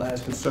as well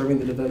as conserving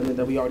the development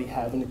that we already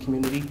have in the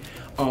community.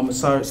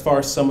 As far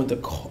as some of the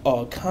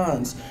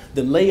cons,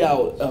 the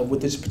layout with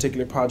this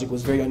particular project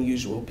was very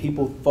unusual.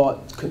 People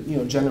thought,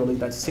 generally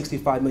that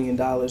 $65 million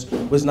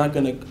was not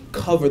going to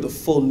cover the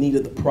full need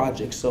of the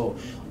project. So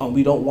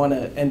we don't want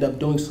to end up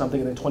doing something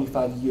and then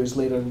 25 years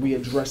later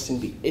readdressing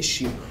the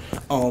issue.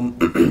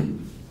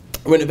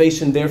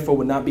 Renovation, therefore,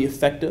 would not be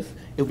effective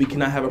if we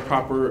cannot have a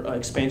proper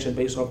expansion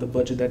based off the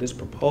budget that is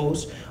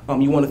proposed.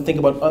 You want to think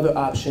about other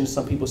options.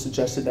 Some people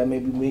suggested that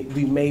maybe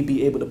we may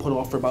be able to put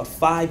off for about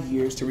 5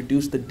 years to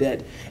reduce the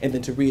debt and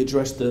then to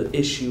readdress the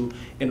issue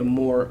in a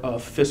more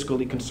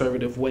fiscally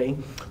conservative way.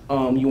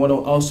 You want to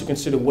also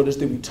consider what is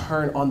the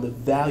return on the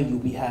value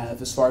we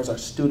have as far as our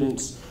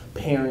students'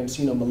 parents,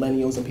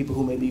 millennials and people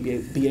who may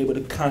be able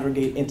to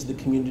congregate into the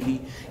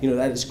community.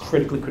 That is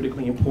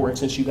critically important.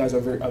 Since you guys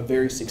are a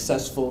very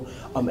successful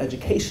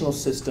educational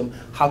system,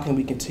 how can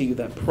we continue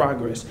that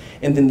progress?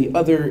 And then the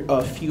other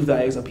few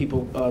values that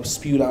people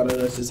spewed out at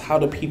us is how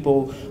do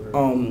people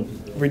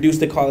reduce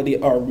the quality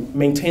or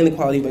maintain the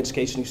quality of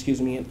education,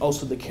 and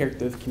also the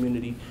character of the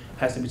community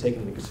has to be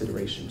taken into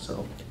consideration.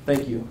 So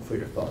thank you for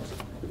your thoughts.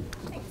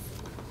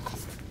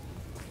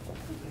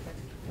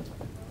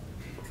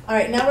 All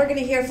right, now we're going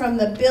to hear from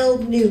the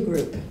Build New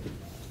group.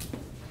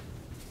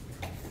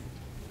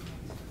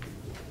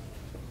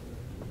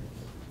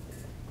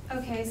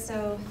 Okay,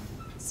 so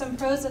some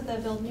pros of the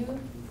Build New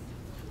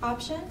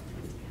option.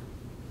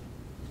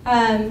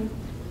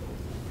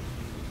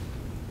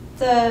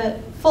 The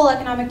full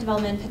economic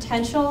development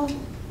potential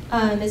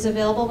is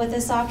available with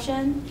this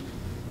option.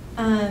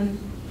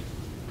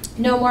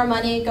 No more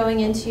money going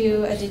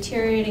into a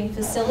deteriorating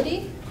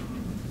facility.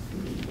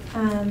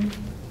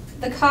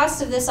 The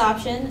cost of this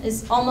option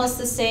is almost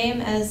the same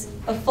as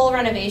a full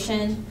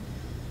renovation,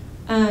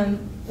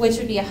 which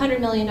would be $100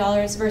 million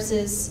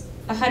versus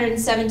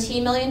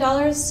 $117 million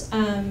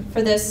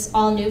for this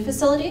all-new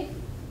facility.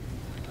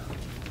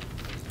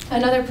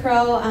 Another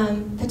pro,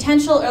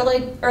 potential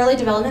early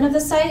development of the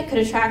site could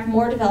attract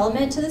more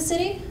development to the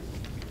city.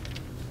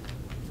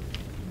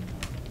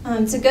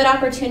 It's a good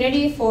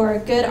opportunity for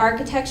good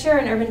architecture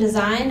and urban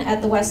design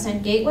at the West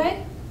End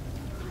Gateway.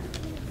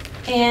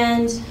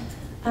 And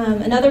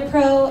another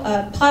pro,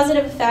 a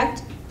positive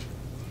effect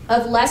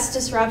of less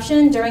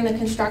disruption during the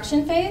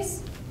construction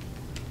phase.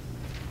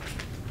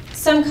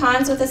 Some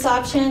cons with this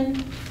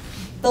option,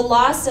 the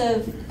loss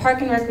of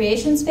park and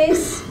recreation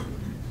space,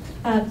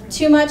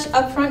 too much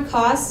upfront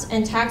costs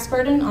and tax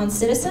burden on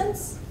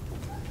citizens,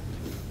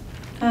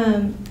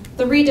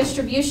 the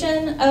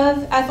redistribution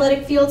of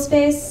athletic field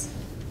space,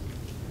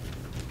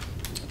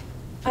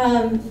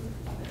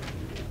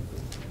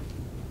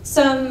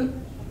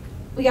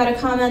 we got a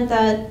comment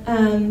that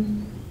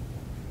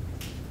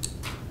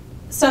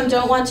some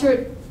don't want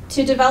to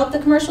develop the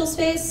commercial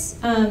space.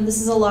 This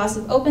is a loss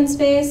of open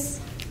space,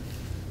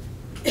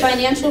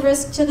 financial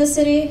risk to the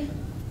city,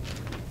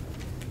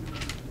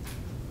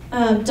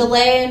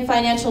 delay in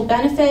financial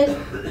benefit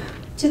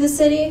to the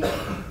city,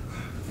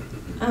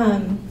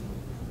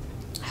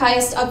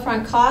 highest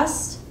upfront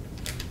cost,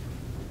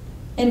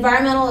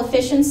 environmental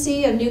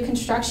efficiency of new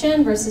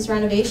construction versus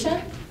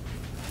renovation.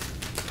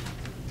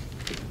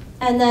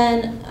 And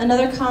then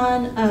another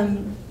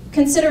con,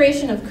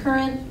 consideration of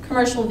current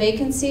commercial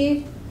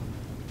vacancy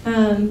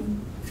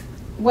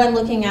when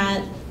looking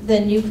at the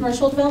new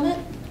commercial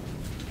development.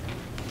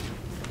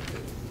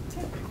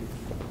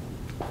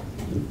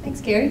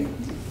 Thanks, Gary.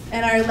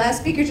 And our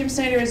last speaker, Jim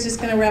Snyder, is just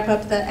going to wrap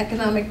up the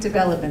economic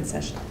development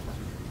session.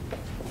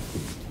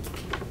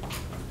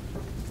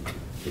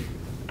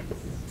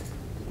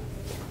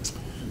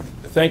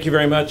 Thank you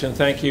very much, and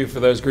thank you for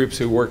those groups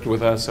who worked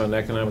with us on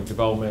economic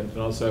development,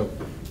 and also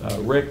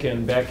Rick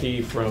and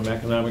Becky from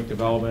Economic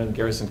Development,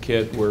 Garrison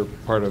Kitt were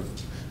part of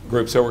the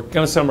group. So we're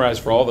going to summarize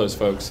for all those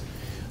folks.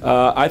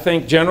 I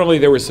think generally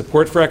there was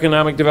support for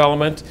economic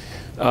development.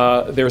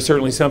 There were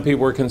certainly some people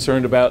who were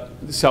concerned about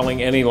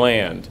selling any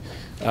land,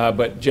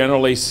 but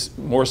generally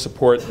more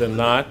support than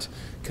not.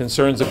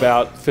 Concerns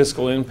about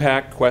fiscal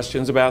impact,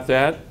 questions about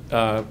that.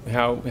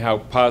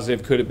 How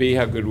positive could it be?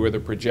 How good were the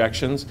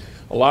projections?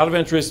 A lot of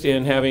interest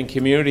in having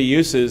community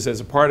uses as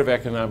a part of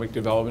economic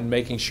development,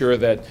 making sure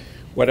that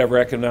whatever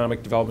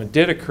economic development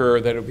did occur,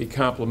 that it would be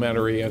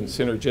complementary and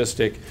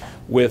synergistic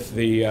with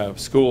the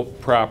school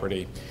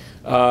property.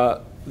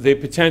 The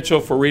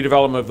potential for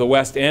redevelopment of the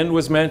West End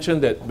was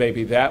mentioned, that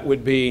maybe that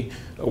would be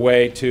a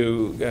way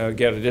to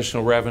get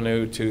additional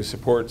revenue to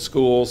support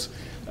schools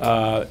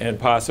and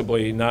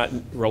possibly not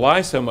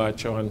rely so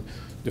much on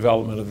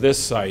development of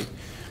this site.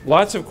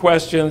 Lots of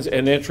questions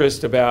and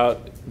interest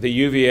about the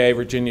UVA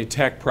Virginia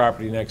Tech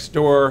property next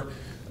door,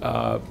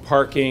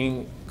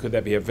 parking, could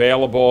that be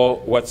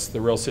available? What's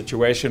the real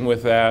situation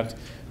with that?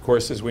 Of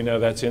course, as we know,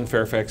 that's in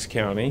Fairfax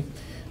County,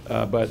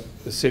 but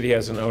the city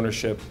has an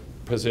ownership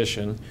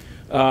position.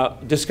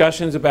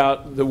 Discussions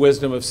about the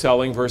wisdom of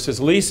selling versus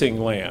leasing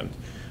land.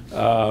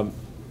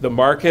 The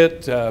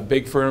market,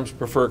 big firms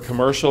prefer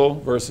commercial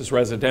versus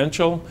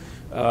residential.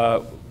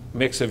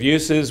 Mix of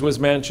uses was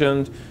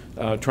mentioned,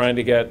 trying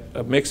to get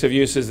a mix of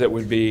uses that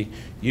would be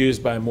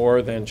used by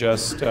more than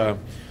just the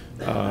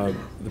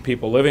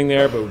people living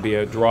there, but would be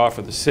a draw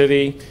for the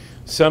city.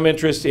 Some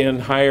interest in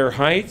higher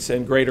heights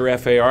and greater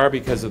FAR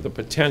because of the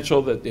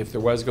potential that if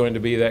there was going to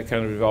be that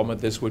kind of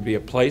development, this would be a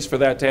place for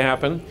that to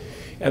happen.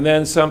 And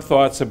then some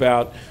thoughts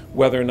about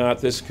whether or not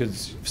this could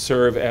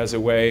serve as a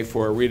way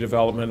for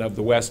redevelopment of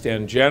the West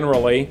End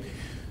generally.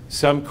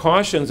 Some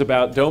cautions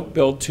about don't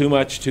build too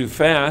much too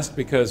fast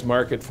because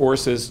market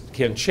forces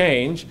can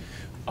change.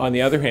 On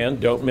the other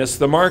hand, don't miss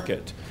the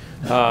market.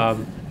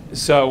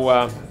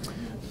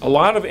 A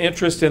lot of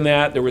interest in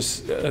that. There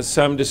was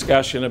some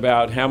discussion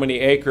about how many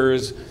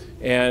acres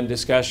and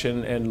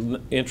discussion and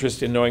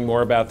interest in knowing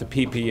more about the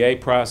PPA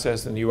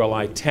process and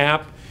ULI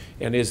TAP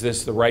and is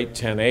this the right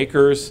 10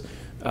 acres?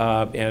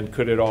 And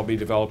could it all be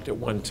developed at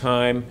one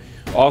time?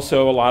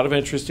 Also, a lot of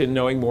interest in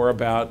knowing more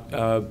about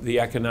the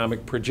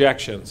economic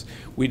projections.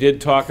 We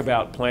did talk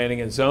about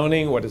planning and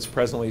zoning, what is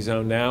presently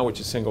zoned now, which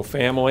is single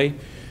family,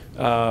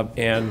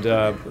 and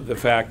the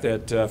fact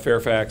that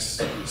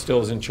Fairfax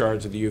still is in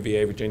charge of the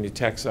UVA Virginia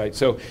Tech site.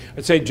 So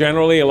I'd say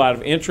generally a lot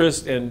of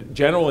interest and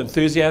general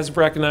enthusiasm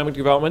for economic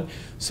development,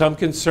 some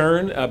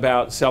concern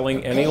about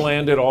selling any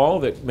land at all,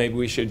 that maybe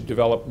we should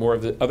develop more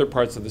of the other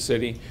parts of the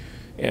city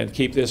and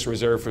keep this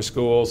reserved for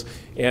schools.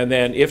 And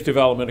then if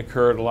development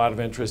occurred, a lot of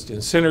interest in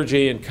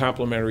synergy and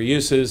complementary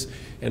uses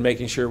and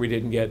making sure we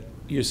didn't get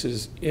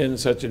uses in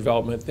such a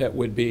development that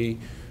would be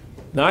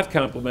not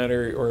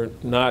complementary or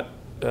not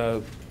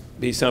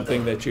be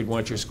something that you'd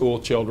want your school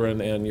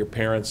children and your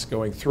parents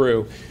going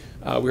through.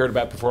 We heard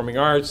about performing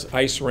arts,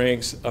 ice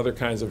rinks, other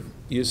kinds of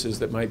uses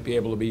that might be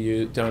able to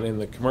be done in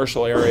the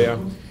commercial area.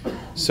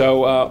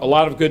 So a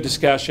lot of good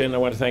discussion. I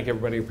want to thank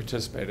everybody who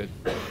participated.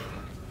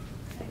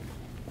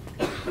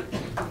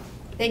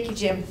 Thank you,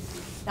 Jim.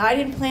 Now, I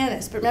didn't plan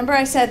this, but remember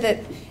I said that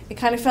it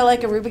kind of felt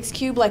like a Rubik's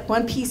Cube, like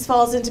one piece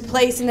falls into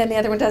place and then the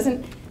other one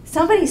doesn't?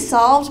 Somebody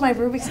solved my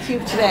Rubik's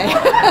Cube today.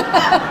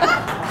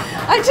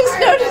 I just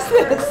noticed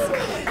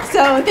this.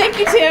 So thank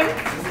you, Tim.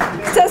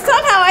 So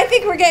somehow I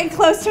think we're getting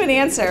close to an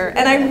answer,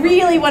 and I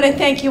really want to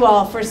thank you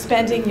all for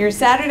spending your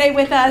Saturday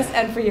with us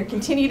and for your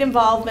continued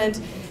involvement,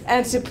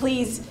 and to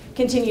please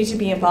continue to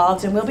be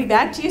involved, and we'll be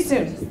back to you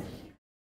soon.